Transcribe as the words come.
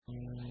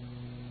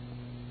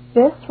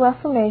This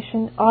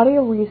Reformation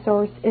audio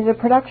resource is a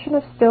production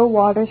of Still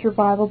Waters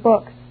Revival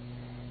Books.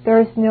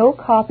 There is no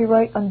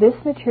copyright on this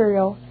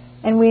material,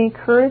 and we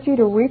encourage you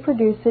to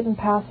reproduce it and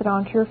pass it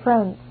on to your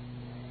friends.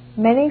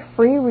 Many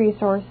free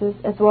resources,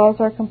 as well as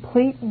our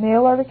complete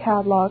mail-order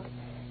catalog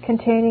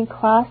containing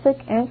classic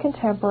and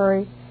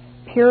contemporary,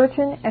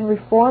 Puritan and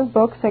Reformed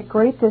books at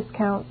great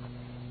discounts,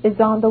 is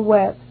on the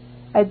web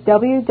at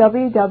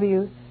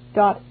www.swrb.com.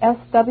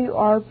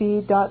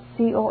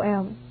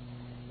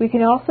 We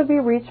can also be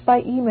reached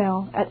by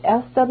email at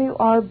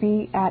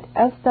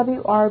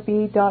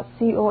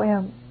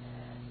swrb@swrb.com,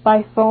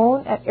 by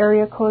phone at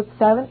area code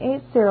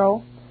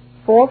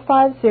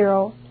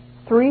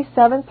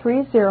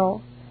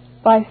 780-450-3730,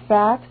 by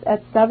fax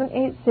at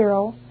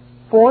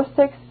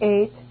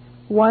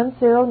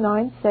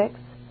 780-468-1096,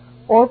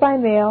 or by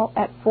mail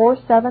at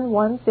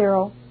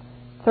 4710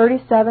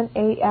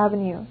 37A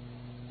Avenue,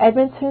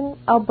 Edmonton,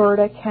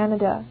 Alberta,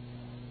 Canada,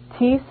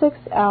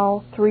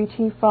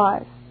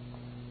 T6L3T5.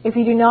 If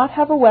you do not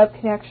have a web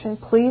connection,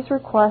 please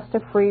request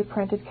a free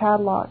printed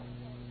catalog.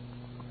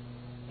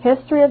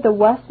 History of the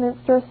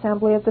Westminster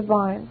Assembly of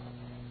Divines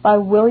by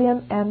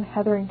William M.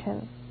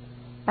 Hetherington,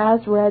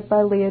 as read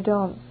by Leah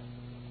Domes.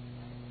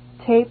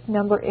 Tape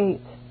number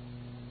 8.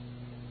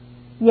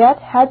 Yet,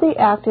 had they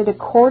acted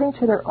according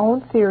to their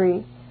own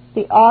theory,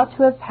 they ought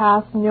to have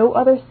passed no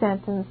other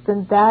sentence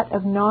than that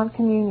of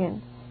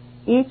non-communion,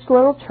 each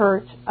little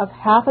church of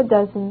half a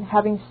dozen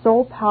having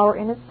sole power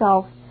in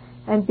itself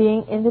and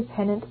being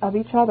independent of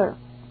each other.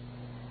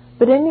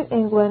 But in New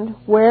England,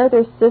 where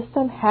their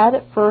system had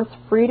at first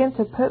freedom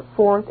to put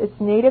forth its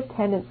native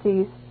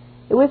tendencies,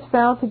 it was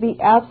found to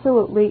be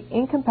absolutely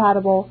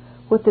incompatible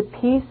with the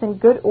peace and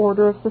good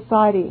order of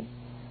society,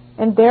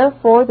 and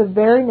therefore the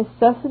very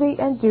necessity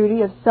and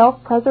duty of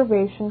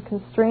self-preservation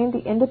constrained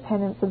the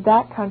independence of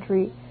that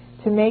country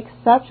to make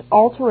such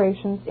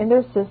alterations in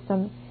their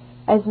system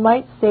as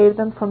might save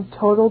them from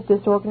total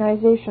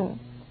disorganization.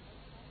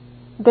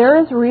 There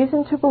is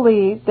reason to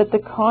believe that the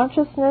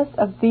consciousness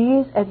of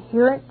these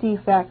adherent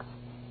defects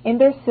in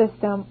their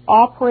system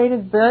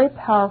operated very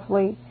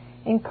powerfully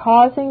in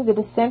causing the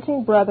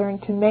dissenting brethren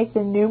to make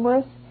the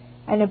numerous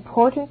and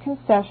important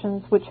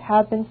concessions which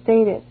have been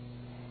stated,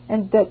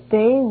 and that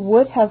they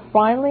would have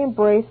finally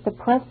embraced the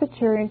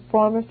Presbyterian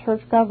form of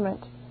church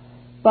government,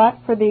 but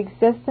for the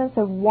existence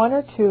of one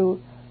or two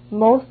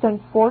most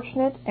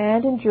unfortunate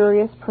and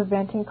injurious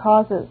preventing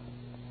causes.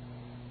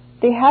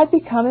 They had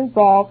become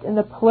involved in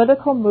the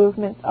political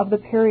movements of the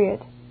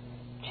period,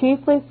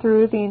 chiefly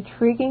through the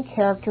intriguing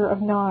character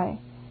of Nye,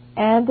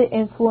 and the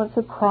influence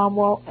of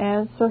Cromwell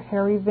and Sir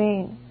Harry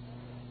Vane,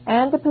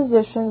 and the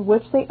position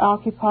which they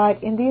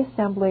occupied in the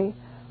Assembly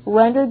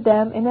rendered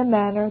them in a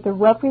manner the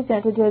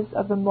representatives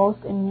of the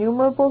most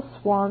innumerable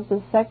swarms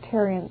of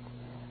sectarians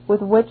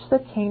with which the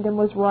kingdom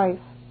was rife.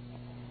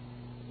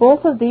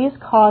 Both of these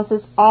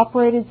causes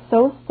operated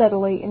so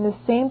steadily in the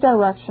same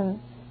direction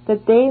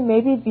that they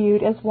may be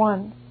viewed as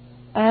one,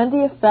 and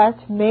the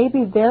effect may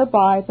be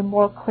thereby the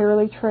more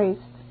clearly traced.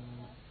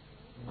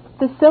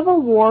 The civil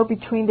war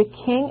between the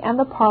king and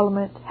the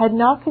Parliament had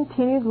not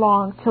continued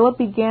long till it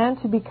began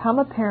to become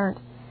apparent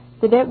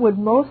that it would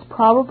most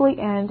probably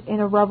end in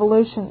a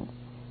revolution,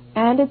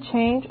 and a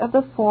change of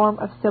the form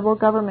of civil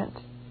government.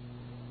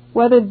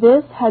 Whether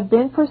this had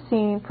been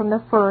foreseen from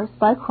the first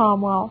by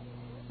Cromwell,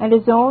 and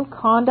his own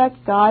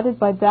conduct guided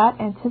by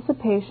that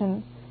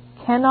anticipation,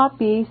 cannot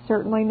be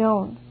certainly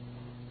known,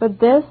 but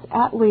this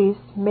at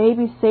least may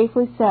be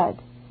safely said,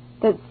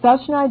 that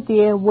such an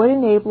idea would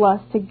enable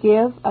us to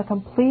give a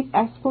complete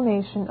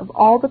explanation of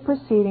all the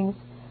proceedings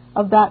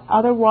of that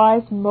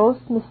otherwise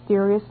most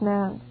mysterious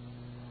man.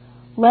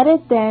 Let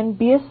it then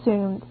be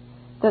assumed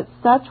that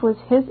such was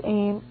his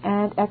aim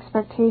and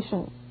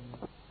expectation.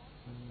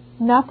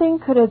 Nothing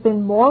could have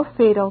been more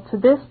fatal to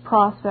this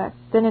prospect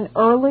than an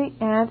early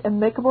and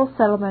amicable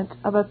settlement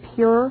of a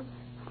pure,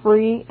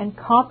 free, and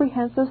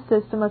comprehensive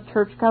system of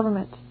church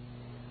government,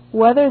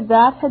 whether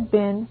that had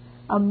been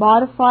a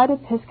modified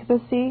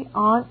episcopacy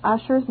on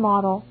Usher's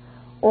model,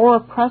 or a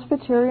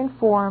Presbyterian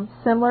form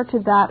similar to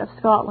that of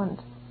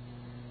Scotland.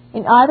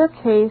 In either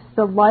case,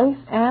 the life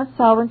and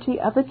sovereignty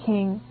of the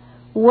king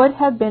would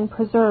have been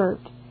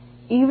preserved,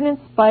 even in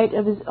spite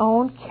of his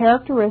own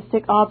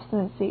characteristic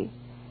obstinacy,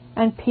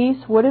 and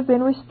peace would have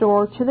been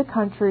restored to the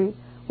country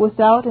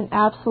without an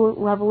absolute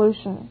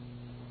revolution.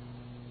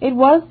 It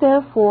was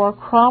therefore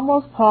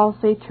Cromwell's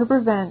policy to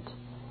prevent,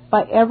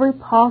 by every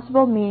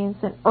possible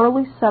means, an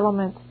early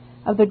settlement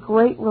of the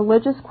great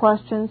religious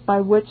questions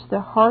by which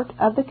the heart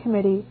of the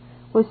committee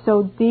was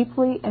so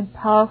deeply and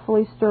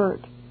powerfully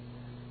stirred.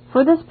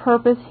 For this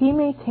purpose he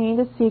maintained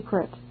a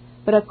secret,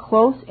 but a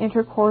close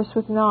intercourse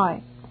with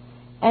Nye,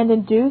 and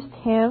induced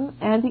him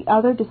and the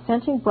other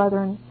dissenting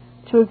brethren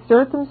to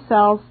exert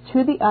themselves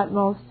to the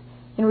utmost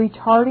in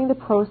retarding the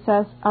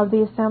process of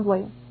the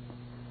assembly.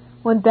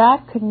 When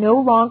that could no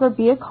longer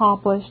be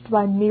accomplished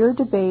by mere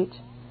debate,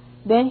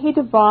 then he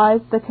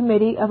devised the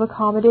Committee of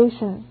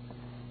Accommodation,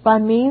 by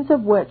means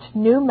of which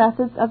new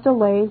methods of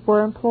delay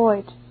were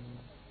employed.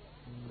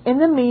 In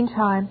the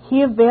meantime,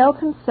 he availed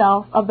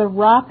himself of the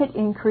rapid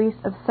increase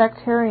of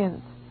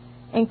sectarians,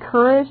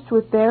 encouraged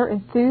with their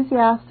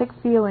enthusiastic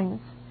feelings,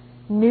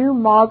 new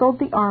modeled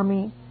the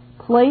army,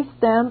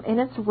 placed them in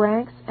its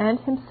ranks and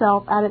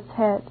himself at its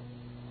head.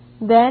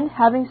 Then,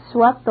 having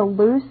swept the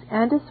loose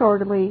and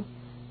disorderly,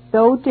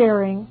 though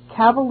daring,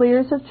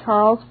 cavaliers of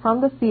Charles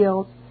from the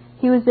field,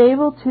 he was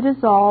able to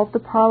dissolve the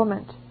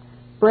Parliament,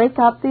 break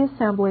up the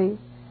Assembly,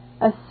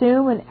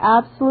 assume an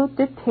absolute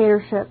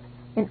dictatorship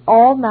in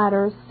all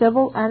matters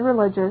civil and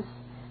religious,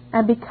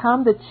 and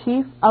become the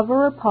chief of a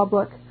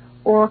republic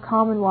or a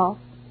commonwealth.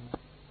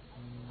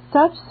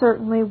 Such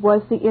certainly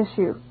was the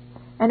issue,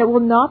 and it will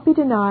not be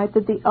denied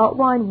that the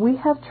outline we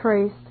have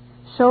traced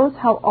shows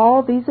how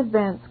all these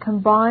events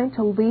combined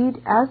to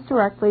lead as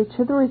directly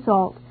to the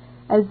result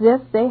as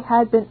if they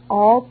had been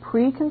all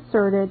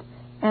preconcerted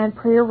and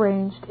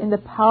prearranged in the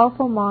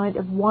powerful mind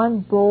of one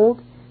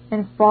bold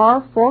and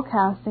far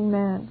forecasting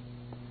man.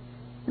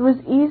 It was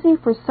easy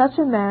for such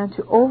a man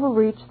to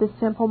overreach the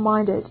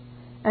simple-minded,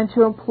 and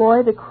to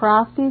employ the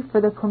crafty for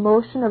the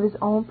promotion of his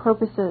own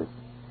purposes,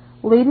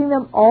 leading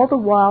them all the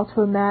while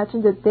to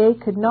imagine that they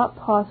could not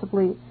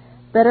possibly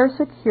better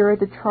secure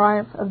the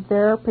triumph of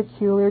their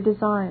peculiar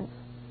designs.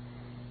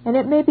 And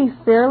it may be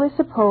fairly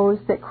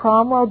supposed that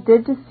Cromwell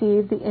did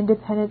deceive the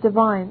independent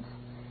divines,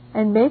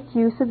 and make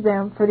use of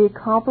them for the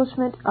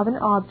accomplishment of an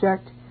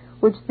object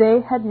which they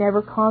had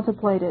never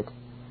contemplated,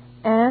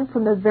 and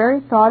from the very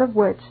thought of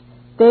which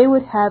they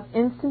would have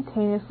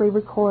instantaneously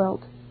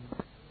recoiled.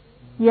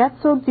 Yet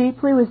so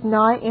deeply was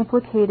Nye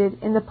implicated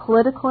in the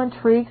political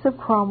intrigues of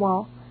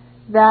Cromwell,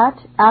 that,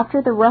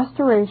 after the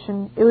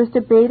Restoration, it was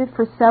debated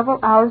for several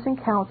hours in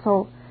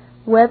council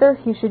whether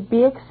he should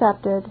be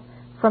accepted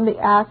from the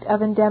Act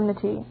of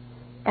Indemnity,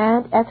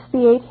 and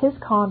expiate his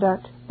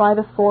conduct by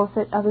the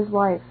forfeit of his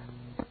life.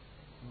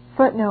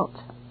 Footnote: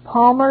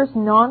 Palmer's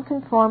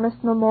Nonconformist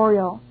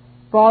Memorial,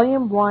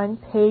 Volume 1,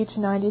 page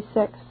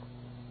 96.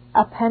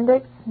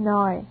 Appendix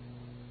Nye.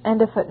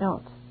 End of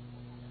footnote.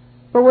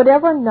 But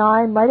whatever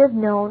Nye might have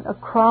known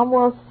of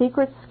Cromwell's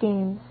secret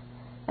schemes,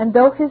 and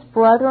though his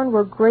brethren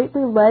were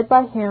greatly led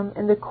by him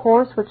in the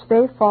course which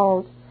they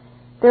followed,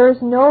 there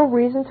is no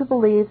reason to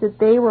believe that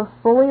they were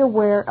fully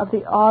aware of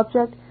the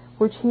object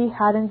which he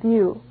had in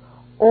view,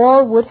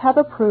 or would have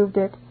approved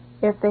it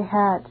if they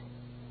had.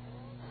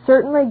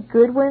 Certainly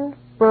Goodwin,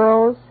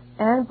 Burroughs,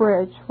 and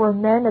Bridge were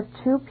men of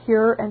too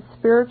pure and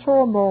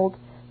spiritual a mold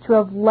to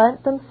have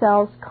lent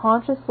themselves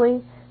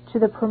consciously to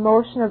the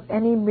promotion of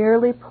any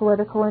merely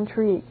political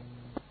intrigue.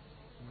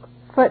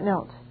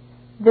 Footnote: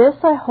 This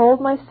I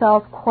hold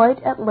myself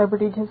quite at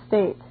liberty to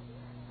state,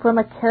 from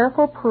a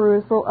careful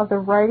perusal of the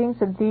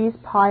writings of these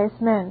pious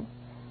men,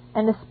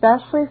 and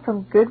especially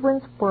from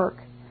Goodwin's work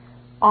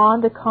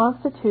on the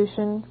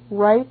Constitution,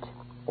 Right,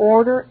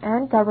 Order,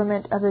 and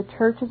Government of the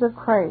Churches of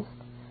Christ,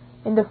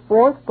 in the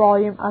 4th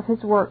volume of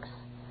his works,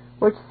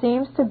 which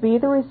seems to be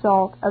the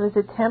result of his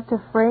attempt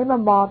to frame a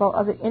model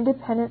of the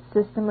independent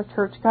system of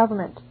church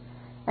government,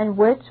 and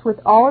which, with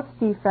all its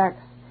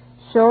defects,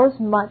 shows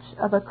much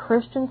of a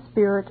Christian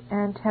spirit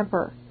and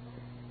temper.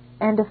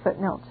 End of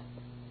footnote.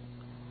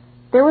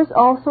 There was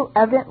also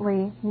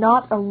evidently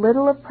not a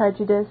little of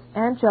prejudice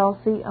and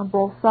jealousy on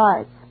both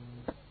sides.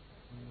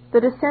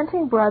 The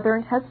dissenting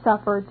brethren had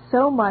suffered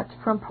so much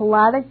from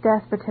palatic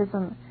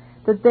despotism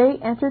that they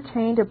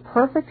entertained a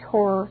perfect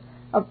horror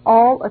of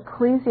all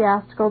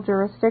ecclesiastical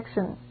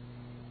jurisdiction,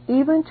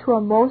 even to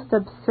a most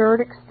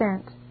absurd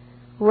extent,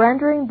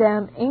 rendering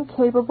them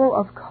incapable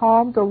of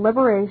calm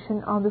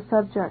deliberation on the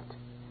subject.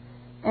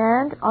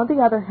 And, on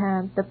the other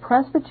hand, the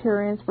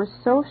Presbyterians were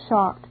so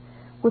shocked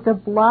with the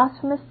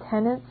blasphemous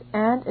tenets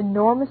and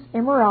enormous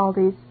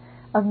immoralities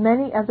of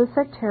many of the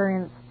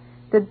sectarians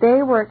that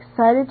they were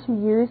excited to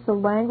use the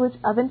language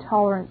of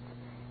intolerance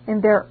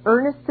in their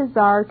earnest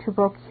desire to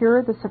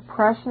procure the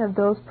suppression of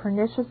those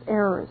pernicious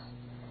errors,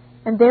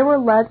 and they were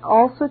led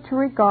also to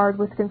regard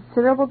with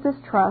considerable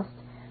distrust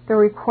the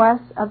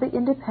requests of the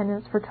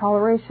Independents for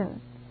toleration,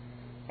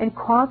 in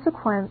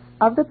consequence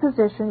of the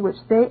position which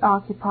they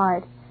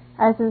occupied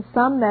as in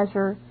some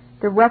measure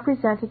the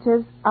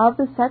representatives of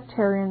the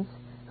sectarians,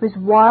 whose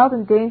wild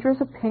and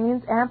dangerous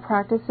opinions and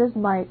practices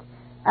might,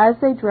 as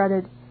they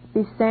dreaded,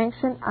 be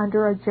sanctioned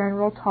under a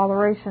general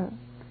toleration.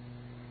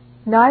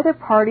 Neither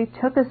party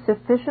took a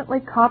sufficiently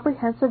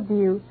comprehensive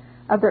view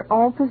of their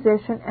own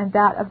position and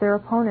that of their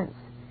opponents,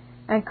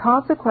 and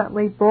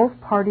consequently both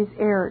parties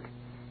erred,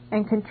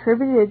 and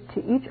contributed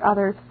to each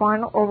other's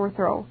final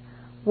overthrow,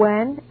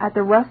 when, at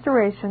the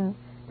Restoration,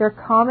 their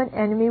common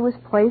enemy was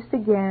placed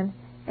again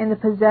in the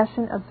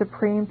possession of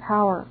supreme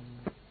power.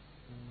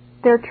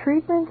 Their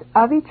treatment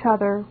of each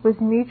other was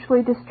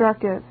mutually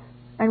destructive,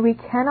 and we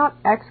cannot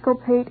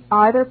exculpate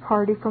either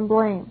party from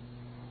blame,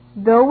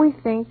 though we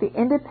think the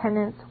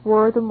Independents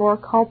were the more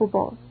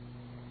culpable.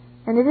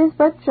 And it is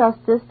but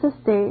justice to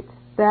state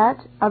that,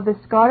 of the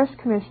Scottish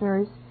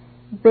Commissioners,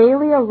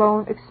 Baillie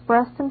alone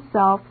expressed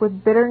himself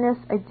with bitterness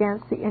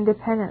against the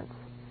Independents,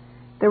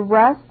 the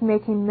rest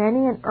making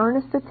many an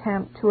earnest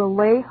attempt to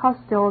allay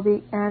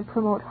hostility and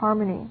promote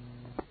harmony.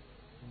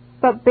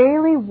 But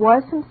Bailey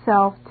was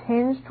himself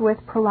tinged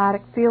with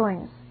prelatic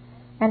feelings,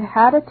 and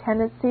had a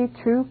tendency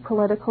to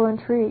political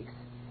intrigues,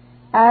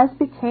 as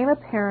became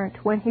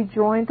apparent when he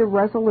joined the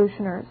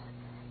Resolutioners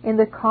in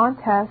the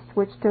contest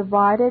which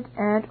divided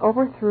and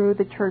overthrew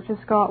the Church of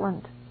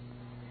Scotland.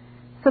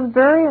 Some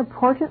very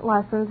important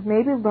lessons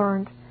may be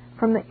learned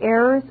from the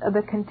errors of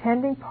the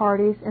contending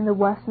parties in the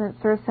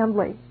Westminster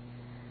Assembly.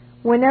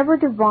 Whenever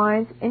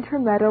divines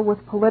intermeddle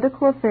with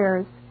political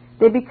affairs,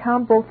 they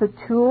become both the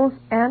tools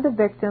and the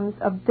victims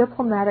of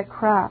diplomatic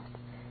craft,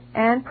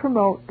 and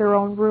promote their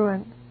own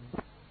ruin.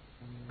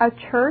 A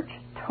church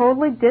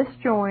totally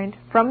disjoined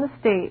from the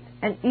state,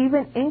 and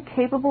even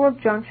incapable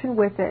of junction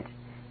with it,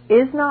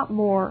 is not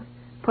more,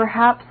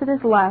 perhaps it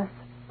is less,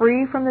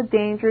 free from the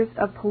dangers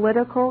of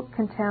political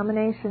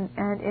contamination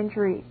and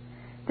injury,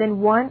 than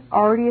one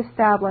already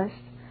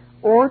established,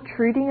 or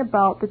treating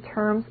about the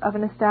terms of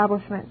an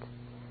establishment.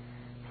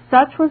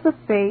 Such was the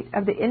fate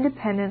of the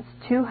Independents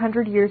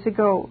 200 years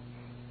ago,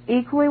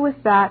 equally with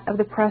that of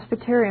the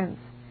Presbyterians,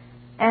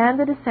 and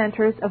the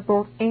dissenters of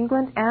both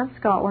England and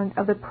Scotland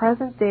of the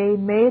present day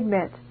may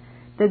admit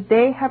that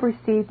they have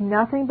received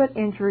nothing but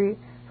injury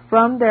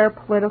from their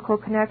political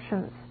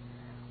connections,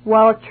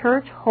 while a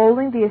church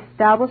holding the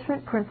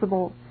establishment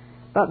principle,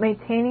 but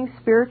maintaining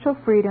spiritual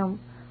freedom,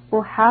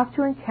 will have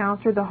to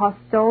encounter the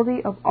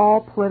hostility of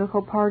all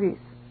political parties.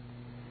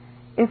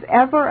 If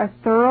ever a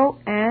thorough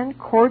and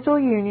cordial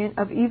union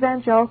of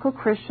evangelical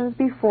Christians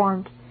be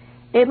formed,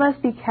 it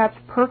must be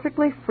kept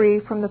perfectly free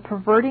from the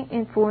perverting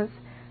influence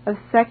of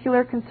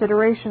secular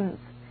considerations,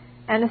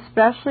 and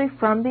especially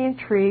from the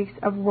intrigues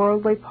of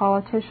worldly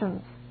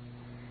politicians.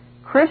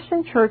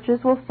 Christian churches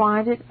will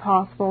find it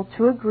possible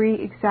to agree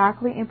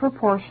exactly in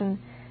proportion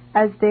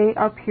as they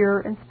are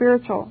pure and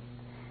spiritual,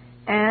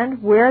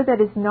 and where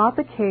that is not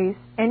the case,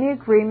 any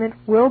agreement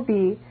will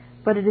be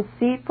but a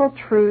deceitful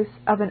truce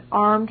of an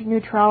armed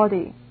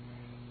neutrality,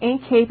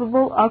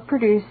 incapable of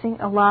producing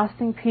a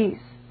lasting peace,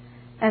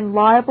 and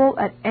liable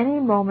at any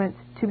moment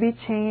to be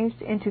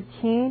changed into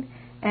keen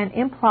and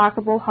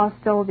implacable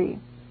hostility.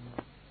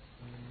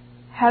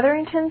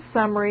 Hetherington's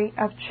summary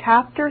of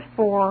Chapter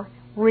 4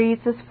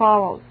 reads as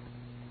follows: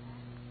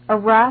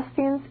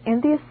 Erastians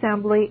in the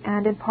Assembly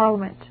and in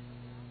Parliament.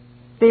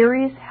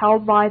 Theories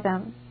held by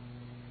them.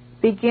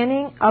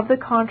 Beginning of the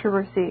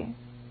controversy.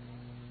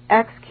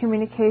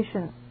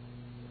 Excommunication.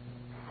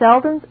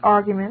 Selden's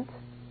argument.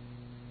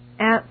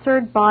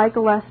 Answered by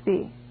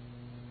Gillespie.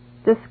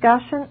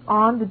 Discussion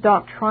on the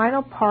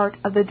doctrinal part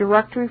of the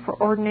Directory for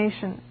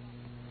Ordination.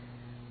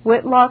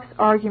 Whitlock's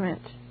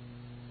argument.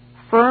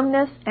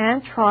 Firmness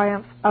and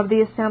triumph of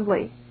the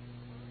Assembly.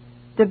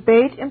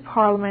 Debate in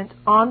Parliament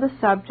on the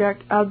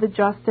subject of the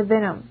Jus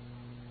Divinum.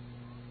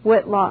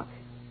 Whitlock.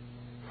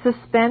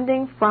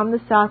 Suspending from the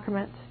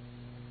sacrament.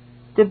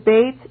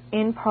 Debate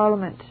in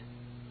Parliament.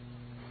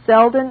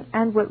 Selden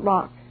and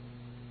Whitlock.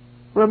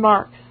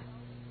 Remarks.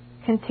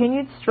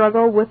 Continued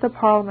struggle with the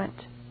Parliament.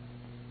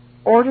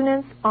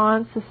 Ordinance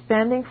on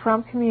suspending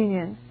from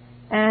communion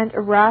and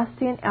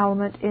Erastian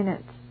element in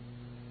it.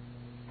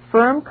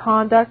 Firm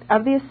conduct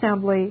of the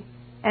Assembly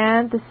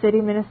and the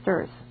city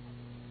ministers.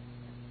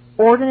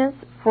 Ordinance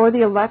for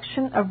the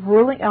election of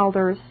ruling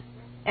elders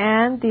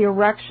and the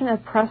erection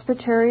of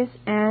presbyteries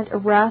and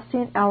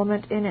Erastian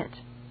element in it.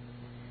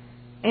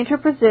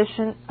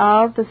 Interposition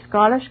of the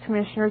Scottish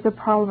Commissioners of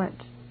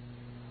Parliament.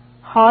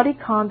 Haughty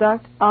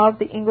conduct of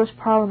the English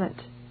Parliament.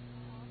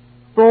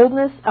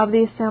 Boldness of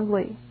the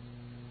Assembly.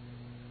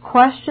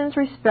 Questions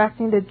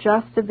respecting the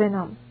Jus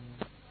Divinum.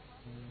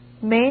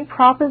 Main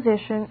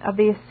proposition of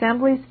the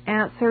Assembly's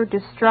answer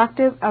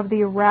destructive of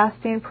the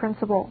Erastian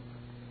principle.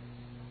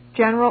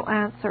 General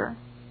answer.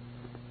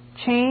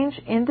 Change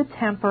in the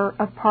temper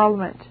of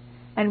Parliament,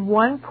 and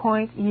one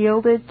point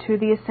yielded to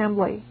the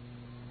Assembly.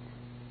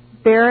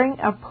 Bearing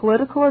of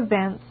political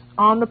events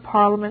on the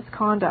Parliament's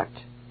conduct.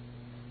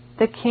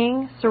 The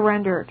King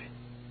surrendered.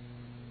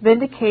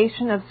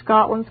 Vindication of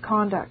Scotland's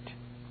conduct.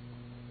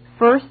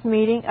 First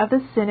meeting of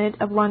the Synod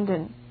of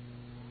London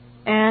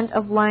and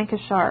of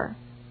Lancashire.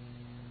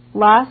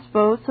 Last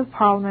votes of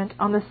Parliament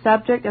on the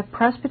subject of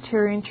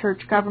Presbyterian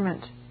church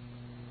government.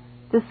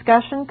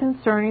 Discussion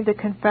concerning the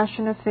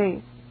Confession of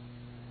Faith.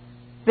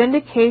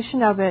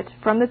 Vindication of it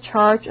from the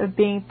charge of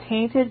being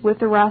tainted with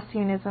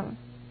Erastianism.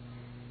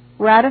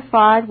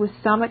 Ratified with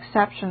some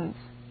exceptions.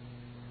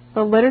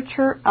 The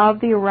literature of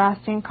the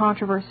Erastian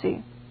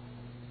controversy.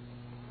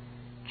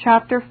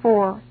 Chapter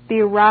 4. The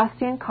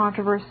Erastian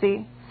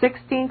controversy,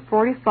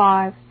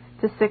 1645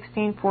 to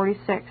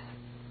 1646.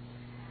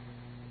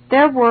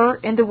 There were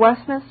in the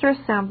Westminster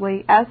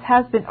Assembly, as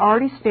has been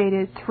already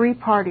stated, three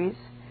parties: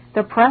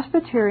 the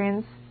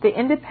Presbyterians, the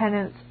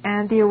Independents,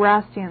 and the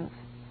Erastians.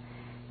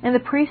 In the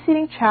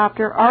preceding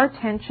chapter, our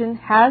attention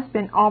has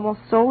been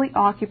almost solely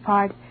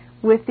occupied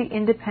with the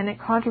Independent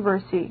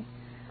controversy,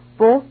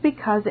 both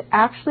because it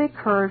actually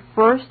occurred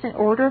first in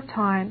order of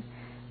time,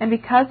 and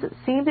because it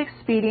seemed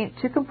expedient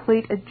to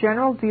complete a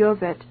general view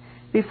of it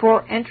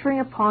before entering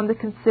upon the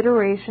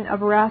consideration of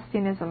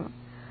Erastianism,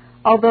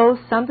 although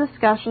some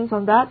discussions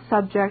on that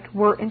subject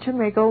were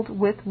intermingled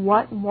with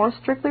what more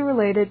strictly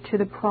related to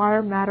the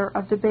prior matter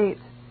of debate.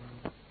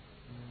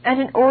 And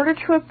in order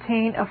to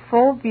obtain a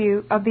full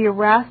view of the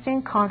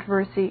Erastian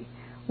controversy,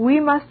 we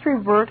must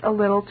revert a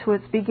little to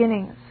its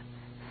beginnings,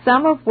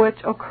 some of which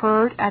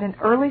occurred at an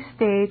early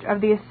stage of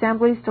the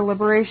Assembly's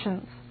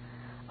deliberations,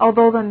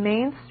 although the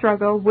main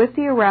struggle with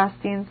the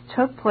Erastians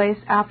took place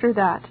after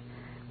that,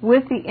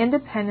 with the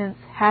independents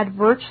had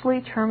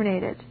virtually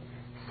terminated,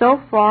 so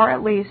far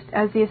at least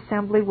as the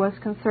Assembly was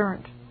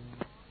concerned.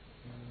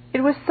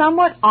 It was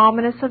somewhat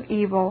ominous of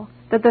evil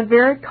that the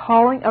very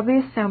calling of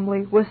the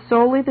Assembly was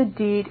solely the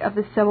deed of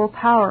the civil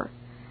power,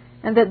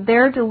 and that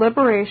their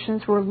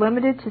deliberations were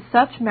limited to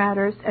such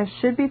matters as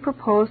should be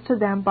proposed to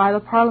them by the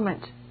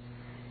Parliament.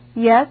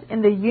 Yet,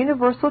 in the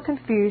universal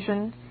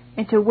confusion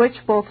into which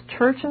both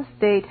Church and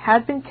State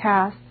had been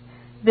cast,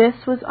 this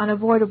was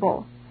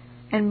unavoidable,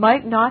 and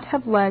might not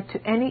have led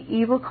to any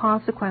evil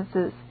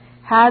consequences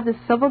had the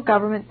civil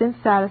government been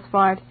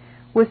satisfied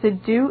with the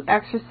due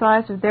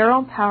exercise of their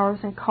own powers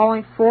in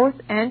calling forth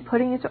and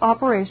putting into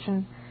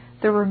operation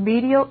the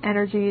remedial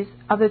energies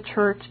of the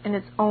Church in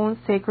its own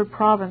sacred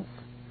province.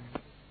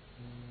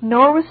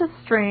 Nor was it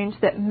strange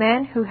that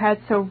men who had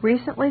so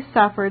recently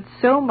suffered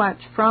so much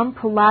from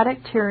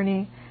prelatic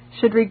tyranny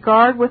should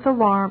regard with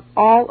alarm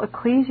all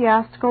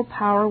ecclesiastical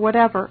power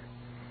whatever,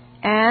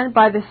 and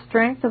by the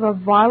strength of a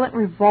violent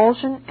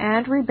revulsion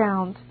and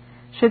rebound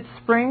should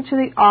spring to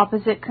the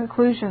opposite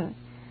conclusion,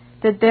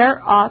 that there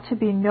ought to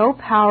be no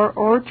power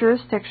or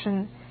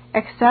jurisdiction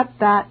except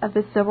that of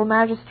the civil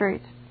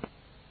magistrate.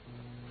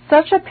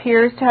 Such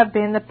appears to have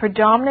been the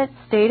predominant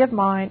state of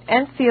mind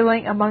and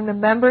feeling among the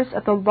members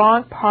of the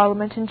Long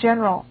Parliament in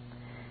general,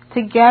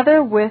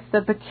 together with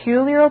the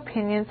peculiar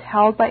opinions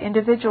held by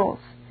individuals,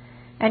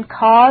 and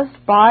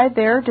caused by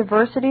their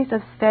diversities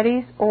of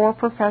studies or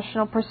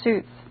professional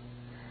pursuits.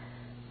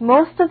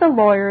 Most of the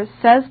lawyers,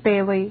 says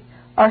Bailey,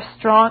 are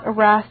strong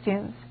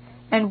Erastians,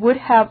 and would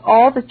have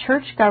all the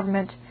church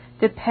government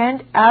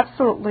depend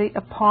absolutely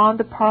upon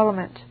the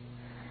Parliament.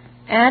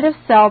 And of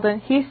Selden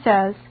he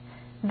says,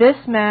 "This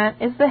man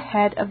is the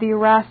head of the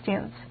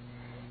Erastians.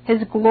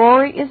 His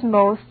glory is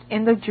most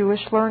in the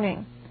Jewish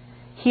learning.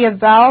 He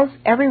avows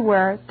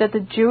everywhere that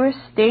the Jewish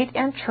state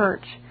and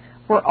church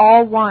were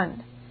all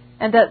one,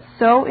 and that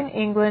so in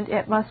England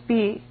it must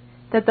be,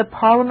 that the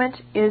Parliament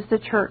is the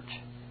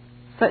church."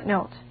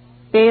 Footnote.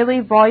 Bailey,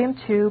 Volume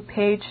 2,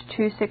 page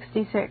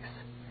 266.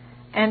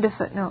 End of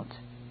footnote.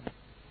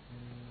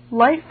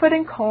 Lightfoot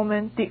and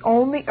Coleman, the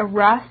only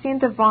Erastian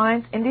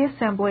divines in the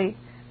Assembly,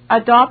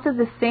 adopted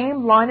the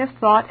same line of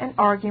thought and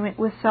argument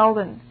with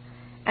Selden,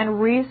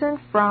 and reasoned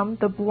from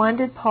the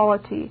blended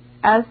polity,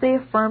 as they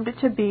affirmed it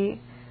to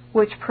be,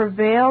 which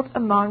prevailed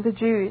among the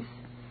Jews,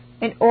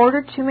 in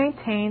order to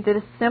maintain that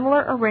a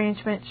similar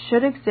arrangement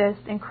should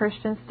exist in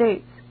Christian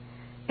states,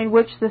 in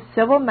which the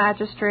civil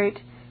magistrate,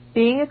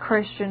 being a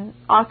Christian,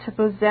 ought to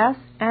possess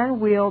and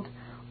wield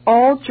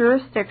all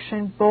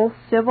jurisdiction, both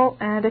civil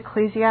and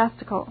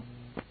ecclesiastical.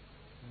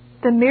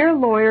 The mere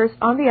lawyers,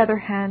 on the other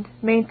hand,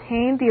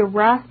 maintained the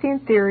Erastian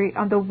theory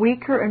on the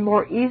weaker and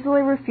more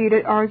easily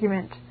refuted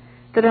argument,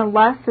 that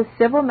unless the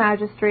civil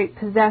magistrate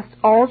possessed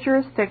all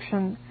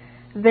jurisdiction,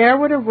 there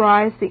would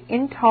arise the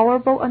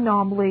intolerable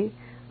anomaly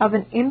of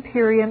an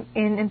imperium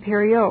in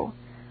imperio,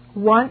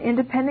 one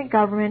independent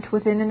government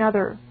within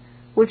another,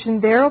 which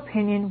in their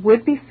opinion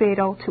would be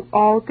fatal to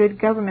all good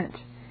government,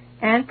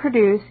 and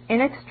produce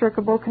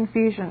inextricable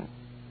confusion.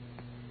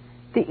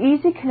 The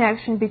easy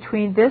connection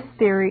between this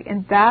theory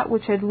and that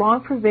which had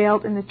long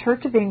prevailed in the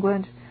Church of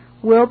England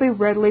will be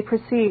readily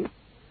perceived.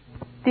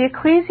 The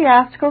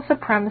ecclesiastical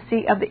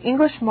supremacy of the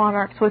English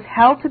monarchs was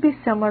held to be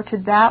similar to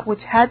that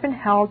which had been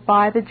held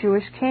by the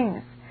Jewish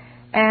kings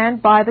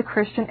and by the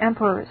Christian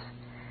emperors,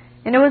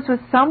 and it was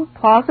with some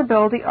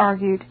plausibility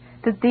argued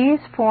that these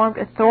formed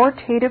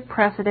authoritative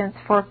precedents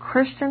for a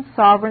Christian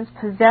sovereign's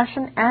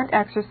possession and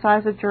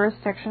exercise of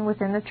jurisdiction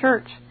within the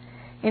Church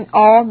in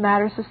all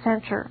matters of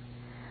censure,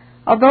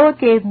 although it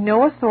gave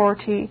no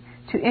authority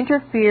to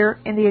interfere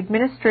in the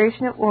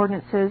administration of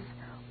ordinances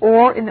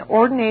or in the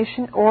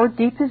ordination or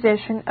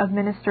deposition of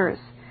ministers,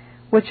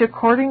 which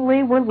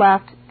accordingly were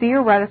left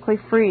theoretically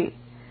free,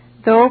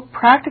 though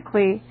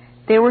practically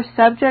they were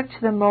subject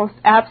to the most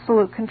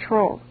absolute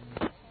control.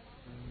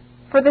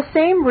 For the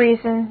same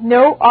reason,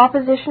 no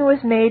opposition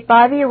was made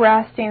by the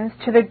Erastians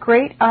to the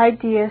great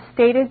idea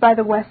stated by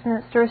the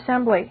Westminster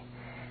Assembly,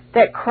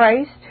 that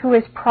Christ, who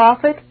is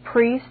prophet,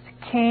 priest,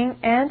 king,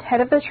 and head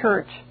of the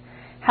Church,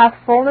 hath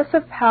fullness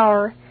of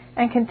power,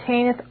 and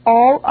containeth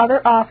all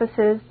other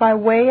offices by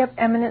way of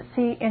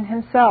eminency in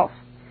himself,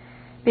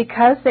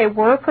 because they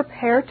were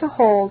prepared to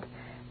hold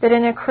that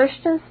in a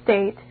Christian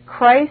state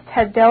Christ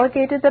had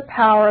delegated the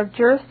power of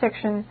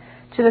jurisdiction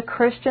to the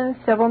Christian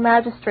civil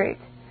magistrate,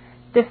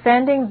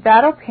 defending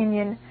that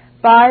opinion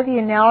by the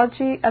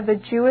analogy of the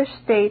Jewish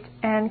state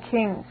and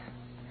kings.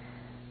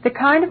 The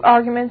kind of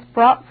arguments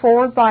brought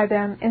forward by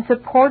them in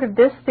support of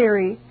this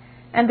theory,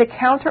 and the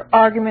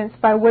counter-arguments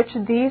by which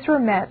these were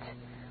met,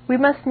 we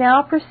must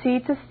now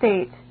proceed to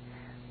state,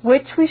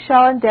 which we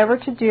shall endeavor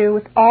to do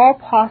with all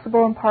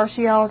possible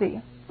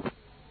impartiality.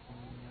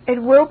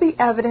 It will be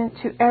evident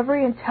to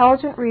every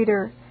intelligent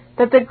reader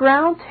that the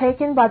ground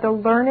taken by the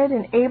learned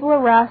and able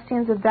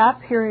Erastians of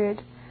that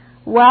period,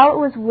 while it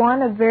was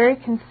one of very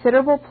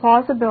considerable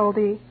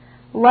plausibility,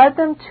 led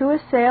them to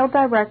assail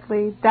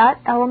directly that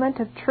element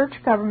of church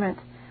government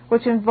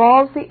which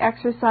involves the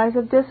exercise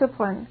of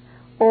discipline,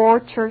 or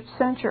church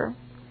censure.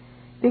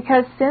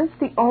 Because since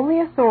the only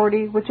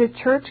authority which a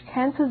church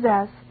can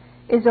possess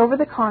is over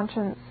the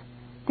conscience,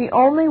 the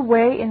only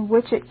way in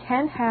which it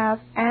can have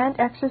and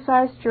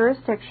exercise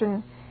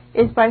jurisdiction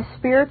is by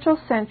spiritual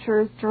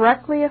censures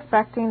directly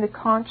affecting the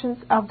conscience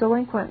of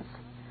delinquents.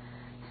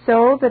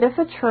 So that if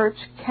a church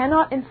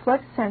cannot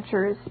inflict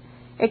censures,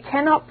 it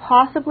cannot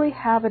possibly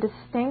have a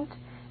distinct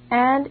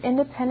and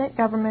independent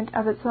government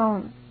of its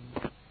own.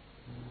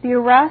 The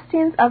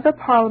Erastians of the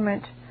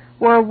Parliament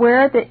were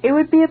aware that it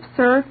would be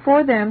absurd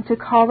for them to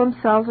call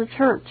themselves a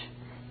church,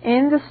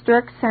 in the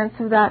strict sense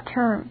of that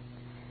term,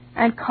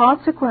 and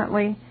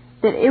consequently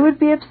that it would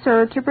be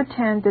absurd to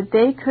pretend that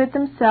they could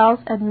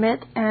themselves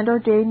admit and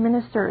ordain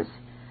ministers,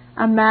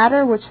 a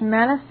matter which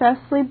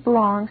manifestly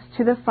belongs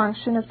to the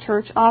function of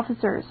church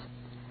officers.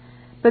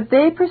 But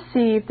they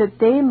perceived that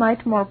they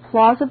might more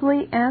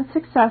plausibly and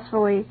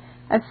successfully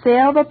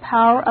assail the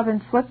power of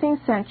inflicting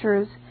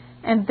censures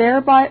and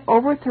thereby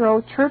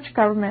overthrow church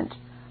government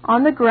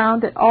on the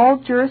ground that all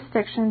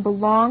jurisdiction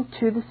belonged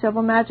to the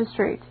civil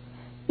magistrate,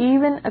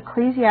 even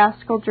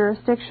ecclesiastical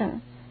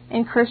jurisdiction,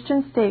 in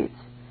Christian states,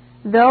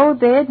 though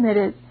they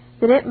admitted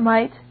that it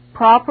might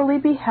properly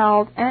be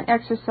held and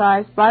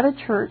exercised by the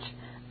church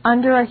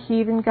under a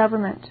heathen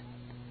government.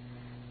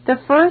 The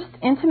first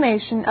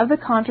intimation of the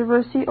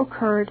controversy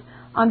occurred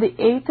on the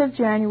 8th of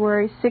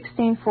January,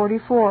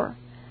 1644,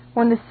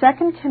 when the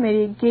Second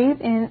Committee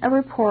gave in a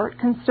report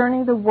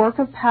concerning the work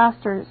of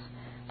pastors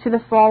to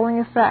the following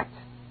effect: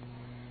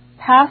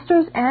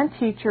 Pastors and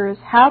teachers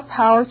have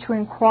power to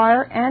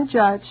inquire and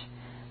judge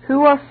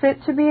who are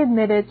fit to be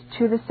admitted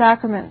to the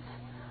sacraments,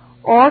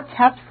 or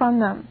kept from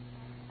them,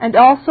 and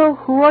also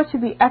who are to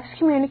be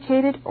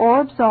excommunicated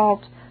or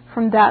absolved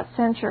from that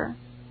censure.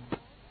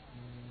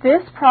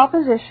 This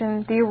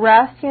proposition the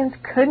Erastians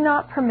could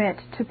not permit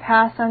to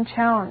pass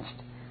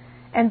unchallenged,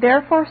 and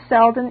therefore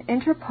Selden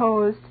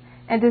interposed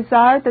and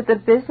desired that the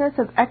business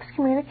of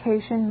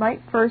excommunication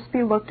might first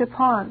be looked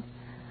upon,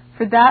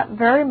 for that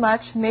very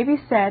much may be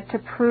said to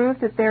prove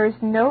that there is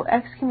no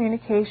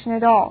excommunication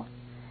at all,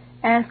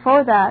 and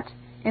for that,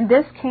 in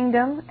this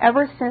kingdom,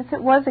 ever since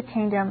it was a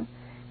kingdom,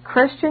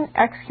 Christian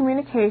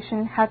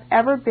excommunication hath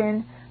ever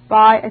been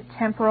by a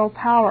temporal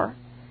power,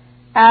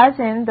 as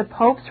in the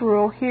Pope's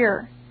rule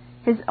here.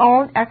 His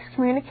own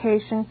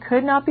excommunication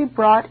could not be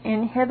brought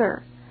in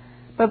hither,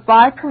 but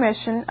by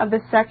permission of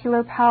the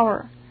secular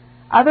power,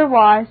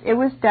 otherwise it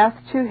was death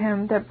to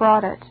him that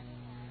brought it.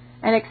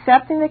 And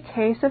excepting the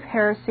case of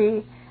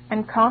heresy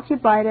and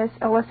concubitus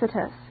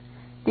illicitius,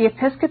 the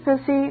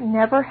episcopacy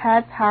never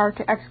had power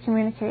to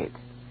excommunicate.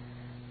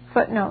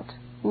 Footnote: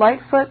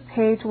 Lightfoot,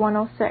 page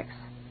 106.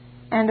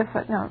 End of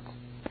footnote.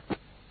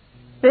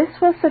 This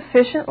was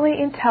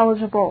sufficiently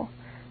intelligible,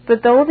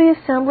 but though the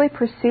assembly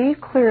perceived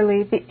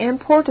clearly the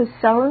import of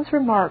Selden's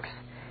remarks,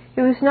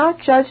 it was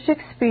not judged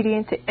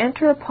expedient to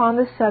enter upon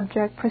the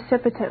subject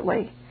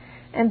precipitately,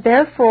 and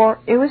therefore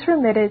it was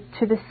remitted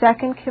to the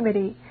Second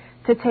Committee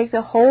to take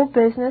the whole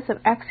business of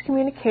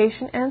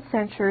excommunication and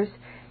censures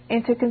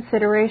into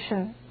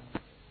consideration.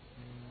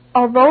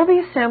 Although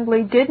the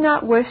assembly did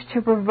not wish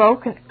to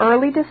provoke an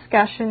early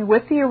discussion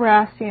with the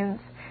Erastians,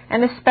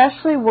 and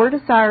especially were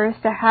desirous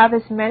to have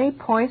as many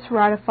points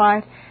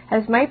ratified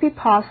as might be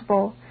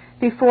possible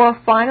before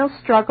a final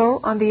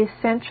struggle on the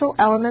essential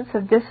elements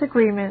of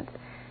disagreement,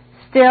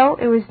 still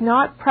it was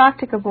not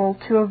practicable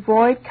to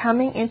avoid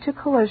coming into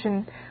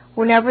collision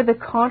whenever the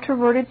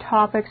controverted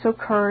topics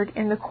occurred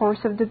in the course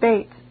of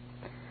debate.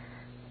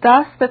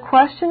 Thus the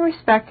question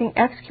respecting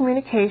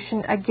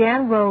excommunication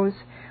again rose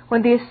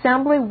when the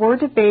assembly were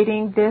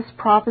debating this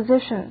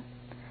proposition: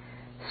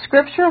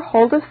 Scripture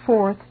holdeth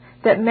forth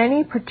that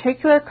many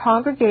particular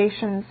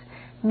congregations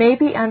may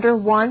be under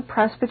one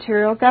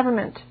presbyterial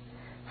government,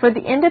 for the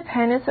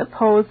Independents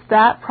opposed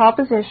that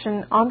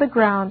proposition on the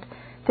ground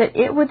that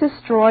it would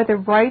destroy the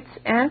rights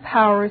and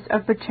powers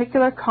of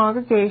particular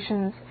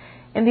congregations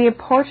in the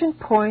important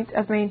point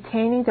of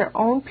maintaining their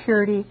own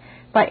purity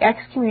by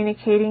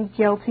excommunicating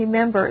guilty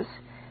members,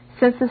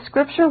 since the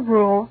Scripture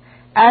rule,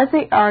 as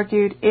they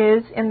argued,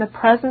 is in the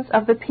presence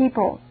of the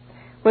people,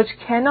 which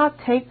cannot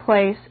take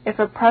place if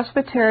a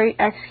presbytery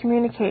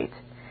excommunicate,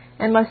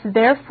 and must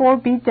therefore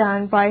be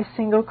done by a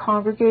single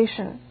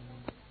congregation.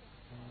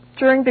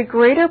 During the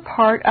greater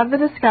part of the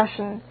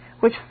discussion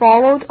which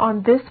followed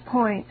on this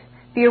point,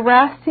 the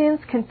Erastians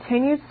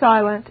continued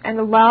silent and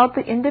allowed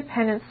the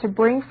Independents to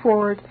bring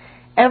forward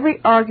every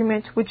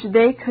argument which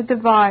they could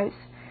devise,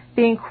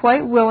 being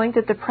quite willing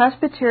that the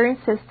Presbyterian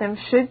system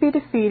should be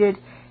defeated,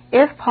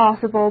 if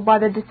possible, by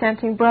the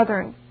dissenting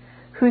brethren,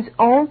 whose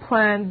own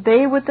plan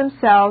they would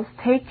themselves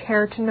take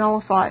care to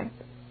nullify.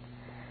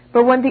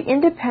 But when the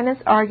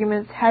independents'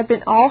 arguments had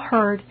been all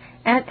heard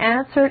and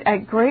answered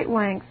at great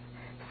length,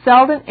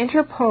 Selden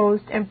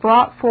interposed and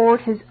brought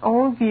forward his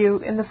own view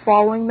in the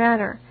following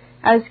manner,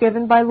 as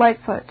given by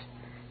Lightfoot,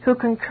 who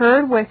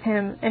concurred with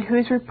him, and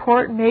whose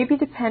report may be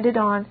depended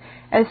on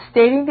as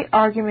stating the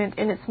argument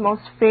in its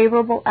most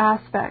favorable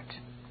aspect.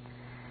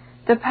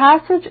 The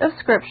passage of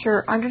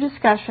Scripture under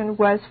discussion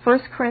was 1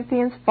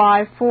 Corinthians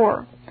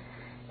 5:4.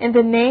 In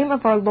the name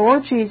of our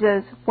Lord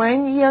Jesus,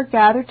 when ye are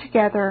gathered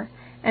together,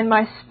 and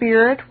my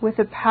spirit with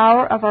the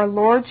power of our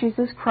Lord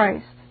Jesus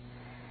Christ.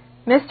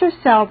 Mr.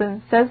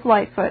 Selden, says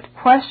Lightfoot,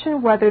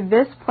 questioned whether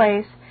this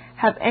place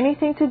have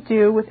anything to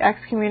do with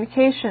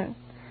excommunication,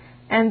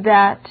 and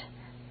that,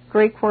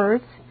 Greek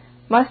words,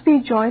 must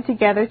be joined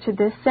together to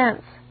this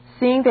sense,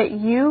 seeing that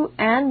you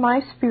and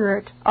my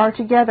spirit are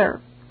together.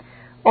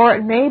 Or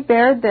it may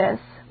bear this,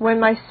 when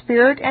my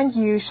spirit and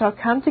you shall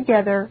come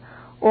together,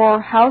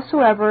 or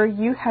howsoever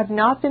you have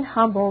not been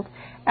humbled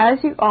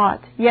as you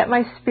ought, yet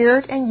my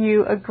spirit and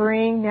you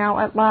agreeing now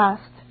at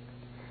last.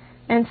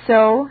 And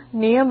so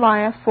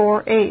Nehemiah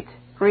 4:8,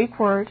 Greek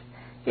word,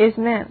 is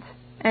meant,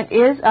 and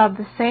is of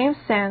the same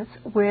sense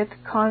with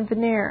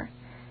convenire,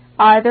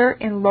 either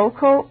in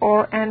loco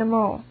or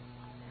animo.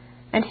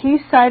 And he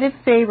cited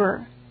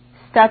Faber,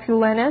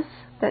 Statulenus,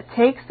 that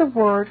takes the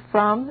word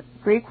from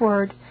Greek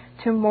word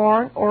to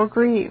mourn or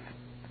grieve.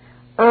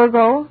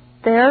 Ergo,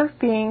 there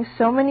being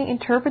so many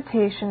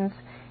interpretations,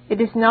 it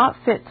is not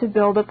fit to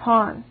build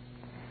upon.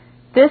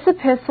 This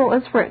epistle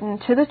is written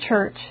to the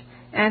church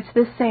and to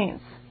the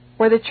saints,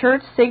 where the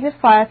church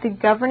signifieth the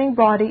governing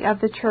body of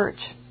the church.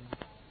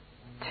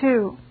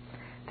 2.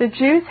 The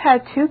Jews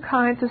had two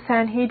kinds of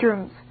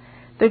Sanhedrims,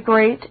 the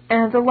great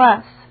and the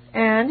less,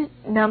 and,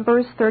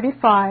 Numbers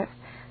 35,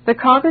 the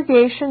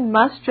congregation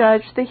must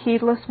judge the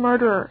heedless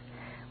murderer,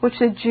 which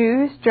the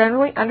Jews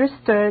generally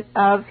understood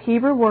of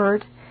Hebrew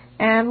word,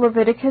 and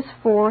Leviticus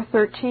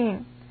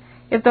 4:13.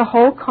 If the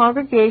whole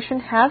congregation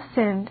have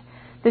sinned,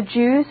 the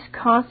Jews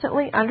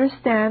constantly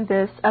understand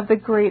this of the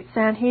great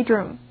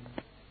Sanhedrim.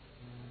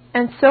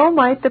 And so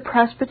might the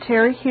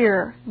presbytery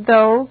here,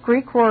 though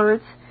Greek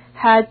words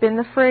had been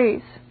the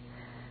phrase.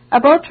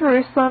 About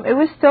Jerusalem it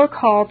was still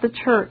called the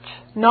church,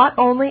 not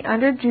only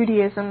under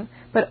Judaism,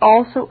 but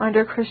also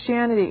under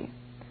Christianity.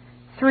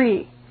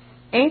 3.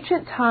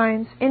 Ancient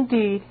times,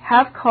 indeed,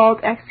 have called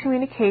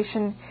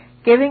excommunication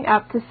giving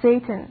up to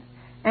Satan,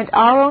 and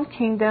our own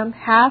kingdom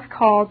hath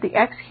called the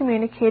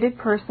excommunicated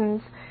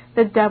persons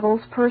the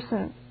devil's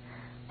person.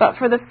 But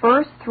for the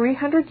first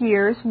 300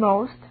 years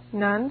most,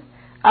 none,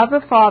 of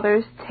the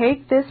fathers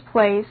take this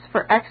place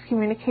for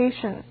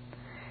excommunication.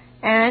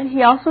 And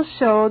he also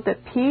showed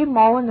that P.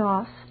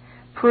 Molinos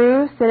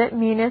proves that it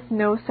meaneth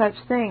no such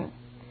thing.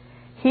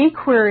 He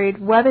queried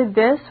whether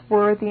this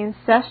were the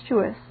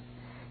incestuous,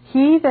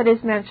 he that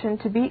is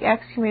mentioned to be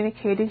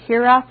excommunicated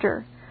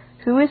hereafter,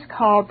 who is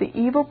called the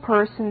evil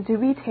person to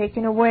be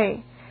taken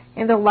away,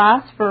 in the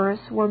last verse,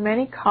 where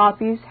many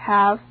copies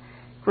have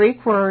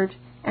Greek word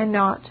and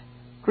not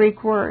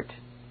Greek word.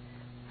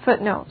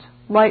 Footnote.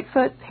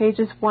 Lightfoot,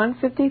 pages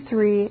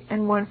 153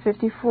 and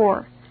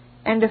 154.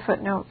 End of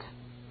footnote.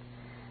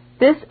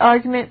 This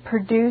argument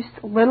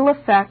produced little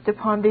effect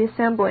upon the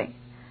assembly,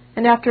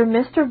 and after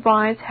Mr.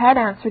 Vines had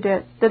answered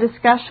it, the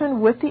discussion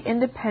with the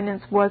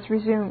independents was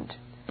resumed.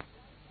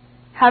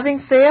 Having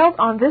failed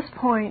on this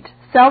point,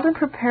 Selden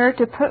prepared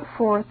to put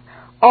forth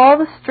all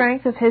the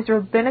strength of his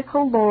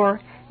rabbinical lore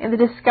in the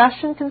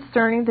discussion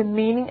concerning the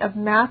meaning of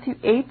Matthew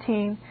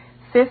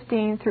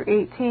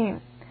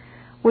 18:15-18,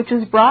 which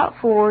was brought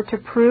forward to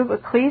prove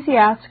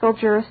ecclesiastical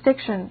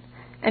jurisdiction,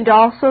 and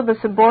also the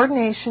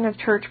subordination of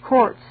church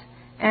courts,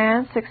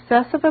 and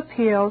successive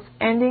appeals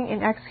ending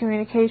in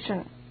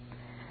excommunication.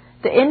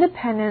 The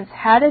independents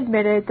had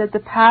admitted that the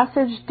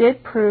passage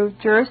did prove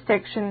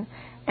jurisdiction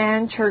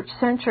and church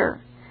censure,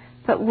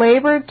 but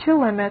labored to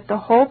limit the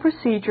whole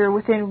procedure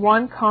within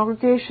one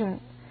congregation,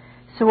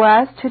 so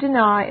as to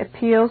deny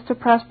appeals to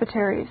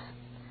presbyteries.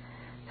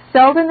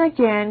 Selden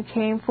again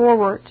came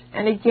forward,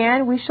 and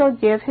again we shall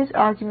give his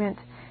argument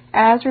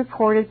as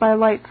reported by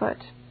Lightfoot.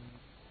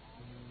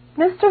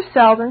 Mr.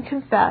 Selden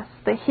confessed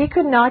that he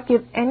could not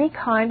give any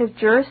kind of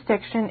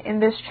jurisdiction in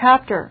this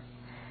chapter,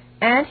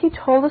 and he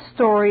told the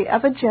story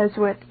of a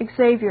Jesuit,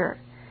 Xavier,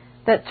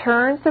 that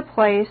turns the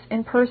place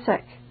in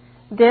Persic,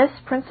 this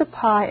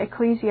Principi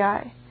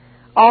Ecclesiae.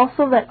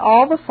 Also that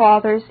all the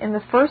fathers in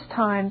the first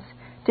times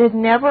did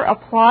never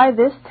apply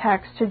this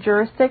text to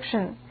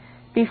jurisdiction,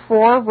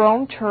 before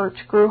Rome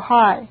Church grew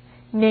high,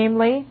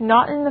 namely,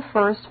 not in the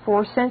first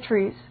 4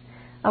 centuries,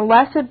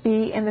 unless it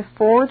be in the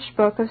forged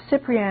book of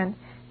Cyprian,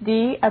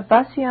 De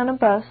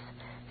Abbassianibus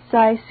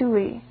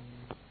Caeculi.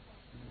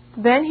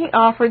 Then he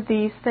offered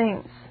these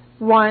things.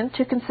 1.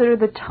 To consider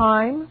the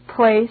time,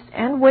 place,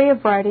 and way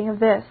of writing of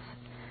this.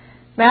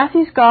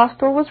 Matthew's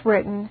Gospel was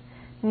written,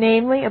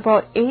 namely,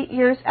 about 8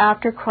 years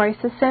after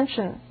Christ's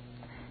ascension.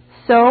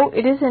 So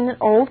it is in an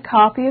old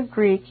copy of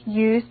Greek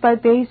used by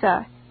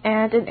Beza,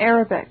 and in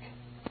Arabic.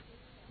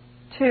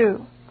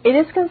 2. It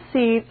is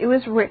conceived it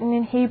was written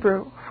in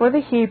Hebrew, for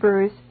the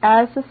Hebrews,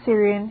 as the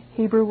Syrian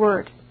Hebrew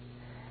word.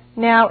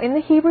 Now, in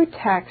the Hebrew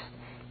text,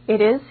 it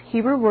is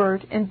Hebrew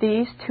word in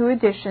these two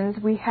editions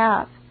we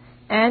have,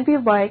 and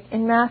belike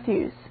in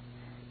Matthew's.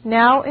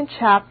 Now, in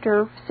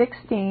chapter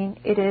 16,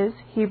 it is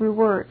Hebrew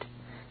word.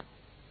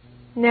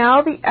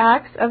 Now, the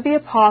Acts of the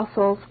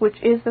Apostles,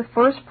 which is the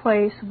first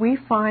place we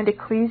find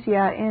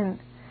ecclesia in,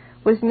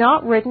 was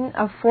not written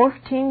of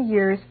 14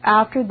 years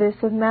after this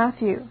of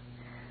Matthew.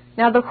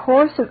 Now the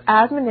course of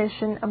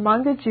admonition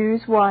among the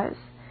Jews was,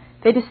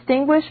 they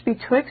distinguished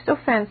betwixt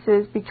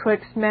offences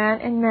betwixt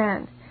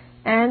man,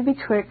 and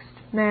betwixt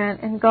man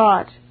and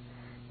God.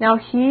 Now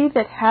he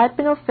that had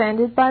been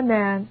offended by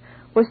man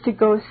was to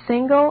go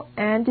single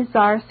and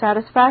desire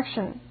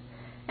satisfaction,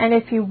 and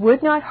if he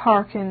would not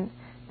hearken,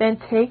 then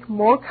take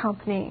more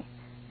company,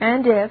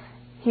 and if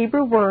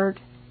Hebrew word,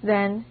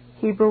 then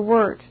Hebrew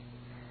word.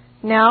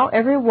 Now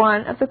every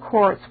one of the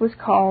courts was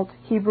called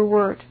Hebrew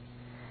word.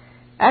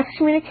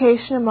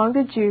 Excommunication among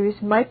the Jews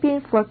might be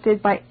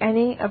inflicted by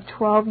any of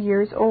 12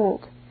 years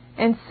old,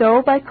 and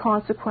so by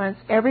consequence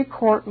every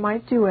court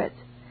might do it.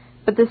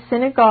 But the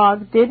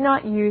synagogue did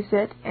not use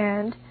it,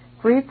 and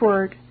Greek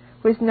word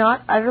was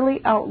not utterly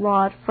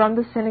outlawed from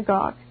the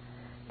synagogue,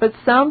 but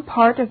some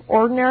part of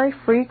ordinary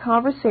free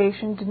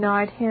conversation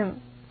denied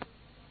him.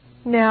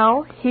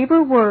 Now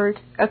Hebrew word,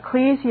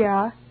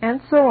 ecclesia,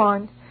 and so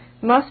on,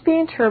 must be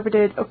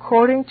interpreted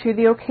according to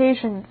the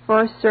occasion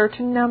for a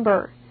certain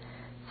number,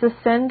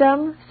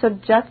 secundum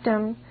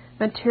subjectum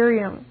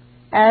materium,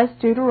 as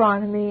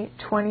Deuteronomy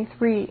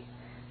 23.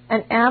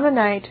 An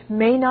Ammonite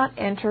may not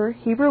enter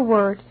Hebrew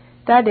word,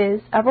 that is,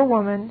 of a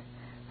woman,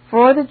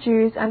 for the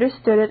Jews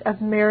understood it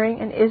of marrying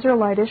an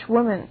Israelitish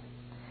woman.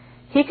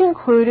 He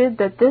concluded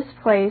that this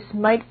place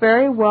might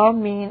very well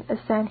mean a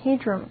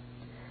Sanhedrim.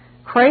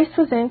 Christ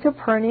was in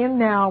Capernaum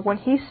now when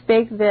he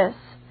spake this,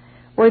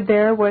 where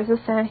there was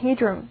a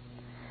Sanhedrim.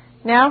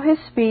 Now his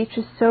speech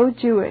is so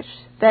Jewish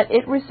that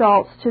it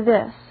results to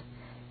this: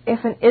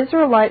 if an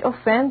Israelite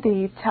offend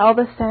thee, tell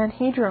the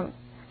Sanhedrim.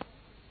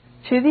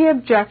 To the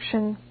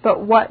objection,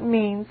 but what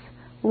means,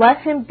 let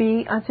him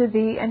be unto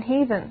thee an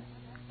heathen?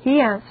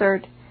 He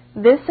answered,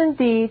 this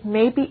indeed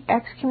may be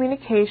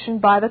excommunication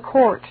by the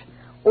court,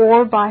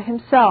 or by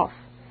himself.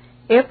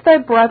 If thy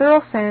brother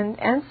offend,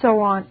 and so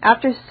on,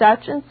 after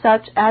such and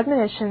such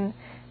admonition,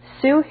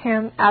 sue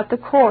him at the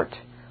court,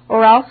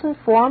 or else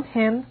inform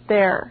him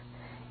there.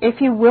 If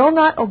he will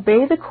not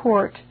obey the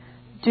court,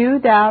 do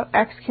thou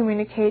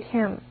excommunicate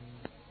him.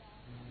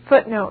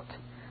 Footnote.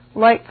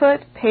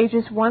 Lightfoot,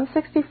 pages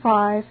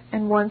 165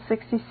 and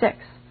 166.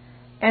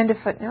 End of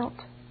footnote.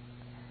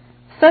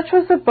 Such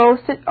was the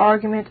boasted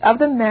argument of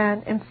the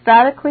man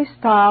emphatically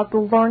styled the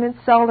learned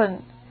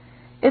Selden.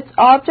 Its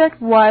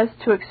object was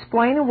to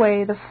explain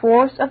away the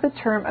force of the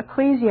term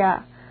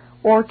ecclesia,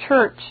 or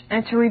church,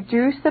 and to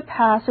reduce the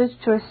passage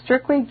to a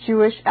strictly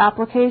Jewish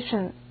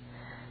application.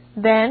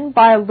 Then,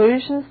 by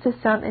allusions to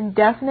some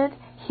indefinite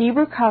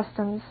Hebrew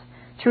customs,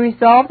 to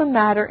resolve the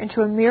matter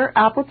into a mere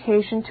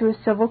application to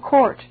a civil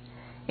court,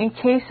 in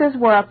cases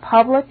where a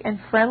public and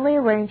friendly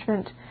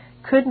arrangement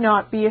could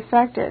not be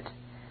effected,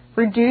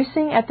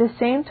 reducing at the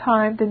same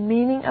time the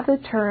meaning of the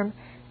term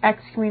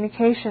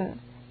excommunication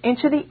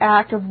into the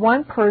act of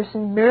one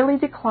person merely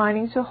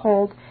declining to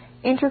hold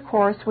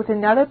intercourse with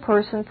another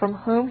person from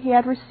whom he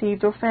had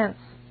received offense.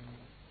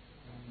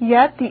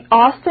 Yet the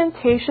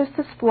ostentatious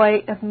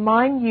display of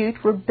minute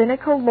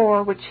rabbinical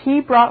lore which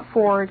he brought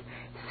forward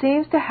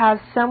seems to have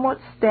somewhat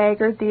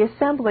staggered the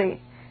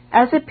assembly,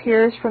 as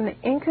appears from the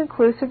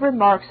inconclusive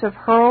remarks of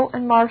Hurrell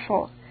and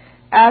Marshall,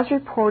 as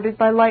reported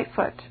by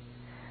Lightfoot.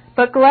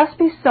 But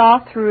Gillespie saw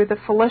through the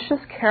fallacious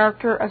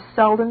character of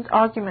Selden's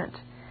argument,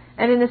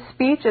 and in a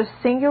speech of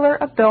singular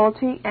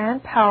ability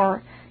and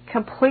power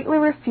completely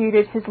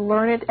refuted his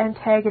learned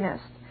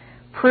antagonist,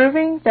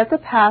 proving that the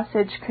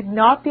passage could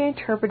not be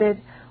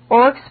interpreted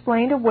or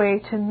explained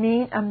away to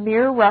mean a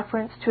mere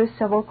reference to a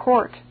civil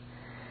court.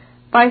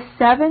 By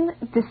 7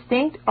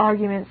 distinct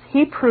arguments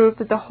he proved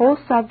that the whole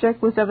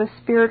subject was of a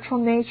spiritual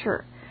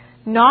nature,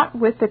 not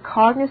with the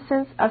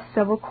cognizance of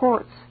civil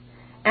courts.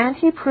 And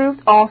he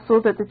proved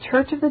also that the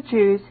Church of the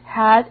Jews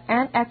had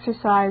and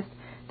exercised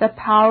the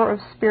power of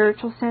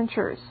spiritual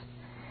censures.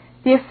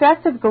 The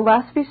effect of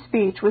Gillespie's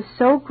speech was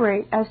so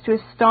great as to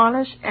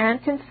astonish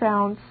and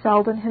confound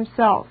Selden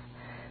himself,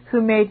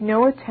 who made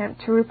no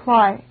attempt to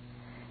reply.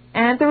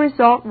 And the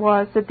result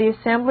was that the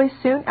assembly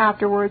soon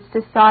afterwards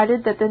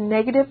decided that the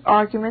negative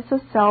arguments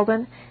of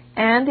Selden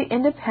and the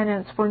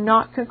independents were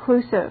not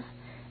conclusive,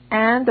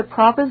 and the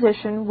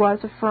proposition was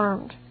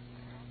affirmed.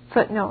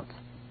 Footnote.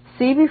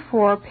 See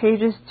before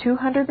pages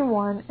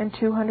 201 and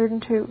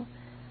 202,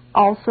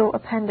 also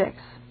appendix.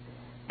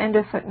 End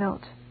of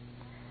footnote.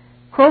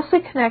 Closely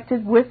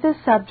connected with this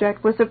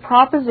subject was a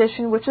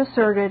proposition which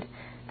asserted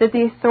that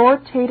the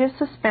authoritative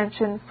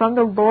suspension from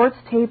the Lord's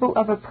table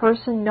of a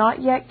person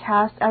not yet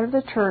cast out of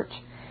the church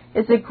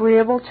is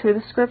agreeable to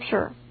the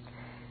Scripture.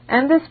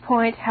 And this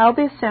point held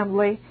the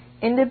assembly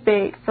in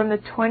debate from the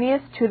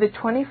 20th to the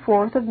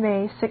 24th of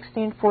May,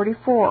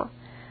 1644,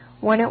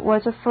 when it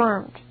was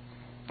affirmed,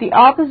 the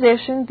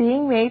opposition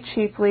being made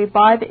chiefly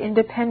by the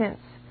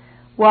Independents,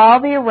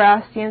 while the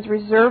Erastians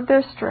reserved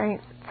their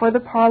strength for the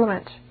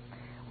Parliament,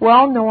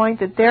 well knowing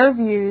that their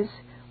views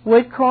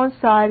would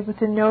coincide with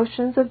the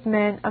notions of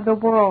men of the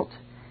world,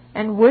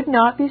 and would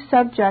not be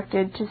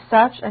subjected to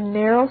such a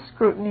narrow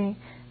scrutiny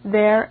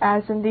there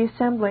as in the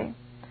Assembly.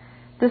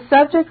 The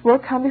subject will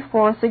come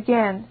before us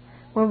again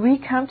when we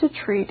come to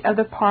treat of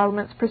the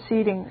Parliament's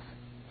proceedings.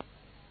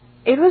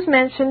 It was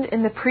mentioned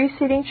in the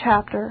preceding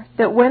chapter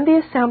that when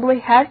the Assembly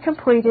had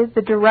completed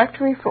the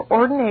Directory for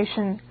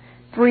Ordination,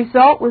 the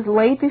result was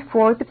laid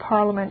before the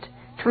Parliament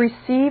to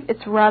receive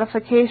its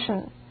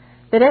ratification,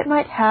 that it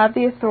might have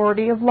the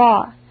authority of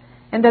law,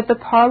 and that the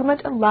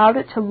Parliament allowed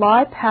it to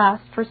lie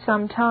past for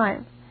some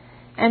time,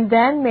 and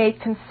then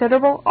made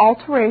considerable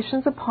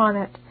alterations upon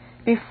it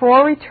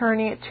before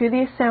returning it to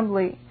the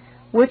Assembly,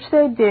 which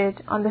they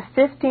did on the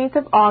 15th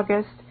of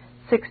August,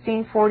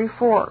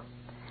 1644.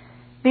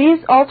 These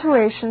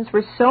alterations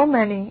were so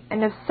many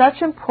and of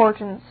such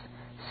importance,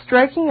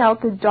 striking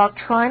out the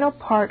doctrinal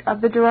part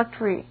of the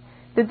Directory,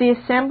 that the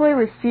Assembly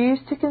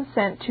refused to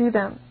consent to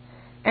them,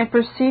 and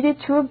proceeded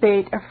to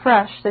abate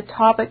afresh the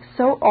topics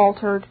so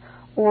altered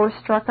or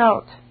struck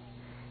out.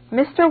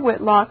 Mr.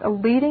 Whitlock, a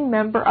leading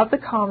member of the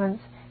Commons,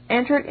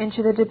 entered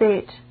into the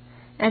debate,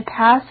 and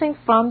passing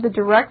from the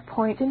direct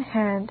point in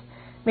hand,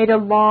 made a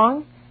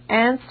long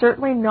and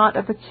certainly not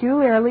a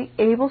peculiarly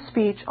able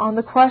speech on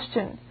the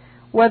question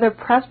whether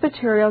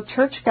Presbyterial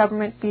church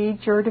government be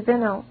jure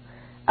divino,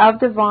 of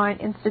divine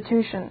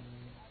institution.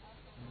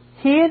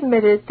 He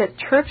admitted that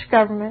church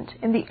government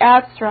in the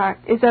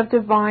abstract is of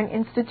divine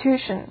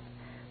institution,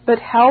 but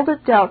held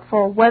it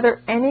doubtful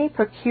whether any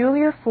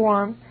peculiar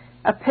form,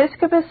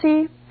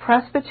 episcopacy,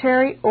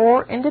 presbytery,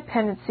 or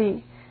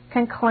independency,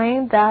 can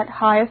claim that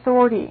high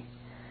authority,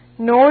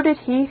 nor did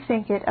he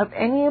think it of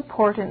any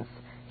importance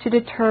to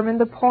determine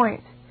the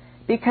point,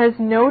 because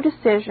no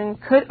decision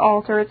could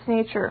alter its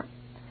nature.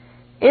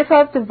 If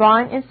of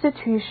divine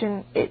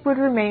institution, it would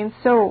remain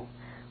so,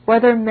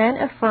 whether men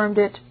affirmed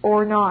it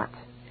or not,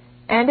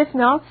 and if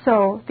not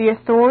so, the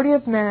authority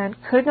of man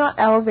could not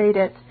elevate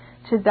it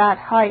to that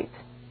height.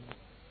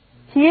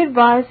 He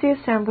advised the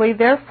Assembly,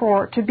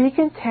 therefore, to be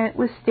content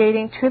with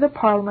stating to the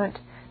Parliament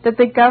that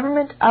the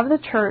government of the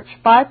Church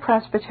by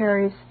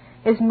presbyteries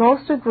is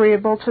most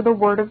agreeable to the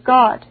Word of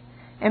God,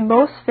 and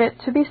most fit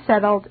to be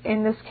settled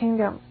in this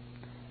kingdom.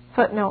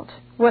 Footnote.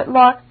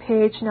 Whitlock,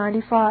 page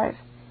 95.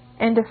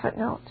 End of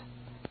footnote.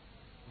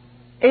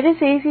 It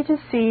is easy to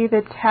see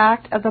the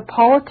tact of the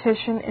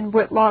politician in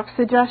Whitlock's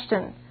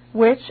suggestion,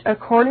 which,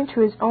 according to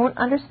his own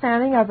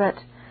understanding of it,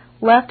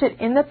 left it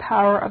in the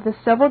power of the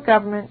civil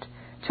government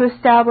to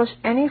establish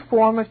any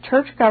form of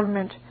church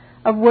government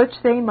of which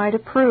they might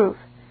approve,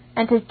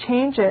 and to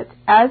change it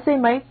as they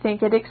might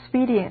think it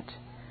expedient,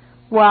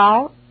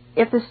 while,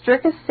 if the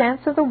strictest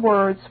sense of the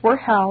words were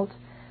held,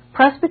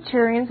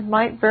 Presbyterians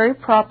might very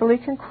properly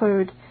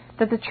conclude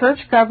that the church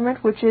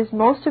government which is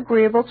most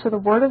agreeable to the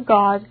Word of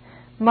God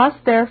must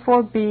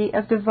therefore be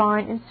of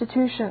divine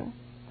institution.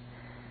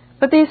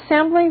 But the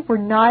Assembly were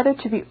neither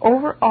to be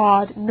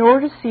overawed nor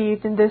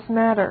deceived in this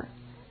matter.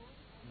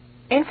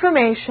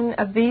 Information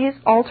of these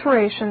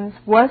alterations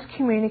was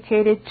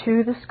communicated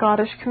to the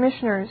Scottish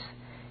Commissioners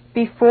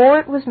before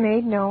it was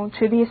made known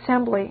to the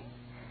Assembly,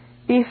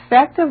 the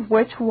effect of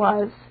which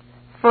was,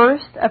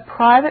 first, a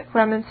private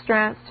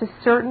remonstrance to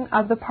certain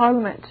of the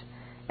Parliament,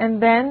 and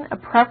then a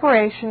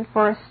preparation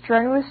for a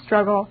strenuous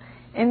struggle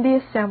in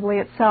the Assembly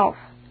itself.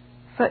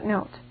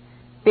 Footnote.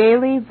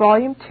 Bailey,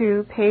 Volume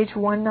 2, page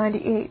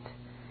 198.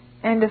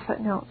 End of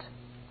footnote.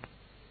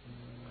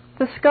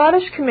 The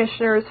Scottish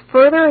Commissioners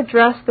further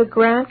addressed the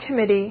Grand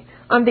Committee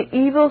on the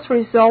evils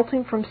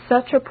resulting from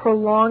such a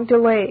prolonged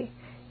delay,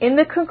 in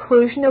the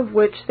conclusion of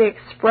which they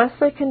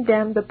expressly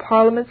condemned the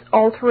Parliament's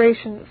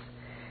alterations,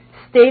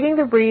 stating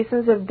the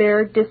reasons of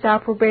their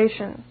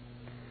disapprobation.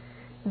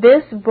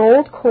 This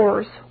bold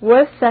course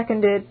was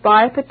seconded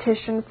by a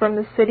petition from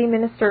the city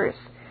ministers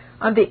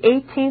on the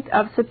 18th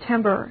of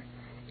September,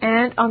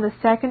 and on the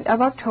 2nd of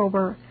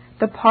October,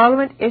 the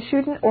Parliament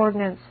issued an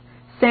ordinance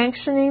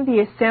sanctioning the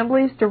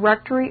Assembly's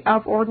Directory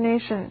of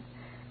Ordination,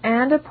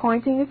 and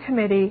appointing a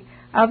committee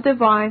of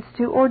divines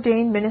to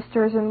ordain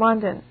ministers in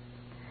London.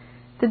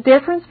 The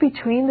difference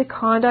between the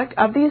conduct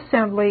of the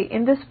Assembly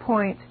in this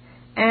point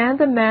and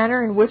the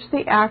manner in which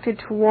they acted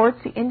towards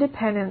the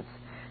Independents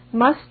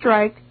must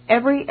strike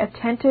every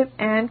attentive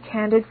and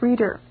candid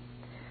reader.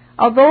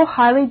 Although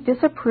highly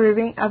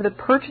disapproving of the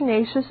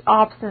pertinacious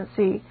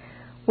obstinacy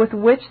with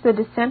which the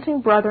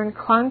dissenting brethren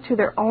clung to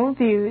their own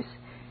views,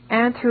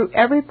 and threw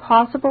every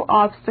possible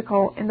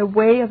obstacle in the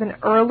way of an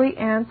early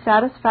and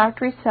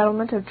satisfactory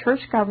settlement of church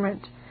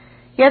government,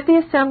 yet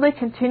the Assembly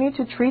continued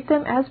to treat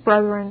them as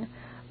brethren,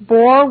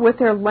 bore with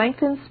their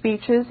lengthened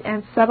speeches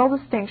and subtle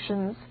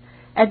distinctions,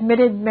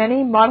 admitted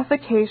many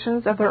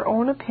modifications of their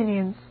own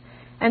opinions,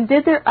 and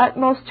did their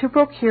utmost to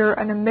procure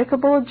an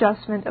amicable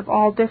adjustment of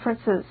all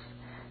differences,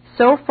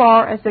 so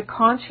far as the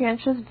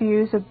conscientious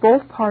views of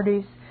both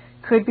parties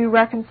could be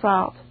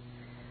reconciled.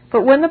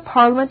 But when the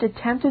Parliament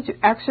attempted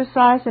to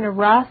exercise an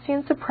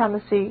Erastian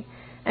supremacy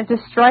and to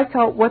strike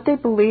out what they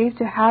believed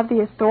to have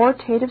the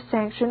authoritative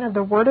sanction of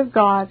the Word of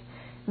God,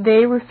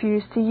 they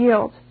refused to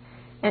yield,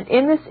 and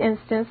in this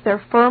instance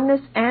their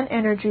firmness and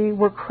energy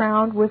were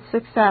crowned with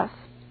success.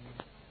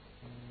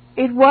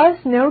 It was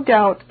no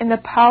doubt in the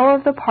power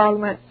of the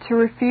Parliament to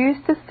refuse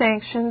to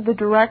sanction the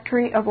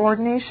Directory of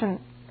Ordination,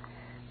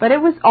 but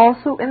it was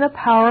also in the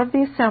power of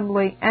the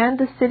Assembly and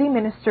the city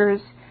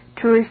ministers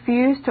to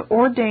refuse to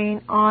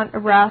ordain on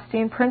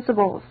Erastian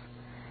principles,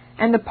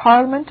 and the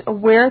Parliament,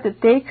 aware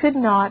that they could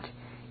not,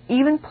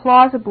 even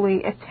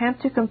plausibly,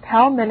 attempt to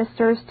compel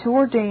ministers to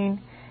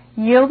ordain,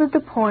 yielded the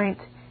point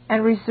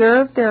and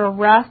reserved their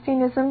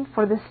Erastianism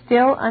for the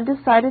still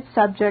undecided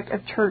subject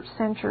of church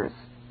censures.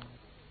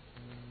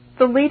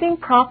 The leading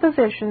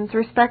propositions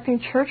respecting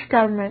church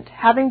government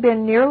having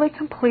been nearly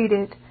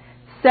completed,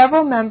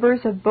 several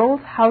members of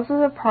both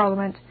Houses of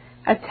Parliament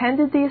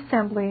attended the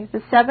Assembly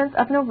the 7th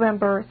of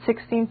November,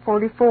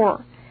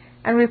 1644,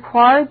 and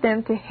required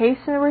them to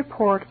hasten a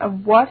report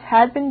of what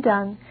had been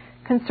done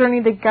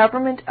concerning the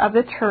government of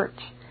the Church,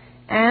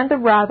 and the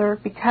rather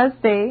because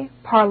they,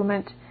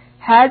 Parliament,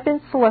 had been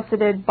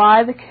solicited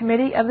by the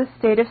Committee of the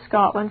State of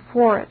Scotland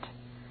for it.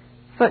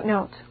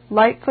 Footnote: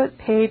 Lightfoot,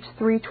 page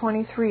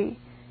 323.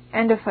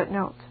 End of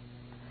footnote.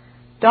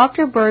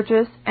 Dr.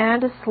 Burgess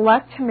and a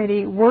select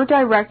committee were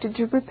directed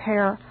to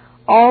prepare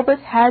all that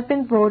had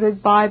been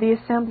voted by the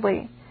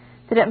Assembly,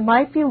 that it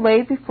might be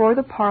laid before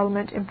the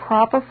Parliament in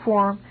proper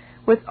form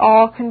with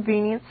all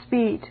convenient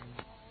speed.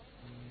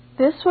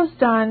 This was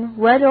done,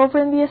 read over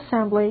in the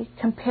Assembly,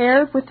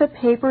 compared with the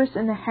papers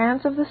in the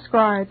hands of the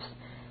scribes,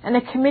 and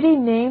a committee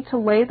named to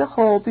lay the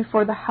whole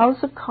before the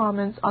House of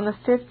Commons on the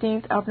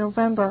 15th of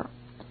November.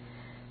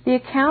 The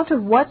account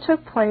of what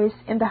took place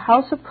in the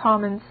House of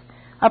Commons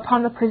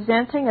upon the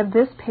presenting of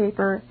this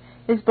paper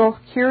is both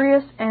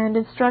curious and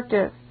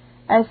instructive,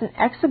 as an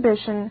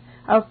exhibition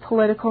of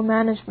political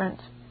management.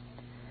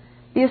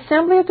 The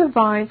Assembly of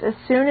Divines, as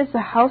soon as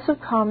the House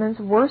of Commons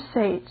were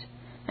sate,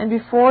 and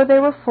before they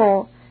were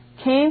full,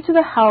 came to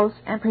the House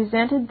and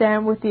presented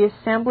them with the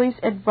Assembly's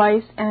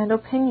advice and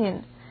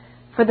opinion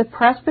for the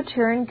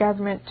Presbyterian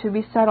government to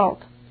be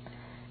settled.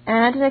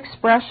 And an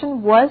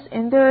expression was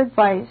in their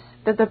advice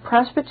that the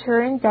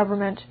Presbyterian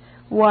government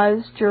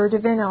was jure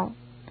divino.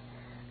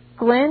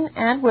 Glynn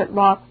and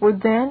Whitlock were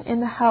then in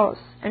the House,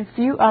 and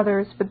few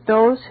others but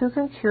those who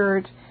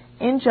concurred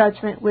in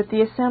judgment with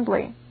the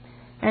Assembly,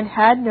 and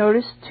had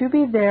notice to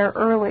be there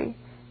early,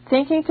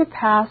 thinking to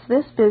pass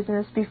this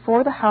business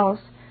before the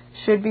House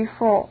should be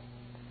full.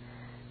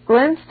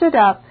 Glynn stood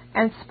up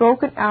and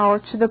spoke an hour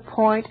to the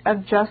point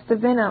of jus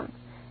divinum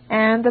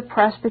and the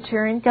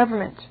Presbyterian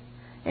government,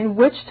 in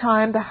which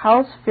time the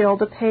House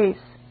filled apace,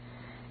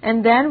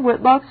 and then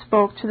Whitlock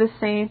spoke to the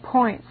same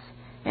points,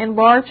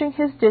 enlarging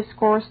his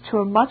discourse to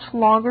a much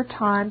longer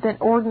time than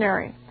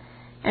ordinary,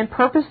 and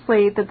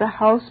purposely that the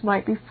House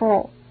might be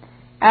full,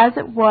 as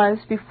it was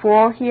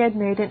before he had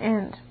made an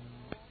end.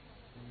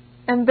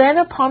 And then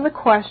upon the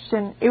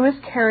question it was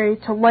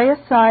carried to lay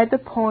aside the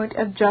point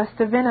of jus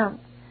divinum,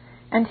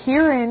 and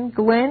herein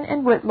Glynn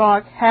and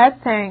Whitlock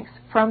had thanks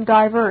from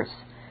divers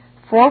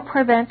for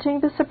preventing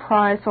the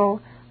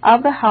surprisal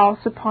of the House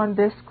upon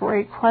this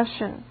great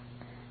question.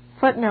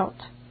 Footnote: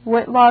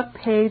 Whitlock,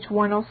 page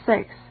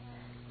 106.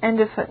 End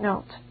of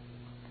footnote.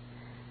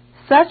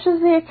 Such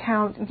is the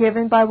account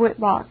given by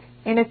Whitlock,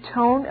 in a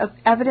tone of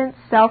evident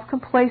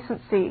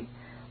self-complacency,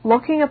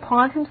 looking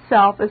upon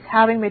himself as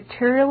having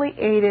materially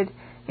aided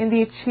in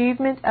the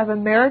achievement of a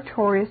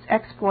meritorious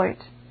exploit.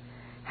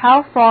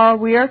 How far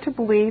we are to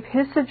believe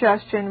his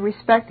suggestion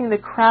respecting the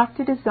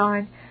crafty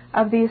design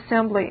of the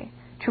Assembly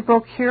to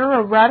procure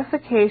a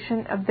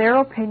ratification of their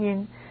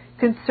opinion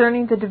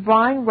concerning the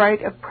divine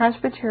right of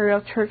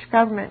Presbyterial church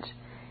government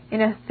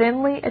in a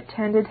thinly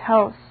attended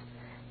House,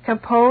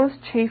 composed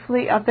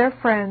chiefly of their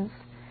friends,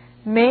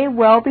 may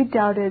well be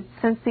doubted,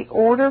 since the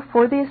order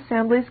for the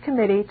Assembly's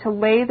committee to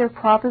lay their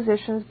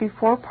propositions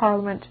before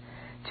Parliament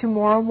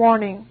tomorrow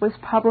morning was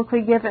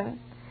publicly given,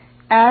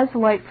 as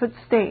Lightfoot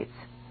states,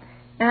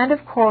 and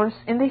of course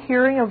in the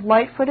hearing of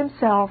Lightfoot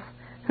himself,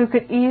 who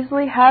could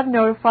easily have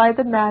notified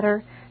the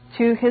matter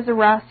to his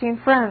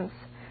Erastian friends,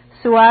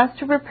 so as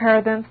to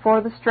prepare them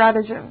for the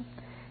stratagem,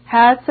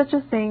 had such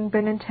a thing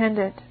been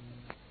intended.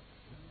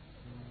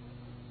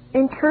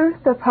 In truth,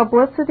 the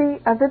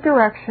publicity of the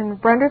direction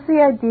renders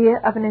the idea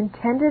of an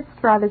intended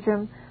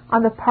stratagem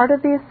on the part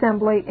of the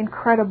Assembly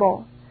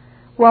incredible,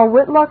 while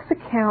Whitlock's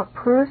account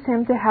proves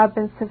him to have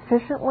been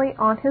sufficiently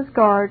on his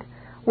guard,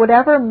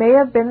 whatever may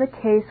have been the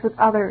case with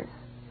others.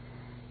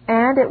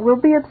 And it will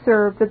be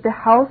observed that the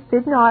House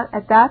did not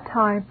at that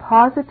time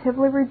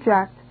positively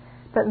reject,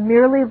 but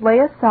merely lay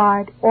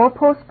aside or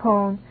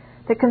postpone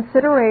the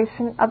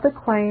consideration of the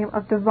claim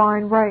of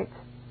divine right.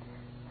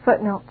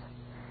 Footnote: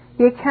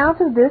 The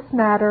account of this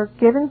matter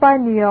given by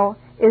Neale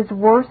is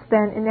worse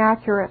than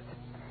inaccurate.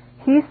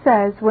 He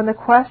says when the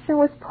question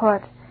was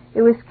put,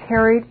 it was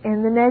carried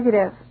in the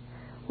negative,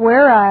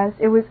 whereas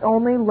it was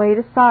only laid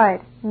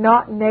aside,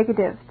 not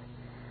negatived.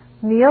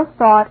 Neile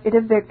thought it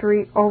a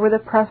victory over the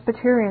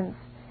Presbyterians,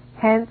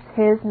 hence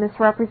his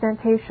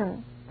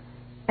misrepresentation.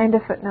 End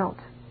of footnote.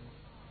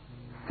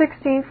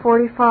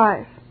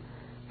 1645.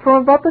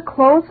 From about the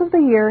close of the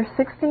year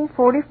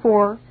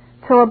 1644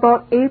 till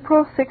about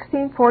April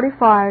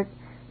 1645,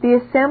 the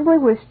Assembly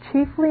was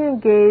chiefly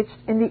engaged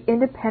in the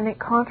independent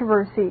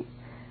controversy,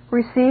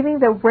 receiving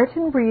the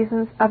written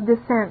reasons of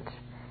dissent,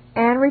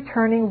 and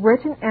returning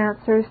written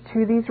answers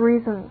to these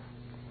reasons.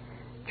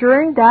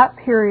 During that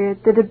period,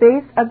 the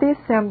debates of the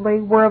Assembly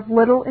were of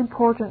little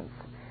importance,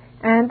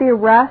 and the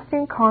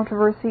Erastian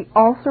controversy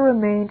also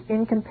remained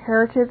in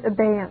comparative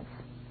abeyance.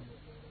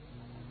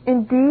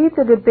 Indeed,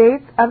 the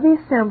debates of the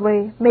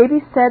Assembly may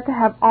be said to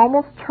have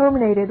almost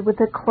terminated with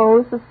the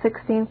close of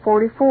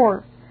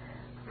 1644,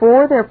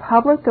 for their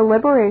public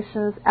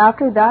deliberations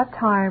after that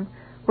time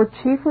were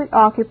chiefly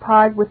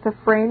occupied with the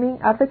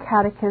framing of the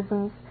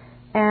catechisms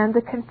and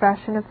the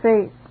confession of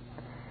faith.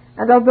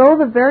 And although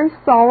the very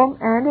solemn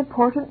and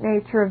important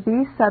nature of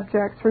these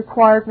subjects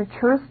required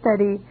mature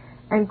study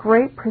and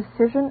great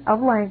precision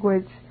of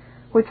language,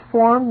 which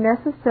formed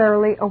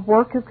necessarily a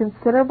work of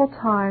considerable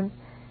time,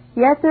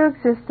 yet there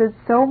existed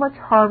so much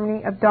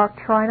harmony of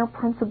doctrinal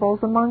principles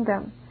among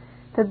them,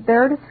 that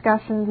their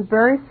discussions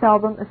very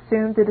seldom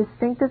assumed the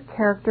distinctive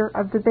character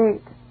of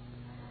debate.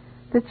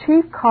 The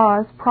chief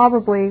cause,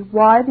 probably,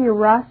 why the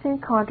Erastian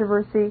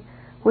controversy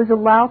was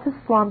allowed to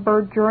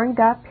slumber during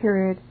that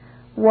period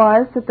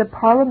was that the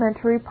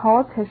parliamentary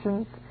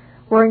politicians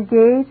were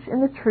engaged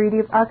in the Treaty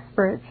of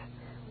Uxbridge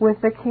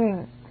with the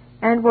king,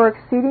 and were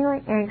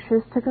exceedingly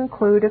anxious to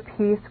conclude a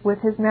peace with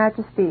his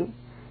Majesty,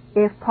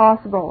 if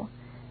possible,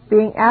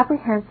 being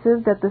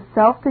apprehensive that the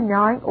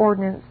self-denying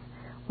ordinance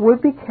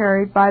would be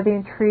carried by the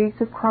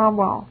intrigues of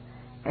Cromwell,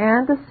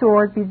 and the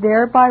sword be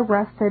thereby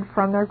wrested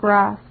from their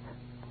grasp.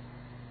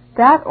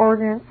 That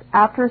ordinance,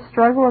 after a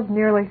struggle of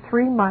nearly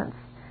 3 months,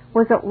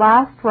 was at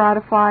last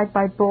ratified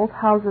by both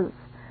houses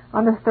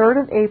on the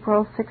 3rd of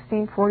April,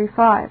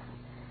 1645,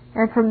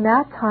 and from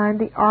that time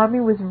the army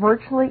was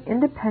virtually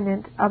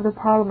independent of the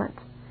Parliament,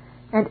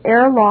 and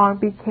ere long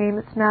became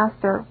its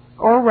master,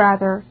 or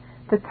rather,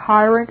 the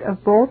tyrant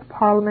of both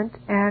Parliament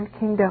and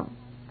kingdom.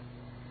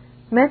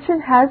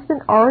 Mention has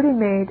been already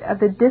made of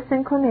the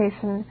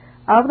disinclination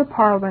of the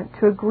Parliament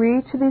to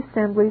agree to the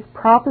Assembly's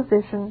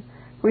proposition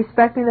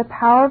respecting the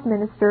power of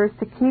ministers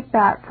to keep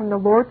back from the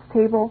Lord's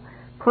table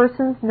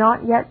persons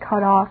not yet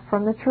cut off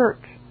from the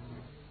Church.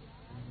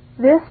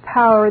 This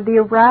power the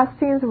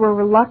Erastians were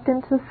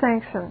reluctant to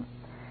sanction,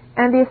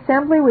 and the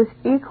Assembly was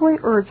equally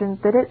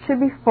urgent that it should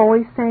be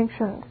fully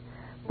sanctioned,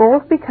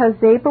 both because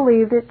they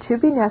believed it to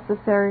be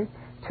necessary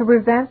to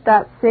prevent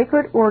that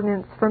sacred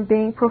ordinance from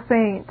being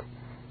profaned,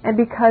 and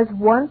because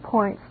one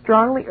point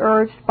strongly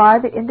urged by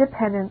the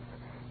Independents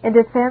in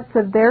defense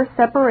of their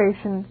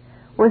separation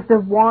was the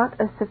want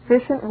of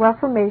sufficient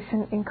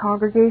reformation in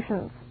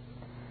congregations.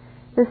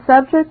 The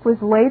subject was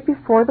laid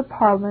before the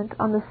Parliament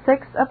on the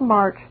 6th of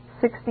March,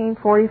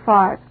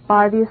 1645,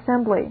 by the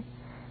Assembly,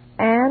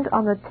 and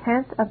on the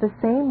 10th of the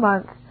same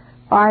month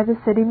by the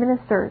city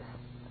ministers.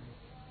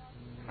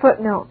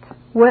 Footnote: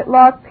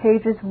 Whitlock,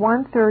 pages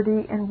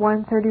 130 and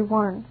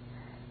 131.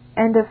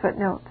 End of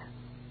footnote.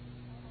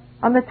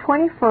 On the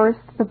 21st,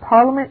 the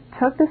Parliament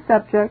took the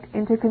subject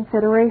into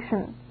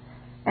consideration,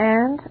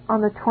 and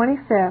on the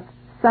 25th,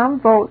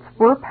 some votes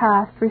were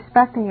passed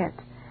respecting it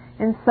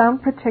in some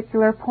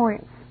particular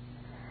points.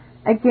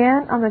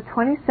 Again, on the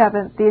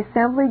 27th, the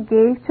Assembly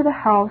gave to the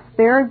House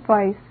their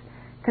advice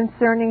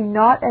concerning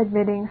not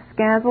admitting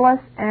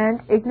scandalous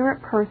and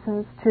ignorant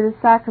persons to the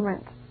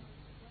sacrament.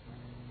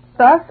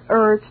 Thus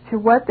urged to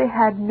what they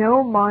had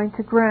no mind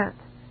to grant,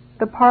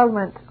 the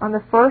Parliament, on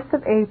the 1st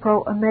of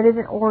April, emitted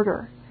an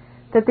order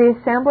that the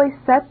Assembly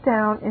set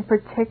down in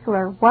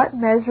particular what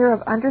measure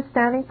of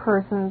understanding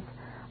persons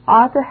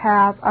ought to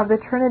have of the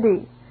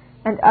Trinity,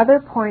 and other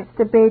points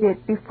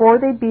debated before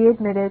they be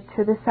admitted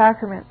to the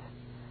sacrament.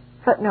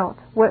 Footnote: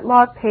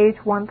 Whitlock, page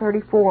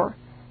 134.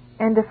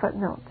 End of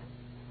footnote.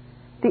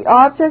 The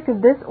object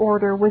of this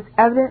order was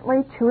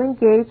evidently to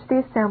engage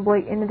the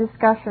Assembly in a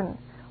discussion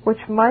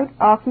which might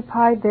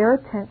occupy their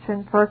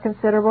attention for a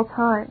considerable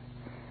time,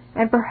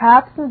 and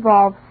perhaps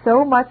involve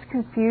so much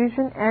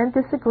confusion and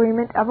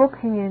disagreement of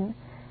opinion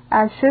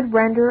as should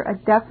render a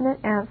definite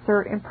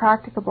answer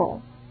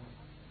impracticable.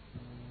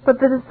 But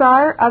the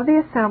desire of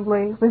the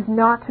Assembly was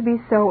not to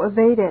be so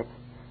evaded,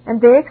 and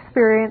they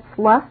experienced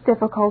less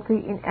difficulty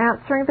in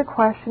answering the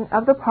question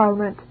of the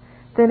Parliament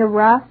than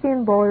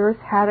Erastian lawyers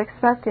had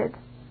expected.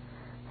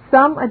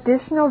 Some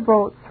additional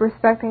votes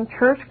respecting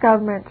church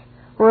government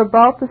were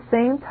about the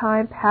same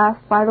time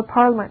passed by the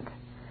Parliament,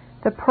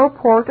 the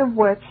purport of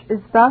which is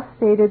thus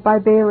stated by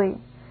Bailey: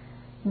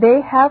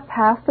 They have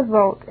passed a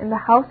vote in the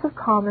House of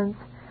Commons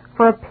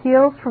for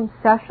appeals from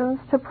sessions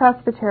to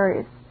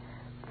presbyteries,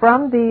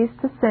 from these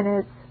to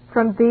synods,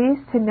 from these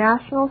to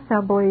national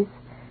assemblies,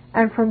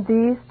 and from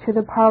these to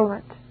the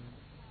Parliament.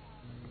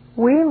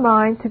 We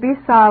mind to be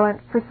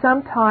silent for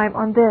some time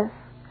on this,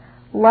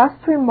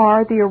 lest we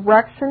mar the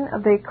erection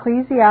of the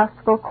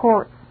ecclesiastical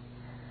courts,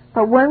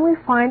 But when we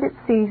find it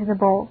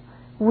seasonable,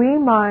 we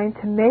mind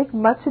to make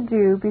much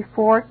ado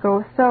before it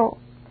goes so.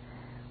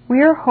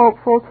 We are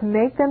hopeful to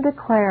make them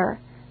declare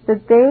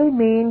that they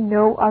mean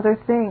no other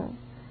thing,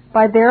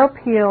 by their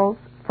appeals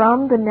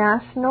from the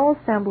National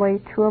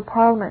Assembly to a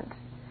Parliament,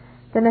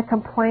 than a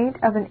complaint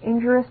of an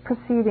injurious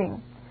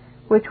proceeding,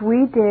 which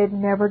we did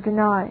never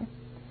deny.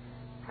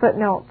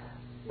 Footnote: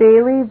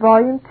 Bailey,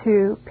 Volume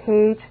 2,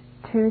 page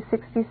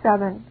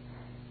 267.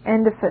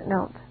 End of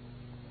footnote.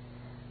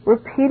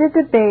 Repeated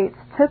debates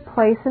took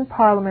place in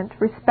Parliament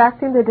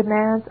respecting the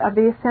demands of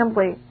the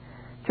Assembly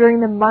during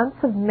the months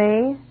of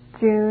May,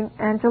 June,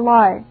 and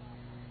July,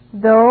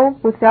 though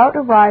without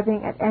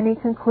arriving at any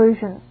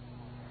conclusion.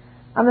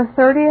 On the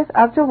 30th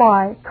of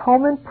July,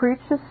 Colman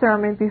preached a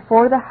sermon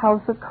before the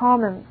House of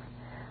Commons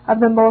of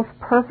the most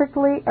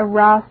perfectly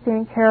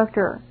Erastian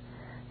character,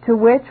 to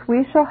which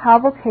we shall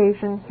have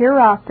occasion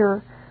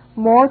hereafter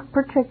more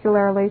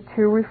particularly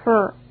to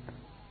refer.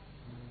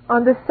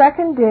 On the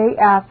second day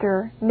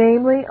after,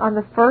 namely on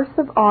the 1st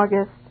of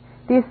August,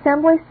 the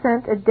Assembly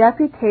sent a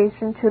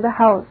deputation to the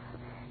House,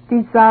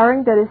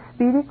 desiring that a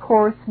speedy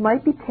course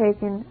might be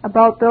taken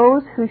about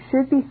those who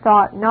should be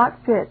thought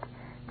not fit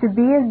to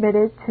be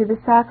admitted to the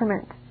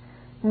sacrament,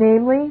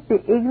 namely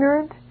the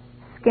ignorant,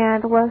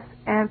 scandalous,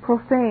 and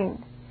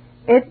profane,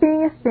 it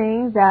being a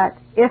thing that,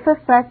 if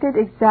effected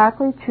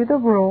exactly to the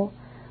rule,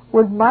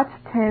 would much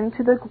tend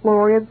to the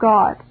glory of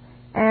God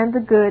and the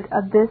good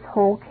of this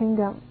whole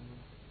kingdom.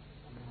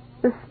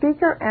 The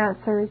Speaker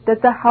answered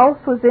that the House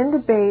was in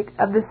debate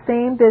of the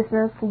same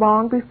business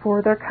long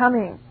before their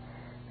coming,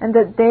 and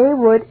that they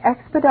would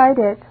expedite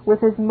it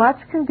with as much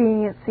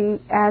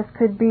conveniency as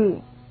could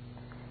be.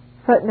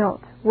 Footnote: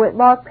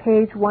 Whitlock,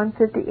 page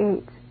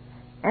 158.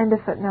 End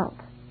of footnote.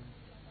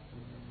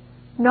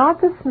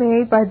 Not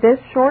dismayed by this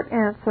short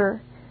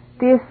answer,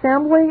 the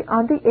Assembly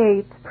on the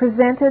 8th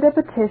presented a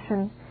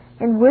petition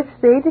in which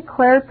they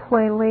declared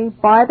plainly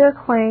by their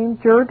claim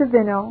jure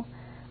divino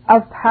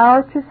of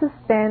power to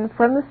suspend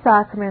from the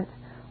sacrament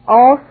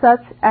all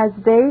such as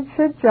they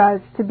should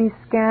judge to be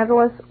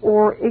scandalous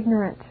or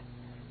ignorant.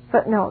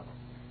 Footnote: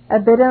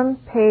 Abitum,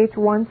 page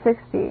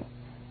 160.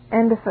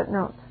 End of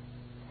footnote.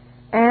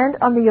 And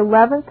on the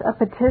 11th a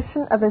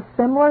petition of a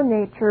similar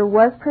nature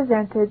was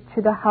presented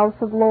to the House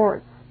of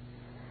Lords.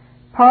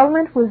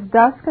 Parliament was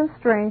thus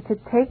constrained to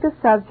take the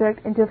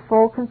subject into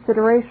full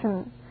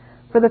consideration,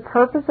 for the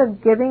purpose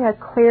of giving a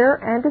clear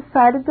and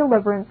decided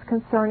deliverance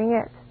concerning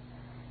it,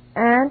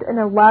 and an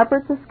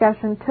elaborate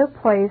discussion took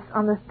place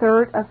on the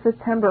 3rd of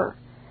September,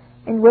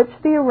 in which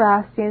the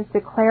Erastians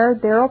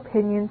declared their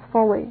opinions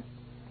fully.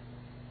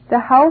 The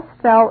House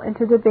fell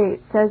into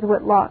debate, says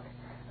Whitlock,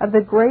 of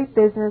the great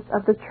business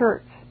of the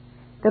Church,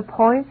 the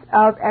points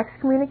of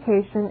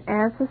excommunication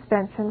and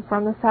suspension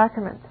from the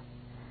sacrament.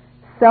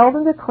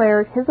 Selden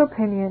declared his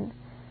opinion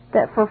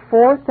that for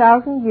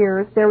 4,000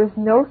 years there was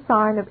no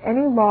sign of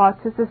any law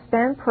to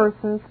suspend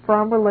persons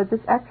from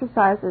religious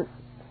exercises,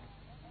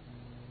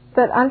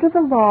 that under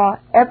the law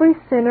every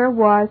sinner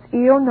was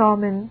eo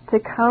nomen to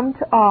come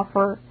to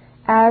offer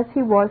as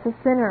he was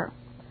a sinner,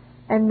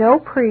 and no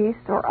priest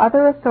or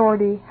other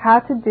authority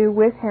had to do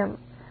with him,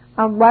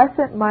 unless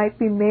it might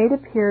be made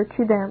appear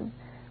to them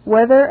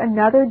whether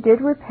another did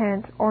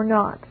repent or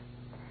not,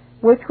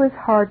 which was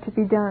hard to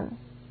be done.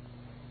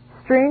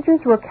 Strangers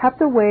were kept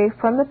away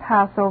from the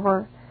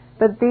Passover,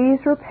 but these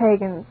were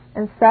pagans,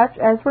 and such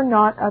as were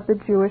not of the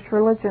Jewish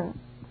religion.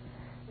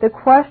 The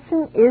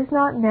question is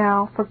not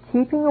now for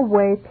keeping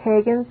away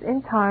pagans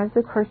in times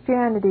of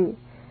Christianity,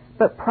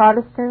 but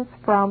Protestants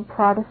from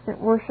Protestant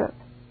worship.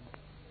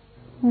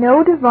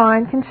 No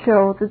divine can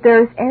show that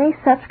there is any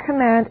such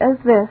command as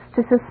this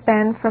to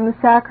suspend from the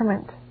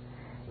sacrament.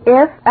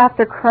 If,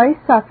 after Christ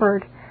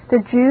suffered,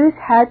 the Jews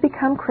had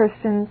become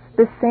Christians,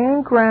 the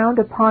same ground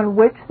upon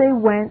which they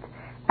went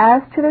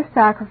as to their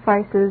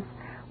sacrifices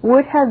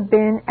would have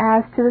been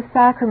as to the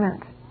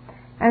sacrament,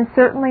 and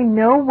certainly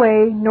no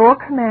way nor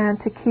command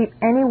to keep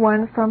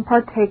anyone from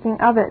partaking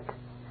of it.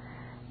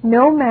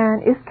 No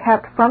man is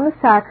kept from the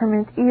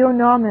sacrament eo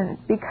nomen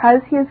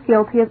because he is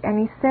guilty of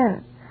any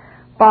sin,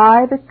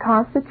 by the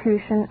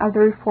constitution of the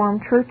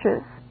Reformed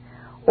churches,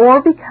 or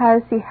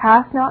because he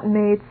hath not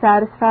made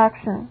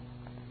satisfaction.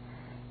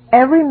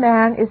 Every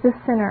man is a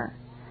sinner.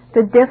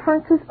 The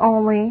difference is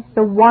only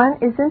the one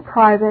is in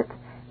private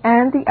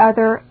and the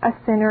other a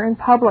sinner in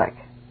public.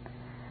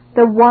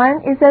 The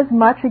one is as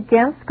much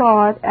against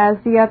God as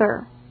the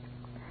other.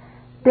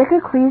 Dic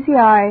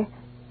Ecclesiae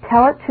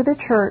tell it to the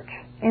church,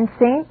 in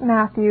St.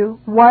 Matthew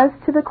was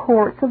to the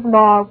courts of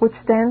law which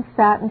then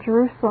sat in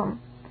Jerusalem.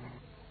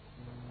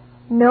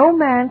 No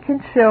man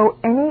can show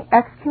any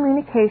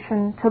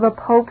excommunication till the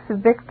Popes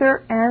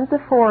Victor and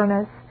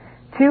Zephyrinus,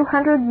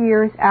 200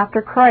 years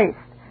after Christ,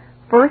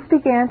 first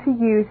began to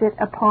use it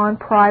upon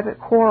private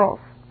quarrels.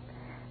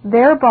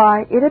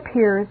 Thereby, it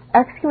appears,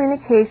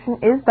 excommunication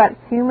is but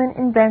human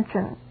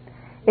invention.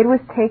 It was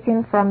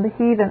taken from the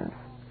heathens.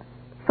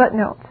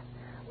 Footnote: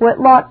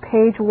 Whitlock,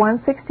 page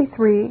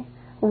 163,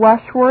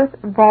 Rushworth,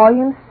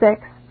 volume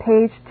 6,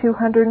 page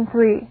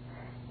 203.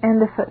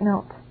 End of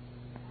footnote.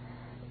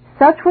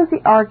 Such was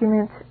the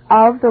argument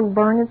of the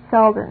learned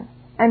Selden,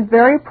 and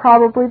very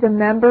probably the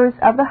members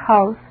of the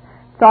House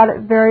thought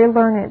it very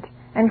learned,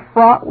 and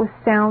fraught with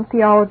sound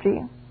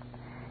theology.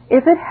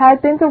 If it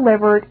had been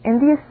delivered in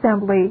the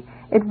assembly,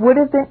 it would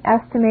have been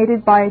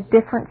estimated by a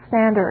different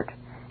standard,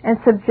 and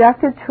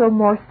subjected to a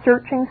more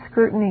searching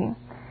scrutiny,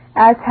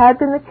 as had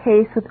been the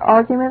case with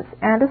arguments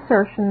and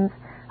assertions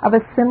of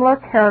a similar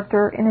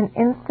character in an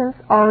instance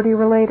already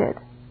related.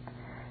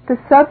 The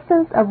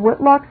substance of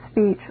Whitlock's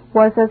speech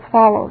was as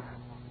follows.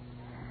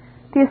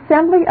 The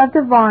Assembly of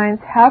Divines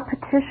have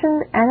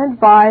petitioned and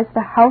advised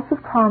the House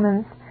of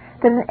Commons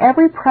that in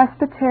every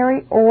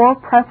presbytery or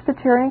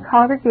Presbyterian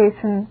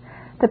congregation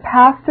the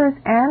pastors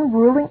and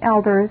ruling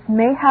elders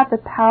may have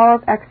the power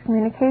of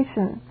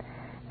excommunication,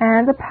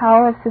 and the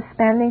power of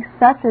suspending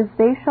such as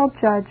they shall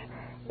judge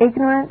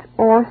ignorant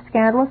or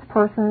scandalous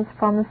persons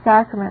from the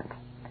sacrament.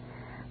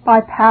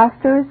 By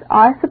pastors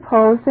I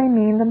suppose they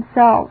mean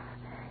themselves,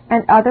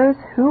 and others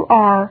who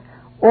are,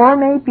 or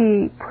may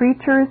be,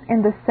 preachers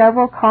in the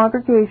several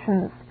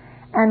congregations,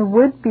 and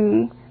would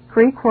be,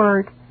 Greek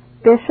word,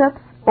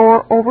 bishops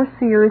or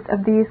overseers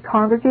of these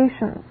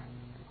congregations.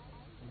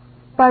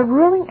 By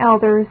ruling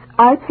elders,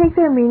 I take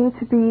their meaning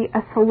to be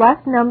a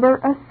select number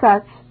of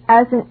such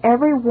as in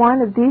every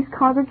one of these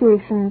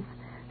congregations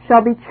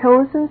shall be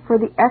chosen for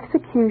the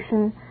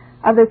execution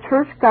of the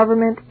church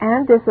government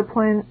and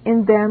discipline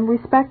in them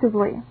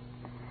respectively.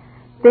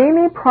 They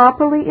may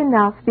properly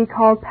enough be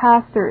called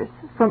pastors,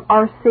 from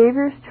our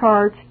Saviour's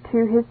charge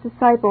to his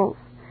disciples,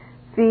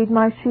 feed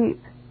my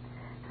sheep,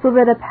 so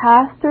that a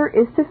pastor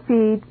is to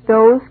feed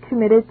those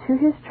committed to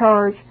his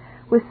charge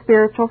with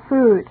spiritual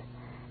food,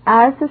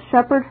 as the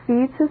shepherd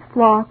feeds his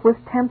flock with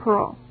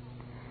temporal.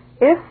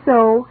 If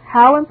so,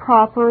 how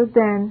improper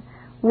then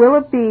will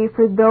it be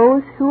for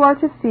those who are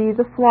to feed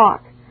the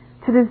flock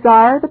to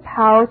desire the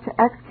power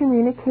to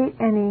excommunicate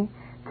any,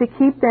 to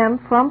keep them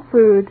from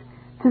food,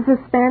 to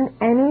suspend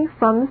any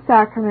from the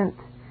sacrament,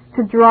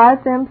 to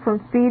drive them from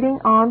feeding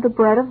on the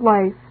bread of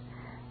life,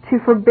 to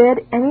forbid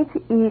any to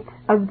eat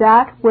of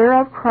that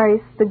whereof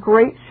Christ, the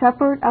great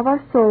shepherd of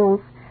our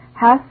souls,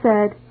 hath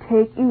said,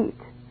 Take, eat,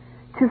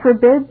 to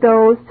forbid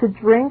those to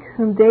drink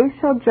whom they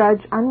shall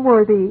judge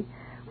unworthy,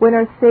 when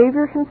our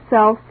Saviour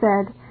himself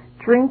said,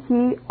 Drink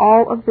ye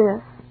all of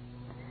this.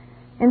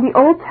 In the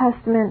Old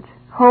Testament,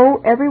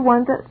 Ho, every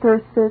one that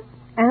thirsteth,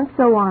 and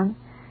so on,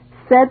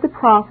 said the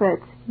prophet,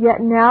 yet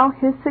now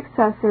his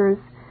successors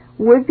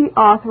would be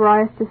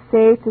authorized to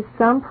say to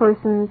some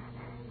persons,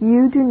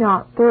 You do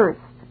not thirst,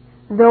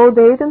 though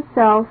they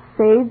themselves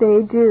say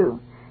they do,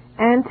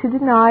 and to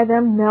deny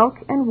them milk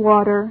and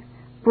water,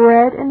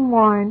 bread and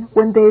wine,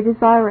 when they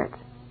desire it.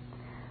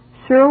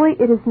 Surely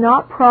it is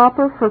not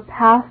proper for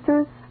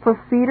pastors, for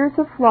feeders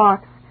of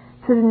flocks,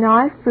 to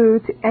deny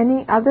food to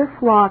any other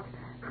flock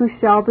who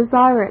shall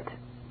desire it.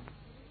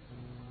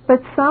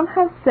 But some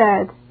have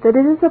said that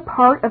it is a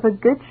part of a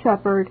good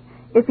shepherd,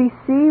 if he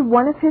see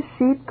one of his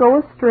sheep go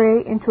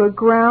astray into a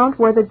ground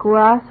where the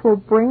grass will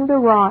bring the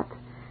rot,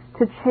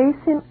 to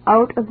chase him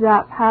out of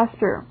that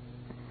pasture.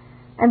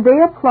 And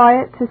they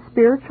apply it to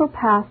spiritual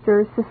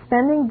pastors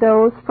suspending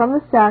those from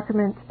the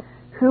sacrament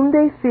whom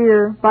they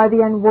fear by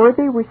the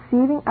unworthy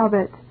receiving of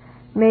it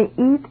may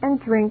eat and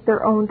drink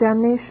their own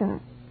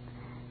damnation.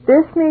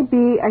 This may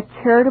be a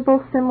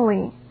charitable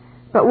simile,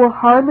 but will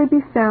hardly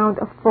be found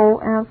a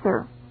full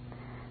answer.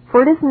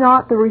 For it is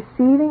not the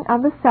receiving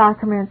of the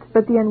sacrament,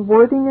 but the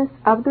unworthiness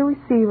of the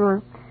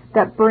receiver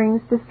that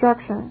brings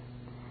destruction.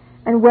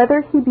 And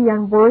whether he be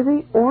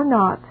unworthy or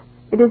not,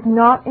 it is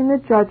not in the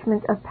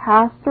judgment of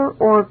pastor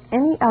or of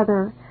any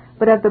other,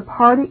 but of the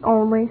party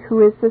only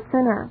who is the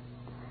sinner.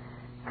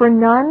 For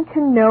none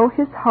can know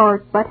his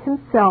heart but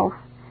himself,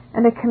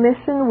 and a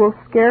commission will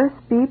scarce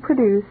be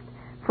produced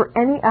for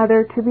any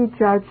other to be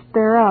judged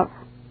thereof.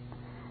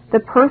 The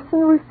person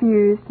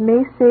refused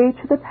may say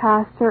to the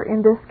pastor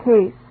in this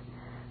case,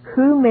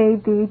 Who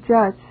made thee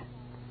judge?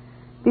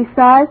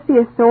 Besides, the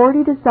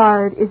authority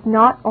desired is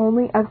not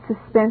only of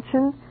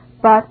suspension,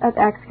 but of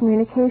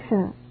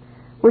excommunication,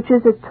 which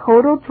is a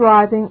total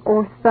driving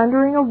or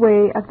thundering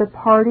away of the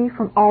party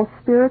from all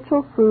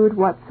spiritual food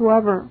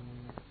whatsoever.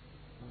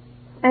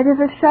 And if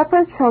a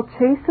shepherd shall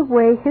chase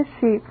away his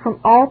sheep from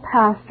all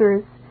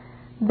pastures,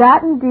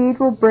 that indeed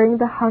will bring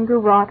the hunger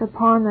rot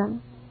upon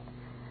them.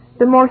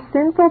 The more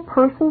sinful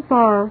persons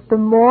are, the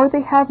more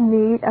they have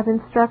need of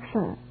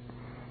instruction.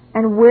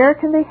 And where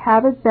can they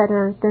have it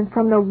better than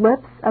from the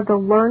lips of the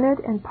learned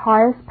and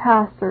pious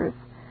pastors,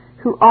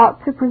 who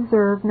ought to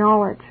preserve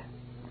knowledge?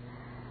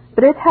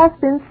 But it has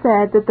been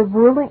said that the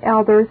ruling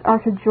elders are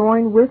to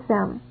join with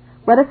them.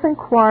 Let us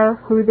inquire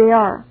who they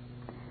are.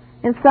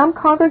 In some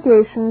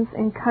congregations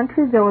in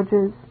country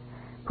villages,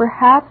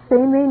 perhaps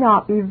they may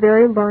not be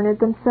very learned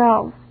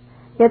themselves,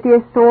 yet the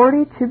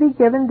authority to be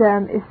given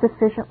them is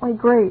sufficiently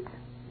great.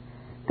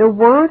 The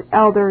word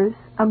elders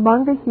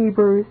among the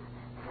Hebrews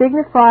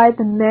signified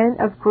the men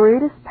of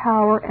greatest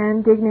power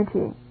and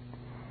dignity.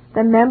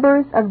 The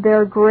members of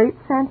their great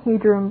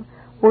Sanhedrim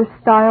were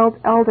styled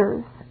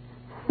elders.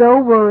 So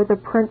were the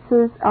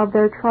princes of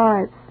their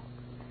tribes.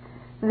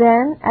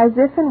 Then, as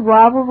if in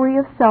rivalry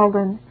of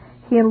Selden,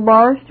 he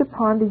enlarged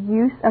upon the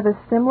use of a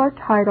similar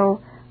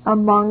title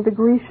among the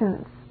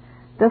Grecians,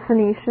 the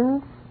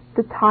Phoenicians,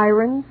 the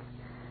Tyrians,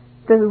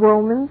 the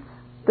Romans,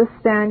 the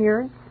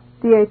Spaniards,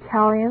 the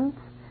Italians,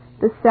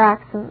 the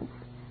Saxons,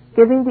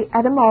 giving the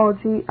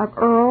etymology of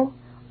earl,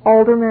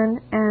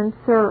 alderman, and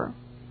sir.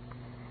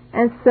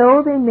 And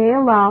so they may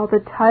allow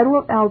the title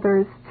of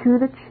elders to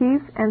the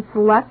chief and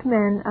select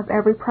men of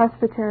every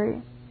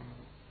presbytery.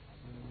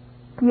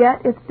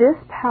 Yet if this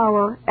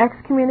power,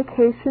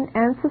 excommunication,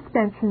 and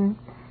suspension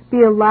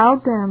be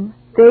allowed them,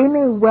 they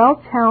may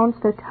well challenge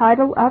the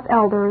title of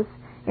elders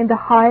in the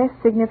highest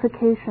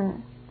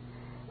signification.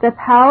 The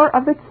power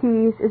of the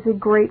keys is a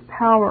great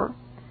power.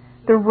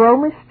 The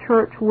Romish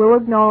Church will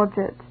acknowledge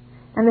it,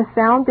 and the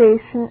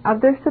foundation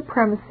of their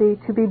supremacy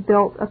to be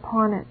built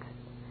upon it.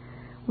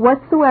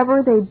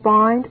 Whatsoever they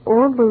bind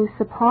or loose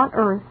upon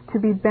earth to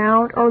be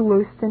bound or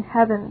loosed in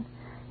heaven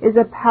is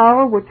a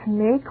power which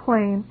may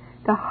claim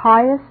the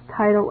highest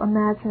title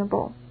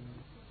imaginable.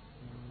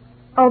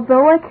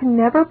 Although I can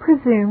never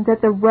presume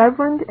that the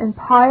reverend and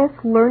pious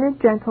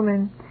learned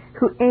gentlemen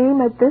who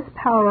aim at this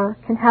power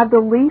can have the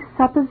least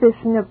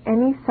supposition of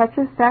any such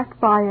effect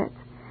by it,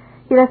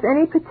 yet if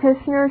any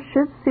petitioner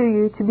should sue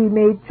you to be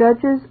made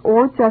judges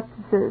or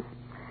justices,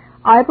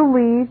 I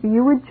believe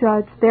you would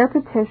judge their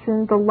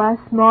petition the less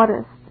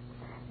modest,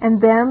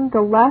 and them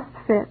the less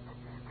fit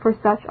for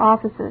such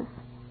offices.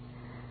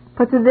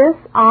 But to this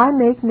I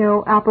make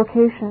no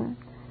application,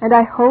 and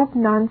I hope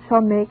none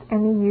shall make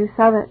any use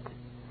of it.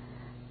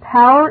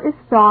 Power is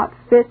thought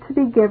fit to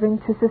be given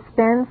to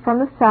suspend from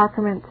the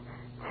sacrament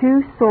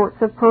two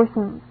sorts of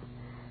persons,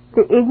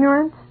 the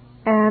ignorant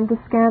and the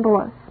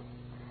scandalous.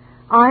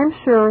 I am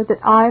sure that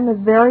I am a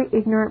very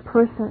ignorant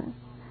person.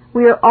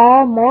 We are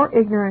all more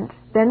ignorant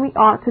than we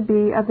ought to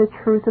be of the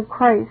truth of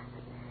Christ,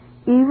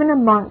 even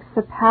amongst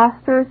the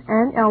pastors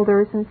and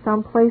elders in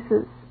some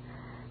places.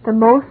 The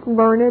most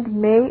learned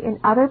may in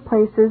other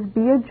places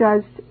be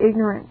adjudged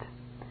ignorant.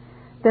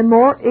 The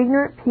more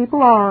ignorant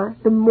people are,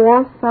 the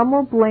more some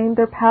will blame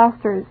their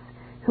pastors,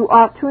 who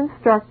ought to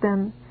instruct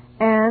them,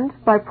 and,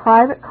 by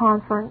private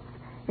conference,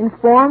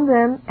 inform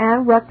them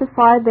and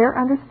rectify their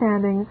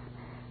understandings,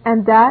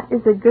 and that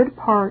is a good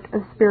part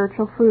of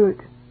spiritual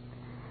food.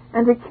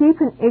 And to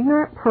keep an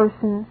ignorant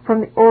person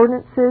from the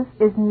ordinances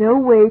is no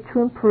way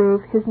to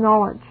improve his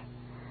knowledge.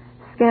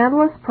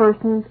 Scandalous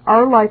persons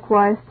are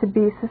likewise to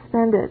be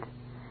suspended,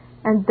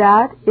 and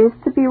that is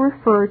to be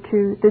referred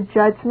to the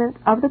judgment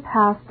of the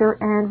pastor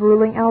and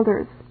ruling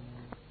elders.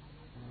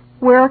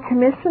 Where a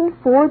commission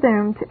for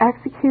them to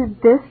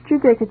execute this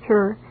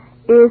judicature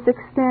is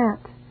extant,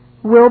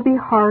 will be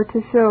hard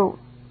to show.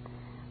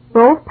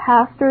 Both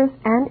pastors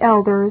and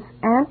elders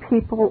and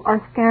people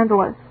are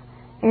scandalous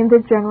in the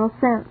general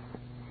sense.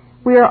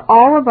 We are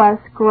all of us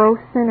gross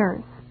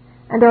sinners,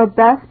 and our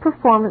best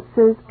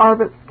performances are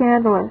but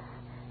scandalous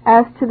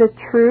as to the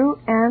true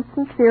and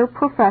sincere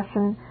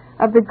profession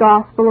of the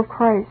gospel of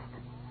Christ.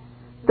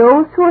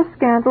 Those who are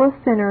scandalous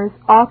sinners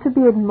ought to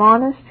be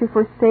admonished to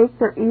forsake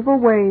their evil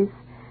ways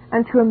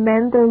and to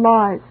amend their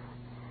lives.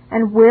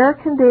 And where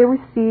can they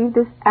receive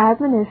this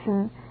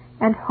admonition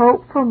and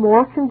hope for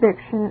more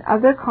conviction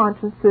of their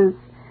consciences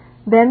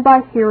than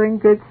by hearing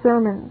good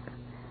sermons,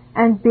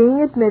 and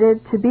being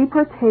admitted to be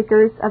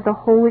partakers of the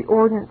holy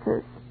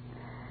ordinances?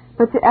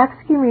 But to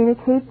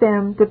excommunicate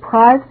them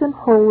deprives them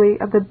wholly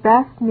of the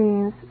best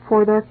means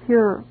for their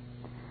cure.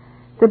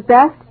 The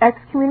best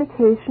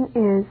excommunication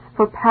is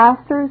for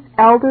pastors,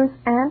 elders,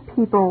 and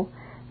people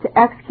to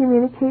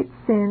excommunicate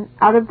sin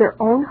out of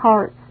their own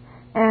hearts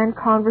and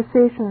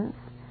conversations,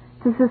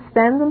 to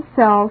suspend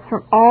themselves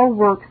from all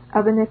works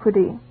of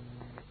iniquity.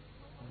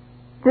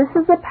 This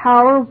is a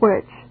power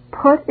which,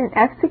 put in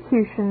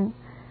execution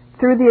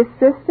through the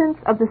assistance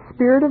of the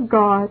Spirit of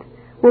God,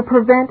 will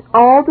prevent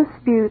all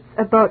disputes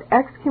about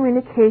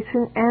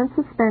excommunication and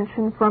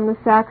suspension from the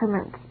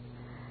sacrament.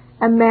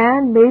 A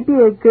man may be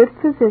a good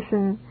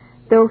physician,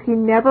 though he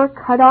never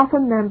cut off a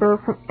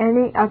member from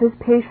any of his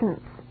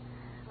patients.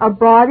 A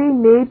body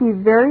may be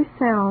very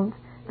sound,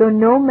 though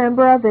no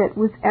member of it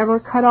was ever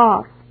cut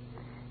off.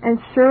 And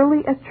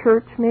surely a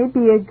church may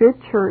be a good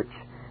church,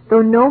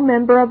 though no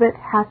member of it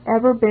hath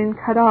ever been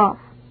cut off.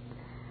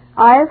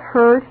 I have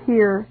heard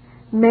here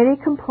many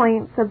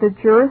complaints of the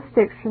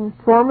jurisdiction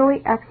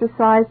formerly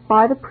exercised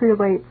by the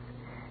prelates,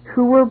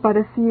 who were but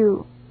a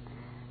few.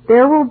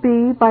 There will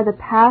be, by the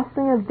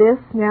passing of this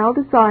now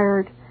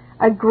desired,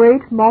 a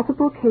great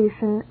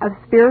multiplication of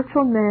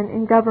spiritual men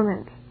in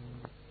government.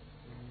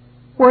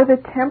 Where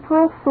the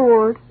temporal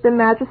sword, the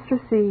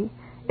magistracy,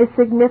 is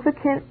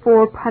significant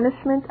for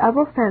punishment of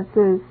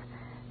offenses,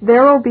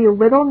 there will be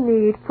little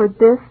need for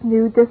this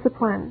new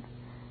discipline,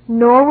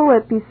 nor will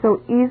it be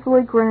so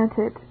easily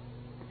granted.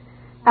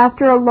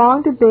 After a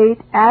long debate,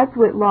 adds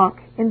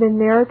Whitlock in the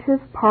narrative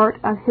part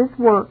of his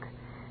work,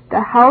 the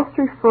House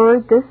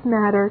referred this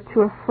matter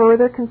to a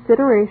further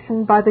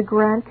consideration by the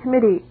Grand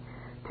Committee,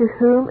 to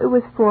whom it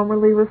was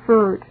formerly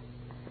referred.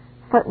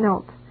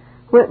 Footnote: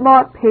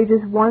 Whitlock, pages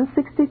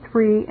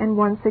 163 and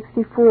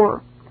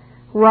 164.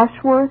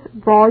 Rushworth,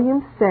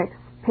 Volume 6,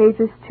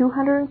 pages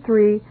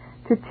 203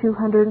 to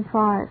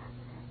 205.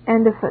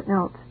 End of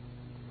footnote.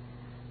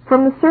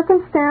 From the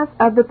circumstance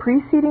of the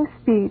preceding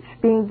speech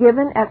being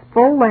given at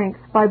full length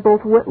by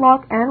both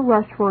Whitlock and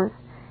Rushworth,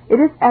 it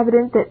is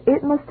evident that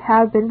it must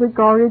have been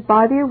regarded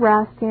by the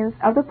Erastians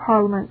of the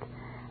Parliament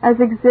as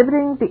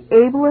exhibiting the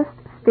ablest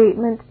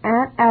statement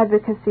and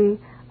advocacy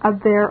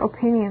of their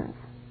opinions.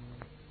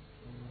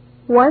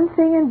 One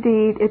thing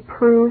indeed it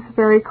proves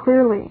very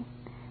clearly,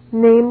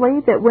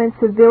 namely that when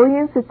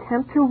civilians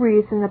attempt to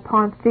reason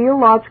upon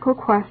theological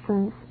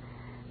questions,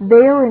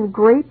 they are in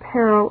great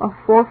peril of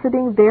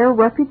forfeiting their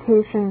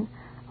reputation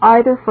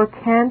either for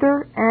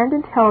candor and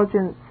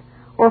intelligence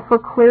or for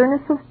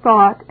clearness of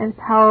thought and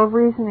power of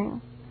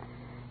reasoning.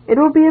 It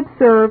will be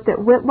observed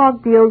that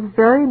Whitlock deals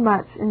very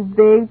much in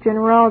vague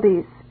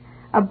generalities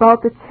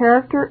about the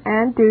character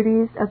and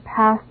duties of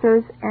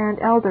pastors and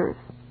elders,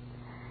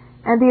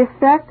 and the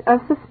effect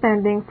of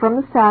suspending from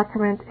the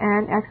sacrament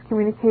and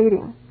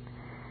excommunicating,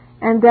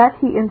 and that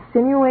he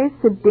insinuates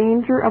the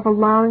danger of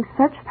allowing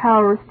such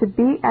powers to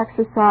be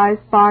exercised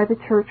by the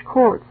church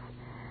courts,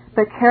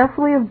 but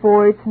carefully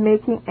avoids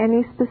making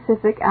any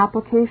specific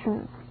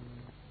applications.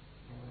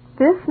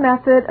 This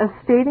method of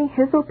stating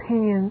his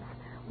opinions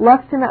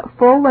left him at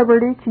full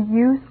liberty to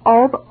use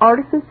all the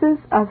artifices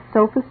of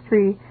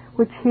sophistry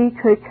which he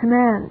could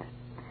command,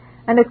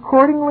 and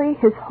accordingly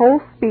his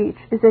whole speech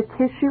is a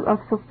tissue of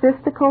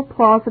sophistical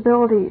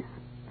plausibilities.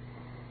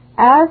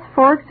 As,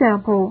 for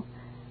example,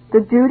 the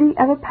duty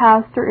of a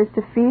pastor is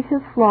to feed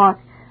his flock,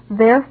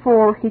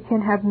 therefore he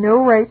can have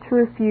no right to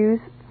refuse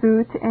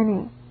food to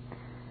any.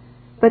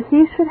 But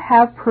he should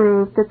have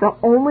proved that the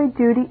only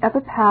duty of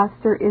a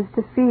pastor is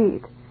to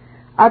feed.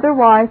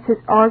 Otherwise his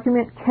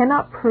argument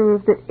cannot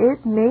prove that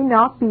it may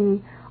not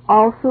be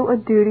also a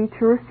duty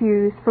to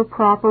refuse for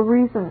proper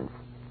reasons.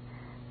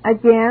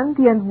 Again,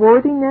 the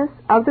unworthiness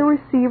of the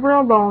receiver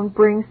alone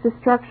brings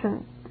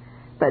destruction,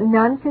 but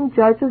none can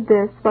judge of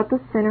this but the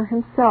sinner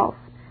himself.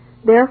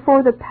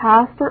 Therefore the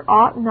pastor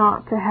ought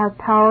not to have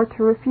power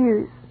to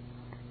refuse.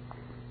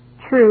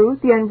 True,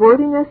 the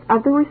unworthiness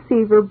of the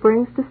receiver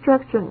brings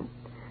destruction,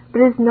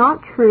 but it is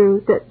not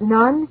true that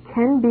none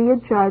can be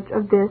a judge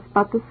of this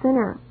but the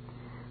sinner,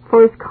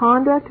 for his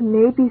conduct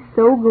may be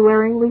so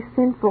glaringly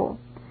sinful,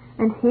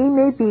 and he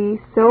may be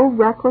so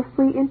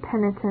recklessly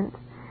impenitent,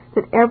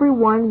 that every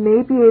one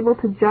may be able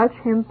to judge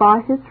him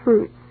by his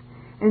fruits,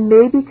 and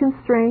may be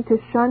constrained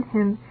to shun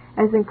him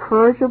as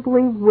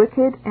incorrigibly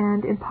wicked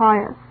and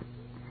impious.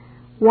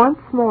 Once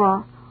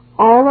more,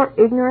 all are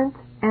ignorant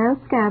and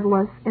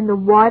scandalous in the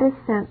widest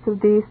sense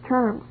of these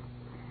terms,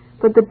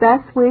 but the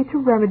best way to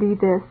remedy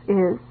this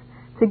is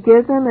to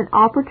give them an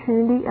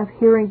opportunity of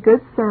hearing good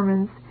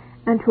sermons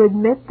and to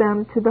admit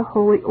them to the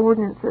holy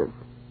ordinances.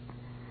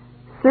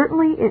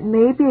 Certainly it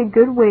may be a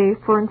good way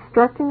for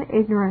instructing the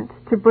ignorant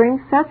to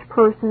bring such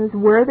persons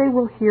where they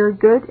will hear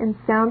good and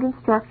sound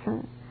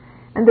instruction,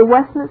 and the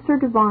Westminster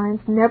divines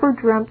never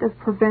dreamt of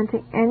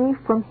preventing any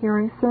from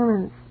hearing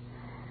sermons.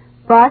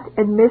 But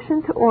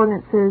admission to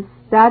ordinances,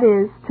 that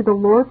is, to the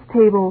Lord's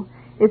table,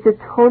 is a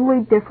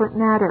totally different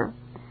matter,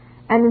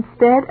 and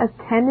instead of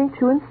tending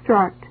to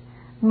instruct,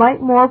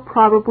 might more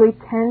probably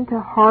tend to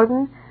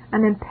harden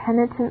an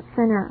impenitent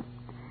sinner,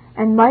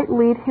 and might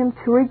lead him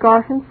to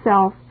regard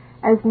himself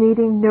as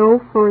needing no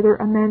further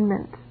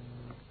amendment.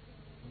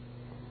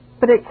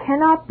 But it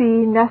cannot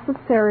be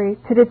necessary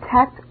to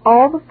detect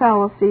all the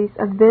fallacies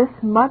of this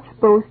much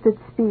boasted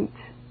speech,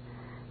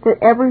 that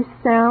every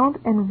sound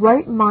and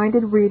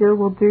right-minded reader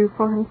will do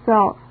for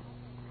himself.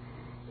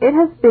 It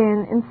has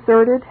been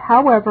inserted,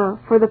 however,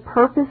 for the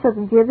purpose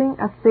of giving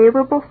a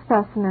favorable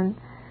specimen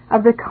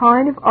of the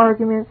kind of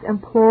arguments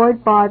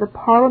employed by the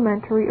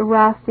parliamentary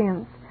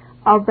Erastians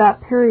of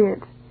that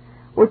period,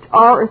 which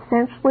are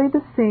essentially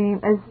the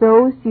same as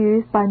those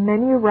used by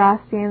many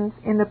Erastians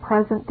in the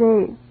present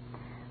day,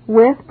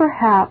 with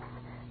perhaps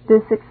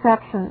this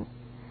exception,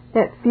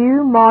 that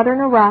few modern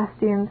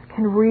Erastians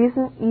can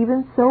reason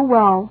even so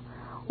well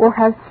or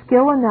have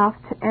skill enough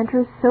to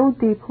enter so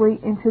deeply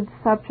into the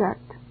subject.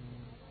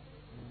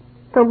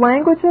 The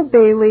language of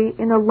Bailey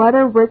in a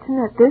letter written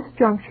at this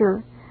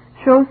juncture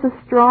shows the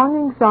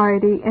strong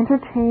anxiety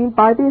entertained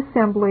by the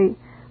Assembly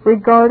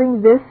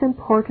regarding this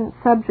important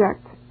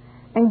subject,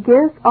 and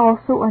gives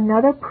also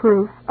another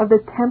proof of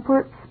the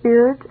temperate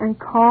spirit and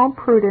calm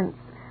prudence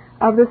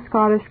of the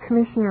Scottish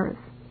Commissioners.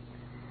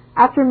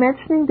 After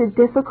mentioning the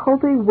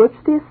difficulty which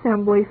the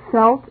Assembly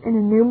felt in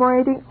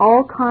enumerating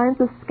all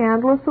kinds of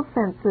scandalous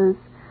offences,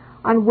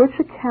 on which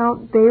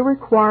account they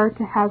required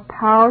to have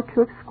power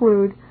to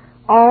exclude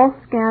all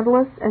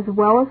scandalous as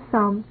well as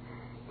some,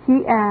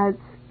 he adds,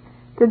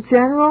 the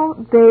general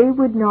they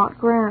would not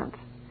grant,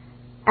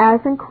 as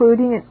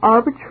including an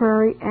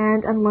arbitrary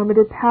and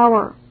unlimited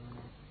power.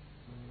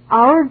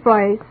 Our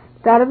advice,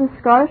 that of the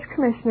Scottish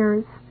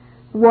Commissioners,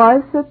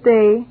 was that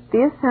they,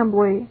 the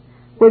Assembly,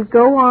 would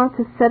go on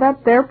to set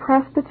up their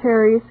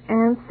presbyteries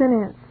and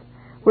synods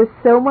with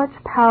so much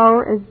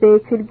power as they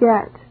could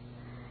get,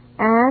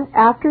 and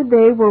after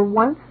they were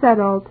once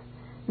settled,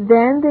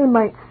 then they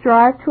might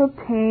strive to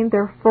obtain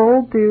their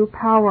full due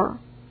power.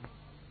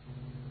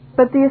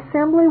 But the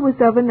assembly was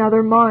of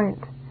another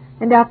mind,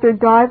 and after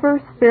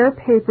divers fair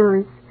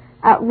papers,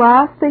 at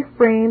last they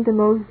framed a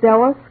most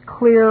zealous,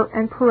 clear,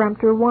 and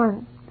peremptory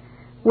one,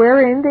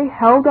 wherein they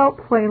held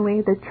out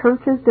plainly the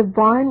Church's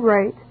divine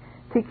right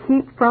to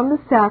keep from the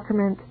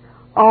sacrament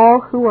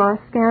all who are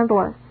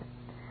scandalous,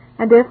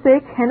 and if they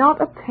cannot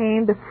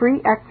obtain the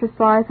free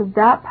exercise of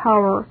that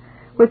power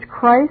which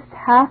Christ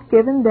hath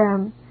given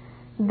them,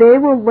 they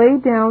will lay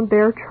down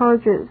their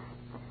charges,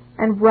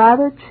 and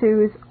rather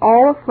choose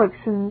all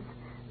afflictions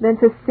than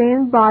to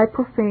sin by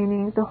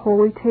profaning the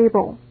holy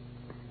table.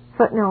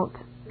 Footnote: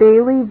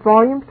 Bailey,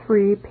 Volume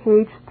 3,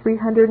 page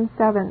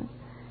 307.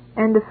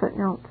 End of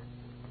footnote.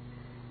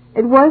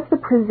 It was the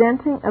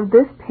presenting of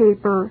this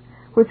paper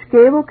which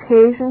gave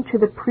occasion to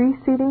the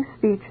preceding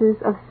speeches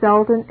of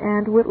Selden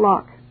and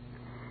Whitlock,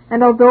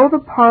 and although the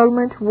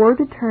Parliament were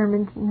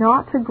determined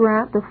not to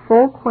grant the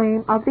full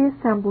claim of the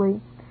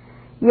Assembly,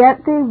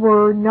 yet they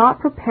were not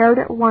prepared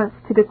at once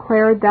to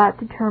declare that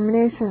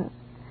determination,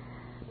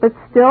 but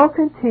still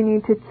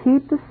continued to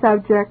keep the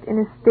subject in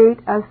a state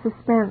of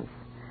suspense,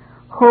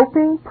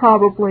 hoping,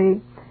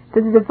 probably,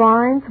 that the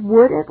divines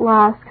would at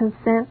last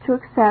consent to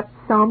accept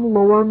some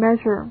lower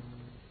measure.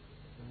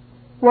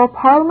 While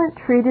Parliament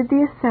treated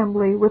the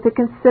Assembly with a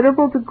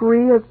considerable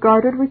degree of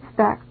guarded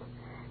respect,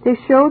 they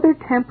showed their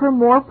temper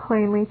more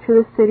plainly to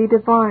the city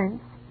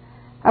divines,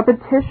 a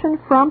petition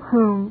from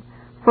whom,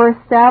 for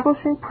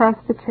establishing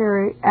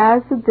presbytery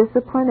as the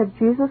discipline of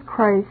Jesus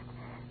Christ,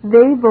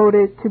 they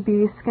voted to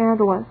be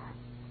scandalous.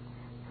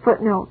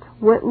 Footnote: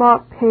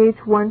 Whitlock, page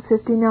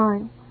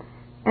 159.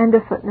 End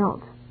of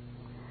footnote.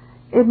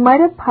 It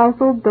might have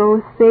puzzled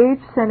those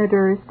sage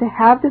senators to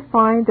have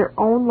defined their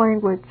own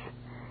language,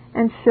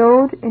 and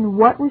showed in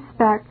what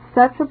respect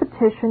such a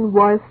petition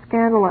was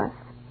scandalous.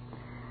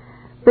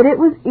 But it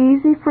was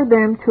easy for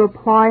them to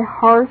apply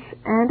harsh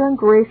and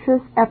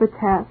ungracious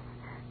epithets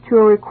to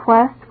a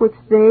request which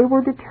they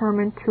were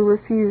determined to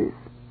refuse.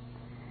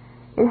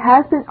 It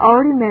has been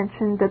already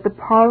mentioned that the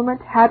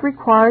Parliament had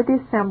required the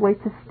Assembly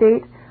to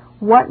state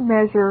what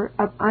measure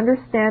of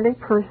understanding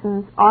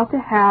persons ought to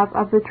have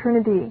of the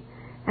Trinity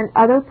and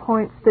other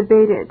points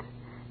debated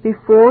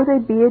before they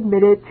be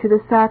admitted to the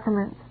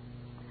sacrament,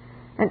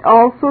 and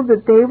also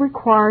that they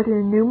required an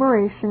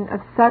enumeration of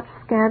such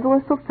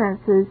scandalous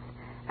offences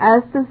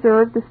as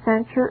deserved the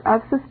censure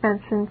of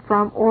suspension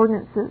from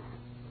ordinances.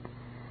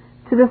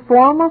 To the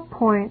former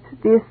point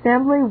the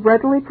Assembly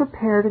readily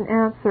prepared an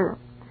answer,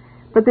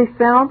 but they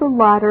found the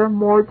latter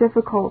more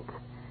difficult,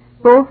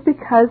 both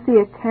because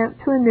the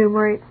attempt to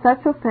enumerate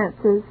such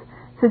offences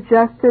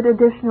suggested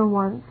additional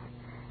ones,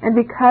 and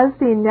because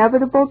the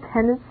inevitable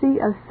tendency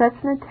of such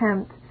an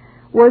attempt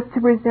was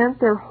to present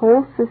their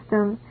whole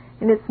system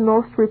in its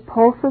most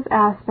repulsive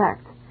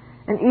aspect,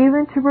 and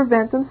even to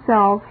prevent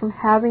themselves from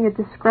having a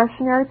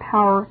discretionary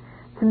power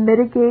to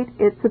mitigate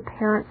its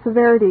apparent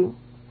severity.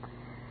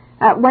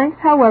 At length,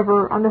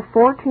 however, on the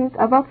 14th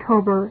of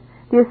October,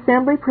 the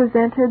Assembly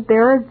presented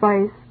their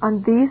advice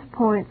on these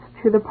points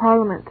to the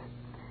Parliament,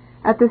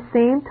 at the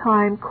same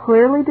time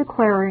clearly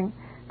declaring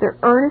their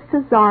earnest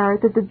desire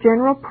that the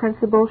general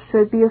principle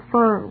should be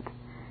affirmed,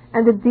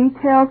 and the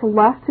details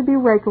left to be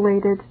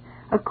regulated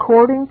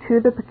according to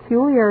the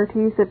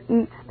peculiarities of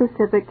each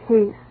specific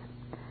case.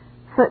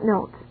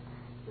 Footnote: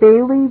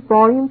 Bailey,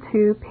 Volume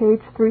 2,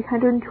 page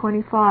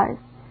 325.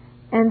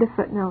 End of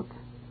footnote.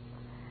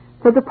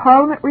 So the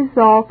Parliament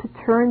resolved to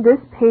turn this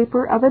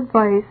paper of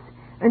advice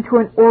into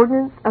an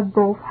ordinance of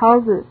both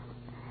houses,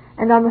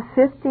 and on the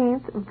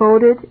 15th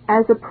voted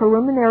as a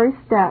preliminary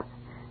step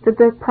that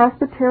the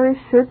presbytery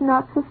should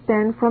not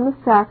suspend from the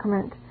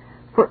sacrament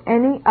for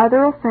any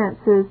other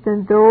offences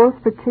than those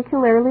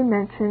particularly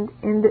mentioned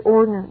in the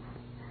ordinance,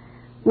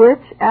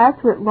 which, as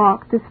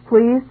Whitlock,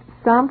 displeased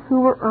some who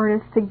were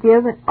earnest to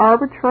give an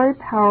arbitrary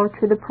power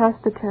to the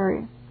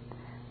presbytery.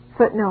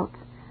 Footnote: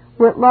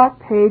 Whitlock,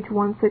 page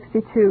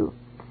 162.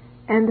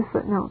 End of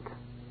footnote.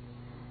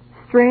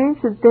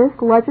 Strange that this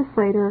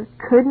legislator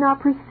could not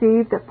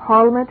perceive that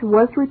Parliament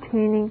was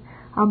retaining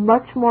a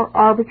much more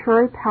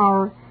arbitrary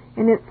power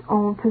in its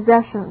own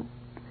possession,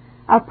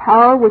 a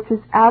power which is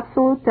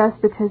absolute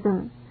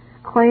despotism,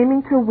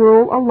 claiming to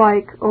rule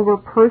alike over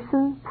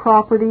person,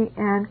 property,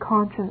 and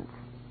conscience.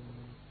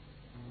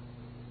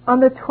 On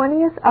the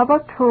 20th of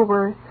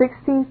October,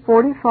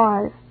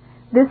 1645,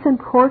 this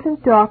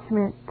important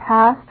document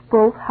passed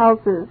both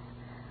houses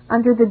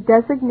under the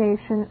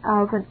designation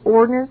of an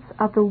Ordinance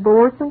of the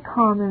Lords and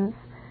Commons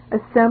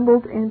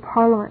assembled in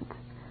Parliament,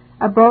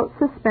 about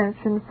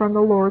suspension from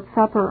the Lord's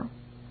Supper.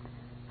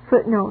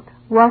 Footnote: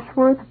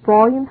 Rushworth,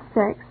 Volume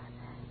 6,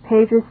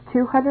 pages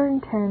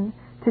 210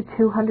 to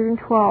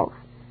 212.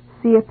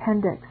 See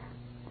Appendix.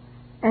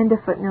 End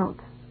of footnote.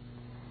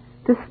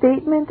 The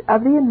statement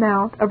of the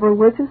amount of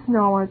religious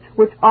knowledge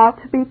which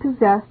ought to be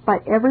possessed by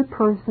every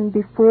person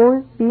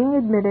before being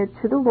admitted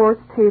to the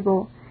Lord's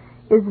table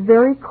is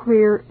very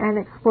clear and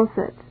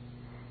explicit,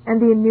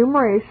 and the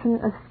enumeration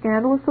of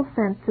scandalous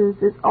offences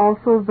is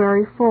also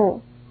very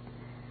full.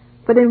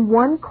 But in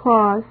one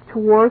clause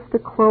towards the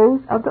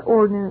close of the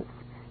ordinance,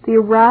 the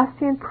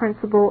Erastian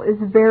principle is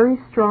very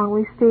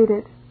strongly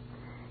stated.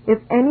 If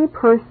any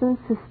person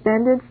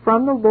suspended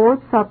from the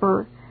Lord's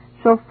Supper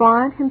shall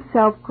find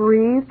himself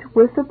grieved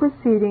with the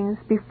proceedings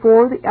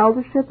before the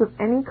eldership of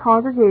any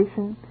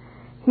congregation,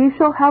 he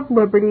shall have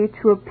liberty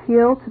to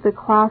appeal to the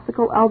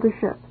classical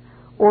eldership,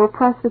 or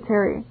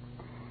presbytery,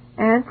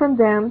 and from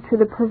them to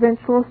the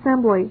provincial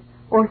assembly,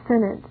 or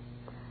synod,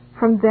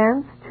 from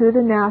thence to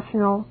the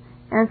national,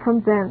 and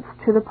from thence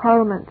to the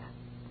parliament.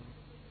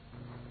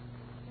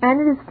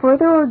 And it is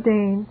further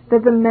ordained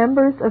that the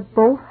members of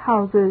both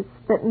houses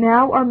that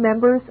now are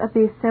members of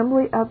the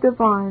Assembly of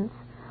Divines,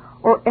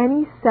 or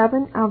any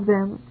 7 of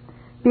them,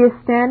 be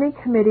a standing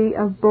committee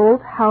of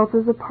both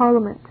houses of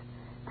Parliament,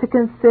 to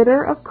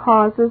consider of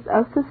causes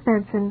of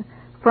suspension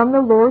from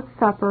the Lord's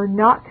Supper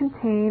not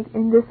contained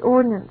in this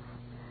ordinance,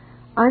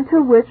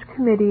 unto which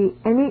committee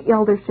any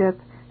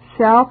eldership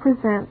shall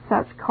present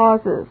such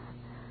causes,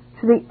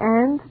 to the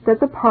end that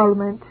the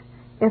Parliament,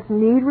 if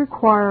need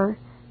require,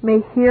 may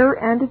hear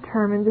and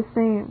determine the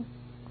same.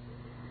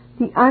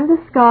 The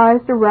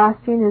undisguised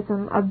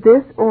Erastianism of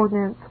this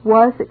ordinance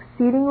was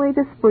exceedingly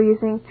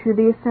displeasing to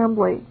the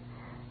assembly,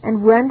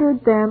 and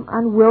rendered them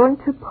unwilling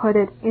to put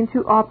it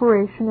into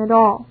operation at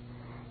all,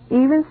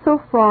 even so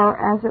far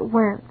as it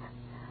went,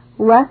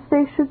 lest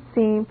they should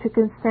seem to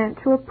consent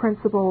to a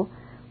principle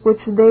which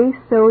they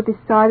so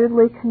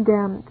decidedly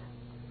condemned.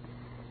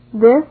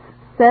 This,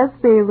 says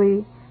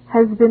Bailey,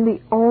 has been the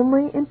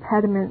only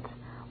impediment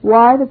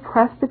why the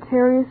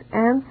presbyteries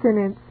and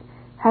synods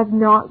have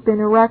not been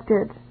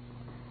erected,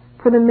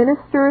 for the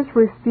ministers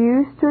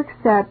refused to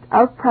accept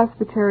of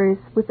presbyteries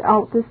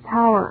without this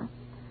tower.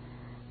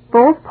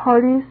 Both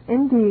parties,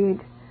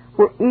 indeed,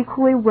 were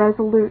equally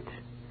resolute,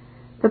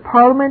 the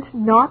Parliament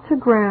not to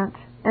grant,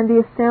 and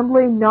the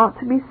Assembly not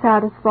to be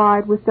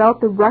satisfied without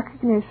the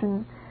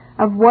recognition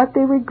of what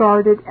they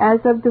regarded as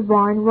of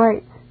divine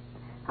right,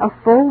 a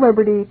full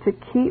liberty to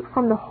keep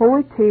from the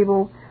holy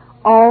table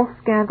all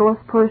scandalous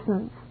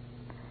persons.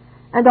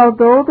 And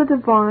although the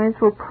divines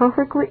were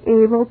perfectly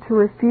able to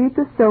refute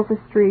the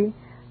sophistry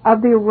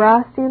of the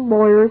Erastian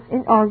lawyers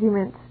in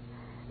argument,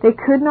 they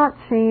could not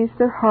change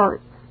their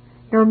hearts,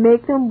 nor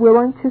make them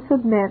willing to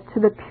submit to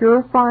the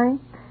purifying,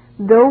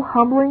 though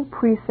humbling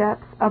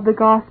precepts of the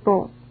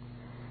gospel.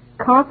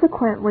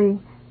 Consequently,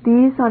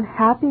 these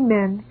unhappy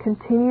men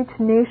continued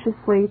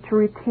tenaciously to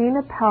retain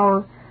a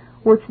power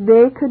which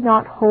they could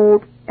not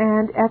hold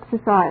and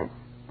exercise,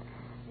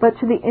 but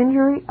to the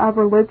injury of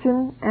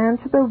religion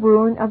and to the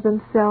ruin of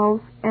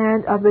themselves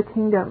and of the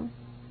kingdom.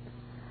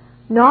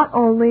 Not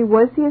only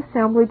was the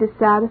assembly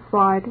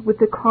dissatisfied with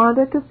the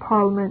conduct of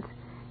Parliament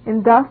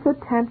in thus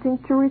attempting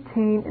to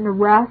retain an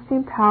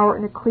Erastian power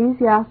in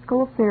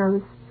ecclesiastical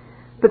affairs,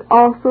 but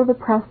also the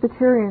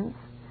Presbyterians,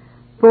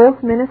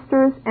 both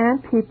ministers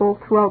and people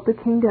throughout the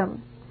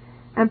kingdom,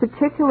 and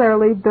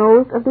particularly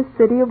those of the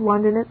city of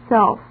London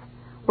itself,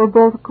 were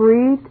both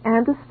grieved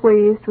and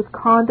displeased with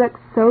conduct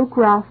so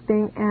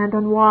grasping and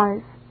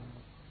unwise.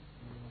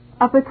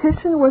 A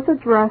petition was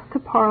addressed to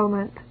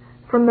Parliament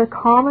from the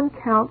Common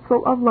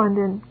Council of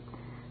London,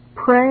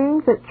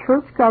 praying that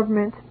church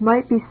government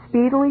might be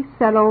speedily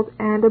settled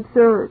and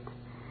observed,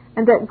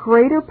 and that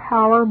greater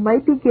power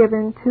might be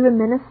given to the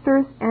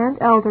ministers and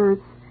elders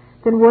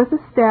than was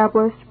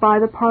established by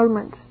the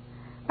Parliament,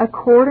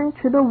 according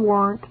to the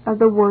warrant of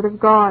the Word of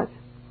God.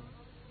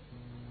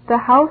 The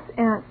House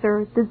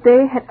answered that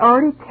they had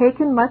already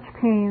taken much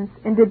pains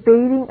in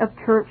debating of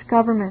church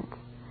government,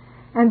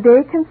 and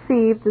they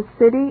conceived the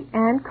City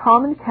and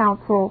Common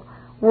Council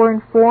were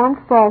informed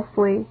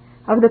falsely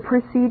of the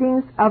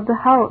proceedings of the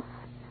House,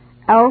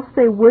 else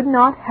they would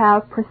not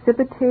have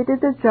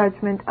precipitated the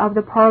judgment of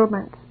the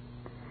Parliament.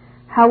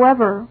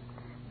 However,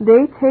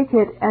 they take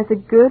it as a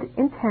good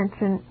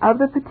intention of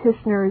the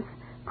petitioners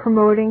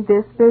promoting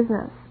this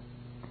business.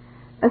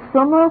 A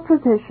similar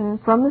petition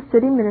from the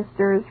city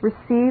ministers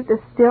received a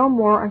still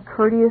more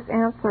uncourteous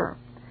answer.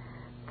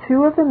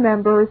 2 of the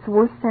members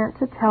were sent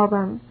to tell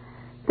them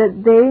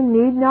that they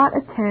need not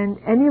attend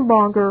any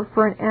longer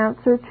for an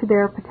answer to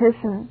their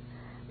petition,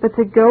 but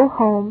to go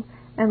home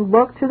and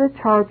look to the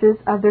charges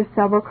of their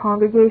several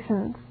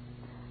congregations.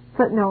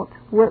 Footnote,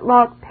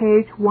 Whitlock,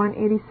 page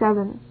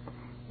 187.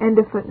 End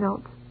of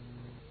footnote.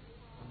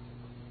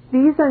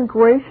 These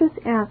ungracious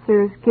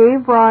answers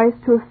gave rise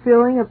to a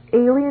feeling of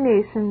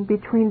alienation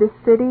between the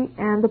city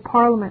and the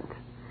Parliament,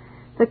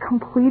 the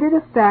completed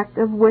effect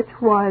of which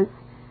was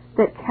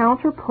that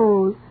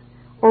counterpose,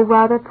 or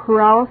rather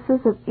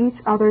paralysis of each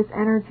other's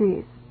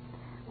energies,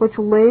 which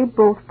lay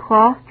both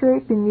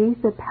prostrate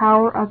beneath the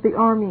power of the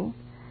army,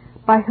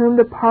 by whom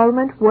the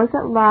Parliament was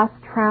at last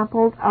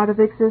trampled out of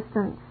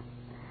existence.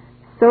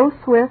 So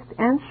swift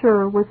and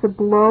sure was the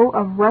blow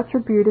of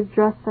retributive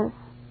justice.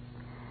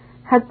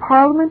 Had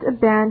Parliament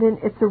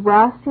abandoned its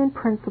Erastian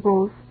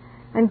principles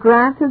and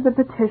granted the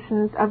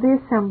petitions of the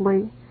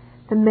Assembly,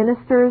 the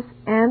ministers,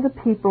 and the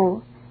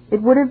people,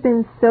 it would have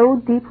been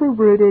so deeply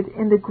rooted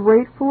in the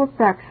grateful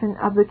affection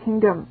of the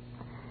kingdom,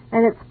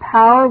 and its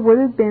power would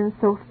have been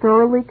so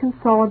thoroughly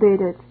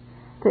consolidated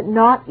that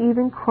not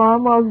even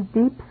Cromwell's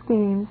deep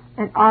schemes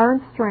and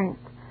iron strength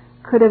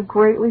could have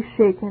greatly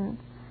shaken,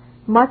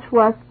 much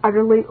less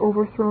utterly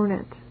overthrown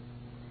it.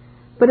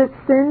 But it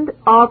sinned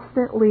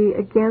obstinately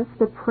against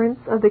the prince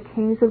of the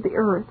kings of the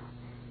earth,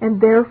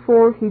 and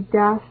therefore he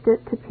dashed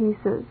it to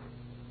pieces.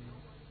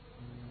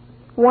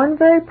 One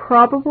very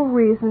probable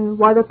reason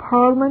why the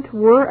Parliament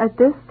were at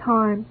this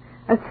time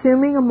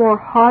assuming a more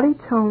haughty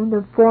tone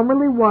than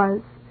formerly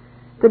was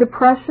the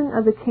depression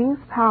of the king's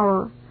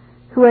power,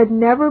 who had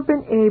never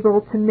been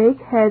able to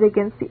make head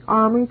against the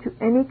army to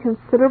any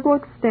considerable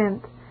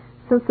extent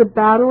since the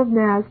Battle of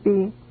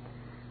Naseby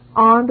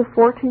on the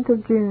 14th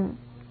of June.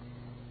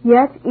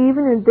 Yet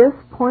even in this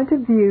point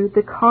of view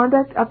the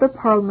conduct of the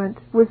Parliament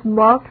was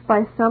marked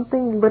by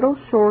something little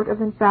short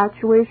of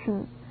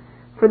infatuation,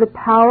 for the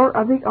power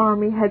of the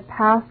army had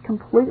passed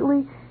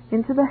completely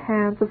into the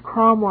hands of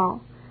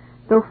Cromwell,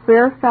 though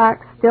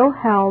Fairfax still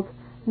held,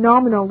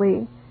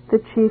 nominally,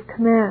 the chief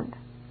command,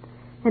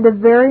 and a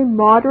very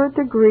moderate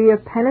degree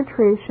of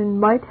penetration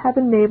might have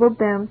enabled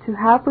them to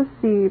have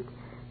perceived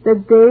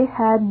that they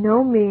had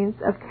no means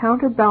of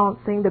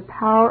counterbalancing the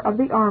power of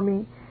the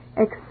army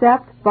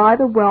except by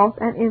the wealth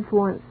and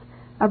influence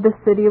of the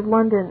City of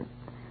London,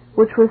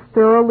 which was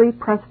thoroughly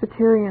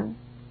Presbyterian.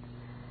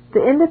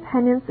 The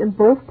independents in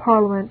both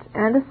Parliament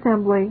and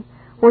Assembly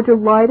were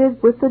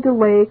delighted with the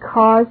delay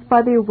caused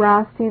by the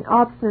Erastian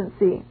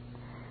obstinacy,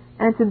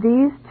 and to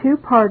these two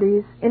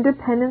parties,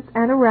 Independents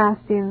and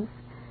Erastians,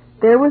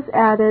 there was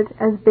added,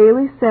 as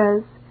Bailey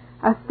says,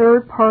 a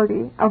third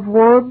party of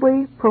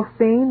worldly,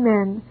 profane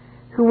men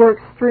who were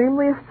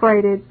extremely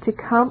affrighted to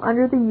come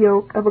under the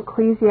yoke of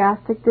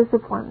ecclesiastic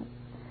discipline.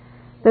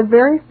 The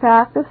very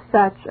fact of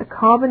such a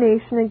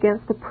combination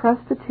against the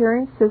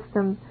Presbyterian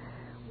system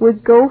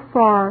would go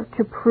far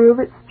to prove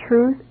its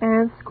truth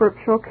and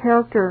scriptural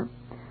character,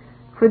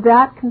 for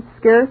that can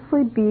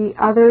scarcely be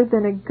other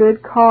than a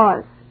good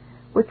cause,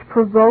 which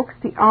provokes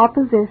the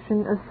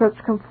opposition of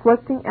such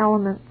conflicting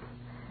elements,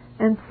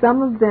 and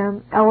some of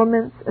them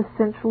elements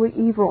essentially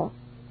evil.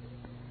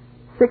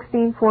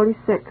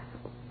 1646.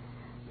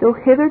 Though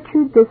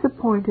hitherto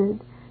disappointed,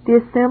 the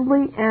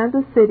Assembly and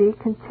the City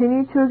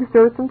continued to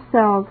exert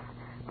themselves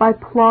by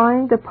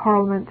plying the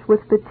Parliament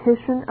with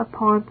petition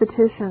upon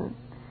petition,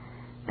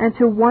 and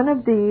to one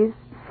of these,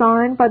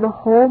 signed by the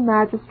whole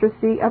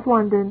magistracy of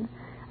London,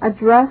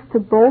 addressed to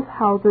both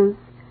Houses,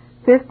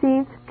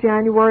 15th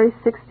January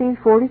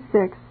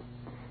 1646,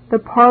 the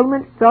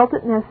Parliament felt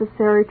it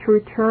necessary to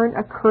return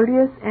a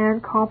courteous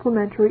and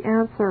complimentary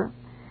answer,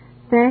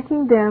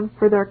 thanking them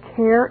for their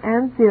care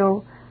and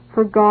zeal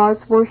for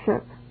God's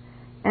worship,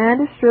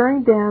 and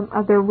assuring them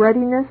of their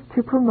readiness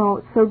to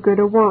promote so good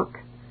a work.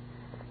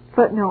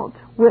 Footnote: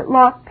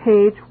 Whitlock,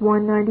 page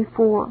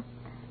 194.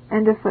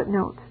 End of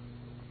footnote.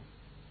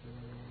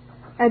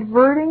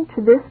 Adverting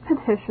to this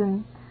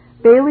petition,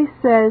 Bailey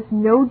says,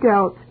 no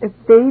doubt, if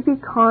they be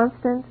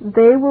constant,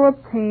 they will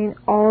obtain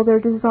all their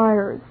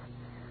desires.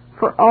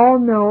 For all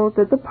know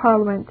that the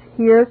Parliament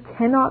here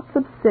cannot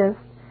subsist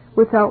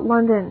without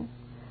London,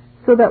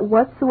 so that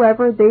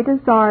whatsoever they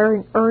desire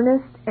in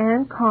earnest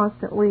and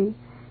constantly,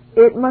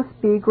 it must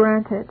be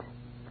granted.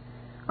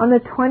 On the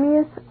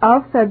 20th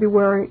of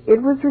February,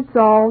 it was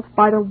resolved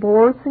by the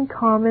Lords and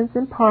Commons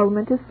in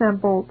Parliament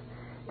assembled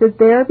that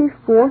there be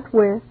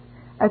forthwith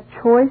a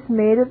choice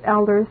made of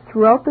elders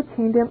throughout the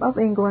kingdom of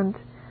England,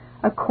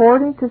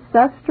 according to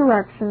such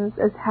directions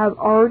as have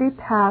already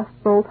passed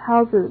both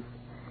houses,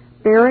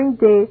 bearing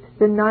date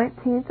the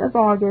 19th of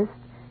August,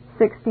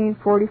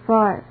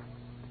 1645.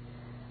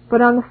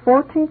 But on the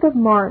 14th of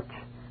March,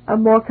 a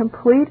more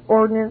complete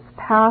ordinance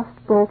passed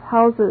both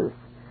houses,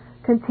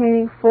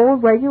 containing full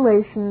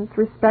regulations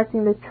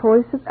respecting the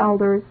choice of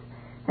elders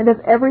and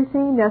of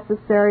everything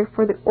necessary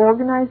for the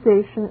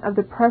organization of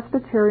the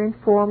Presbyterian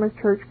form of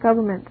church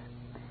government.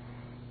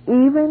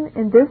 Even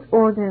in this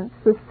ordinance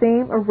the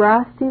same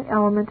Erastian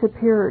element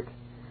appeared.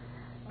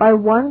 By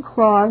one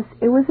clause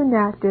it was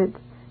enacted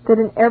that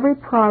in every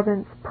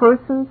province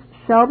persons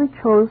shall be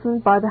chosen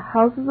by the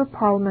Houses of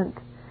Parliament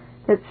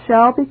that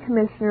shall be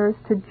commissioners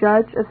to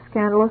judge of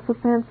scandalous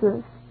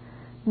offences,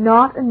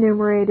 not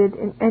enumerated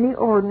in any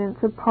ordinance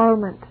of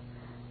Parliament,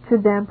 to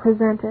them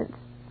presented.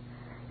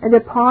 And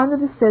upon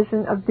the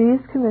decision of these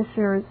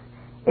commissioners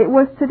it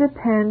was to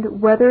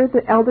depend whether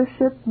the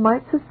eldership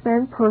might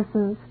suspend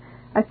persons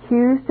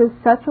accused of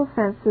such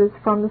offences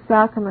from the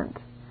sacrament.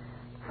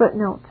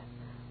 Footnote: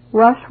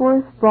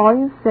 Rushworth,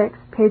 Volume 6,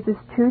 pages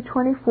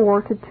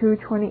 224 to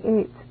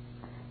 228.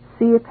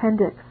 See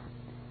Appendix.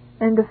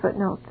 End of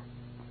footnote.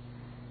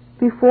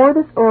 Before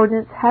this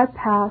ordinance had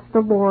passed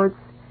the Lords,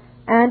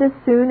 and as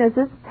soon as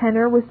its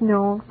tenor was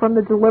known from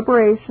the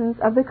deliberations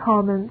of the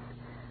Commons,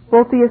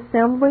 both the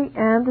Assembly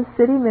and the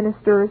City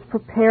ministers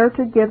prepared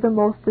to give the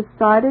most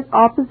decided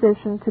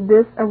opposition to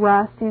this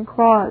Erastian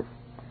clause.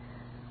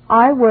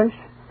 I wish,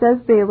 says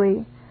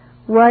Bailey,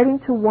 writing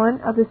to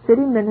one of the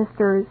City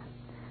ministers,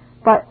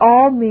 by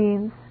all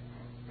means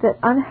that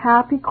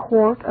unhappy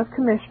court of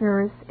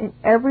commissioners in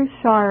every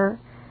shire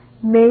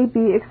may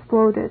be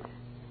exploded.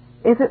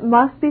 If it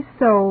must be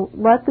so,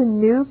 let the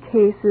new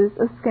cases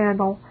of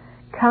scandal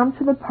come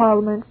to the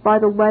Parliament by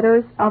the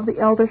letters of the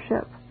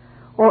eldership,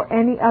 or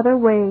any other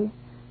way,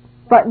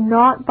 but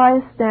not by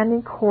a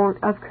standing court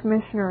of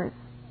commissioners.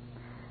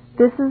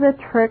 This is a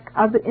trick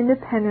of the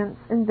Independents'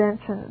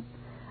 invention,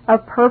 a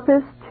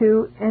purpose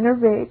to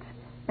enervate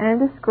and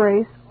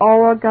disgrace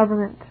all our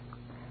government,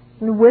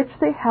 in which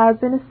they have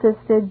been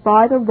assisted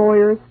by the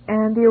lawyers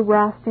and the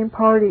arresting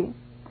party.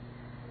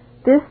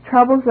 This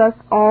troubles us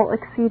all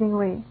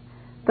exceedingly,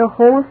 the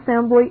whole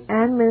assembly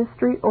and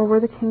ministry over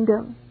the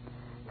kingdom.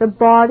 The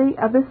body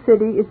of the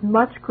city is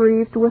much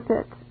grieved with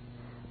it,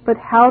 but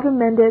how to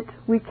mend it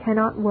we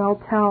cannot well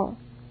tell.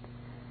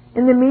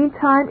 In the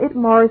meantime it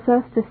mars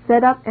us to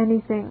set up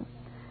anything.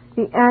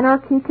 The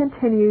anarchy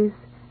continues,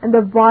 and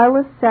the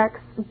vilest sects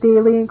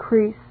daily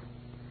increase.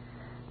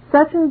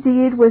 Such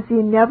indeed was the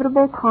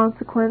inevitable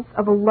consequence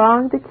of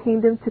allowing the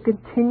kingdom to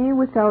continue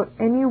without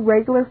any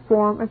regular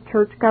form of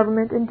church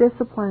government and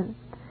discipline,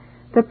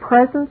 the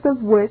presence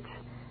of which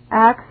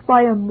acts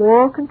by a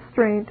moral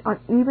constraint on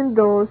even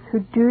those who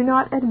do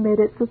not admit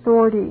its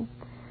authority,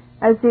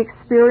 as the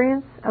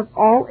experience of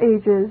all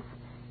ages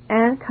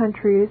and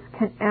countries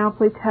can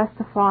amply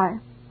testify.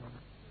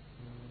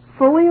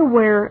 Fully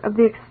aware of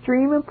the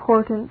extreme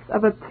importance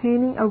of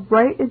obtaining a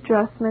right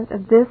adjustment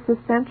of this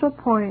essential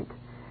point,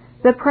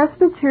 the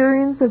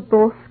Presbyterians of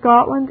both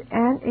Scotland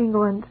and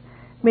England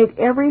made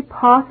every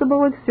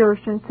possible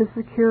exertion to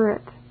secure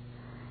it,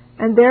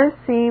 and there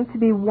seemed to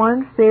be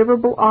one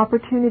favorable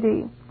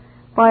opportunity,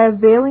 by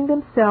availing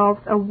themselves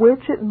of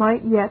which it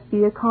might yet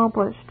be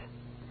accomplished.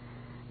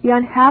 The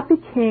unhappy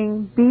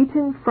king,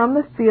 beaten from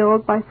the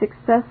field by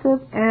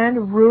successive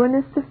and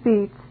ruinous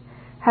defeats,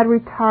 had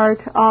retired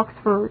to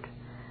Oxford,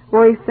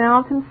 where he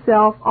found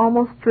himself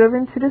almost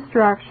driven to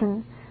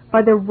distraction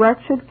by the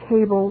wretched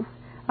cables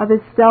of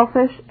his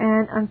selfish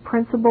and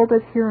unprincipled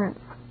adherents.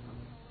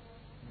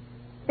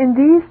 In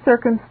these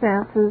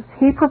circumstances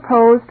he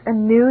proposed a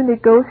new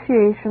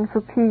negotiation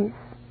for peace,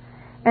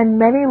 and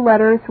many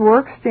letters were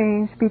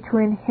exchanged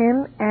between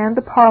him and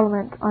the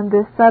Parliament on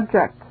this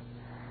subject.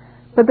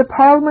 But the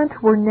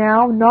Parliament were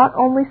now not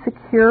only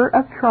secure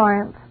of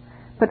triumph,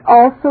 but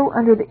also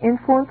under the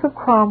influence of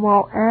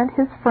Cromwell and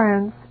his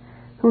friends,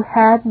 who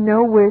had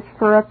no wish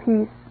for a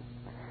peace.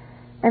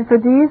 And for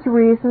these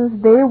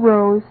reasons they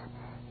rose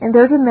in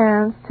their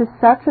demands to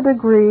such a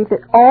degree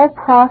that all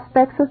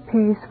prospects of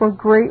peace were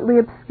greatly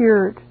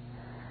obscured.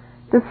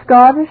 The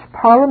Scottish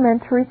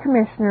Parliamentary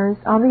Commissioners,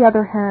 on the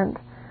other hand,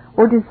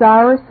 were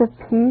desirous of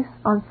peace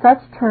on such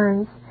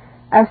terms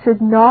as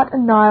should not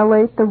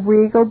annihilate the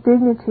regal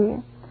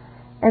dignity,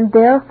 and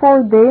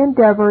therefore they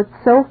endeavoured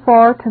so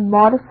far to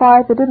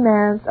modify the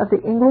demands of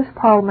the English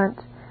Parliament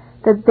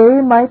that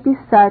they might be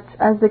such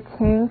as the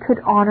King could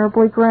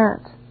honourably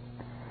grant.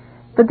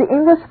 But the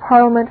English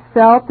Parliament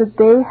felt that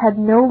they had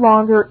no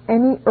longer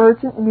any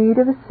urgent need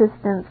of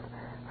assistance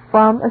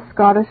from a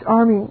Scottish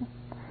army,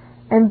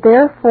 and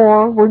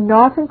therefore were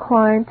not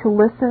inclined to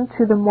listen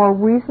to the more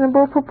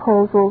reasonable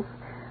proposals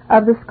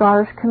of the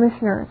Scottish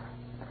Commissioners.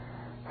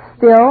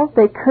 Still,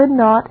 they could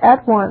not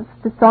at once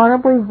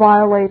dishonourably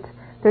violate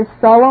their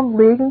solemn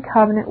league and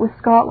covenant with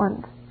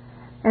Scotland,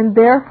 and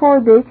therefore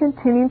they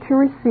continued to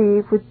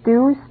receive with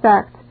due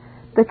respect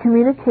the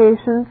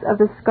communications of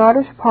the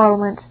Scottish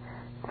Parliament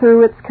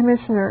through its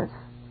commissioners.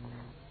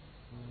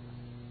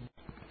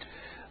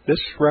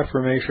 This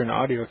Reformation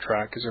audio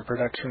track is a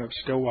production of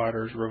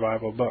Stillwater's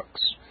Revival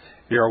Books.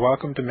 You are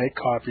welcome to make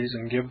copies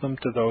and give them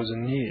to those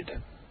in need.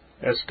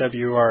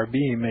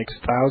 SWRB makes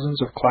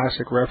thousands of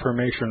classic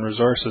Reformation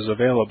resources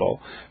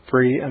available,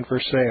 free and for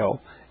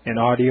sale, in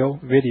audio,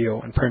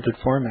 video, and printed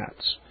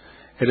formats.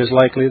 It is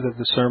likely that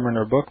the sermon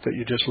or book that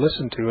you just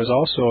listened to is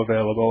also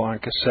available on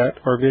cassette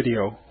or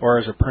video, or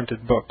as a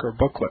printed book or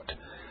booklet.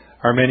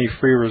 Our many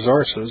free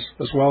resources,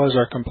 as well as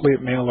our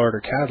complete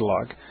mail-order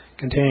catalog,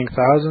 containing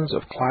thousands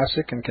of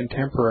classic and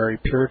contemporary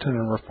Puritan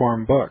and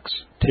Reformed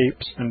books,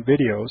 tapes, and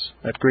videos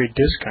at great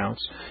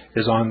discounts,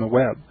 is on the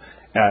web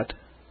at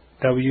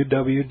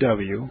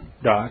www.swrb.com.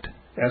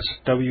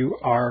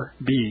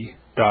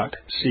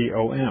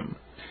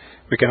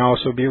 We can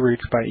also be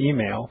reached by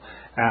email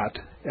at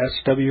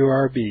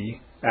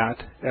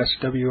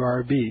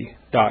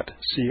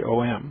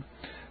swrb@swrb.com,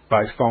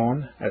 by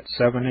phone at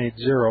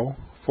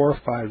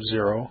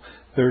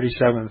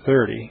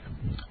 780-450-3730,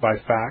 by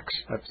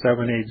fax at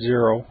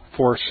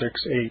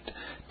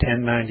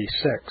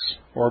 780-468-1096,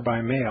 or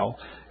by mail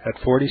at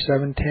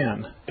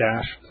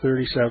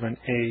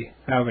 4710-37A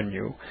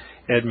Avenue,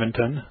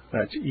 Edmonton,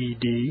 that's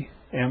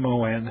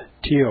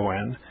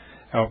Edmonton,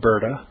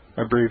 Alberta,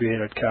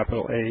 abbreviated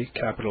capital A,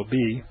 capital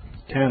B,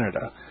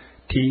 Canada,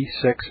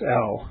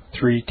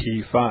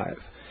 T6L3T5.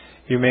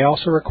 You may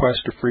also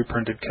request a free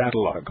printed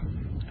catalog.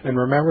 And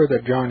remember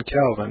that John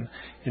Calvin,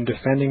 in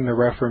defending the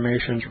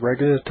Reformation's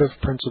regulative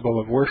principle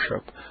of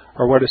worship,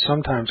 or what is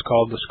sometimes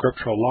called the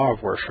scriptural law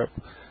of worship,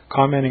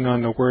 commenting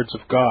on the words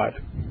of God,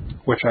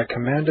 which I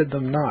commanded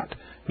them not,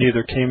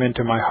 neither came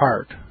into my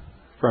heart,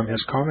 from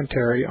his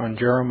commentary on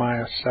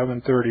Jeremiah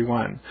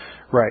 7:31,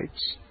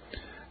 writes,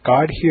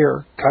 God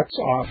here cuts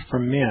off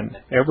from men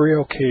every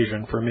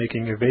occasion for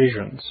making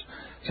evasions,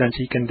 since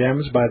he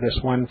condemns by this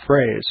one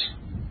phrase,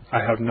 I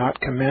have not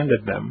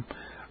commanded them,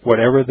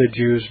 whatever the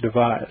Jews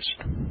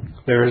devised.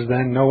 There is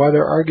then no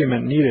other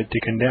argument needed to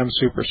condemn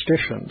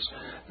superstitions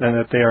than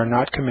that they are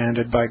not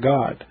commanded by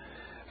God.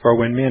 For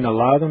when men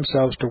allow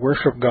themselves to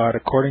worship God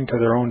according to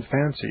their own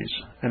fancies,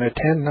 and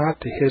attend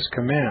not to his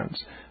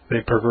commands,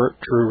 they pervert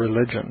true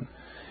religion.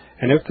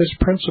 And if this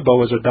principle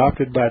was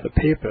adopted by the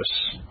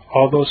papists,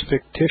 all those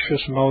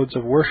fictitious modes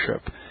of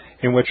worship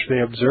in which they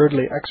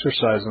absurdly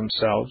exercise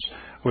themselves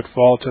would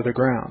fall to the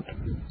ground.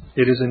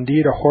 It is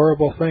indeed a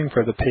horrible thing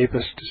for the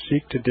papists to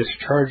seek to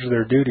discharge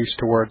their duties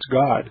towards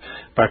God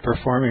by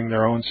performing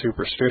their own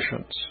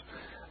superstitions.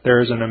 There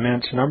is an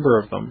immense number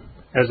of them,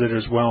 as it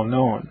is well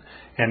known,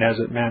 and as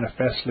it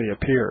manifestly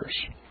appears.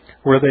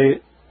 Were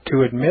they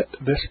to admit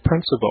this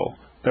principle,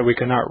 that we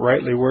cannot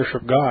rightly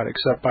worship God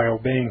except by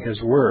obeying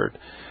his word,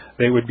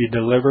 they would be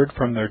delivered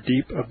from their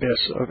deep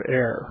abyss of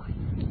error.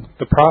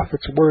 The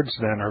prophet's words,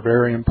 then, are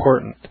very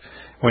important,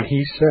 when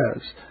he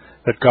says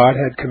that God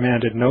had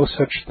commanded no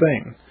such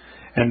thing,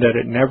 and that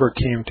it never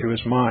came to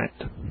his mind,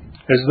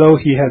 as though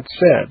he had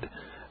said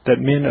that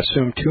men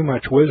assume too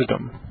much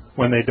wisdom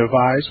when they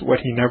devise what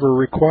he never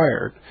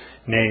required,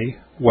 nay,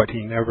 what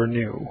he never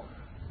knew.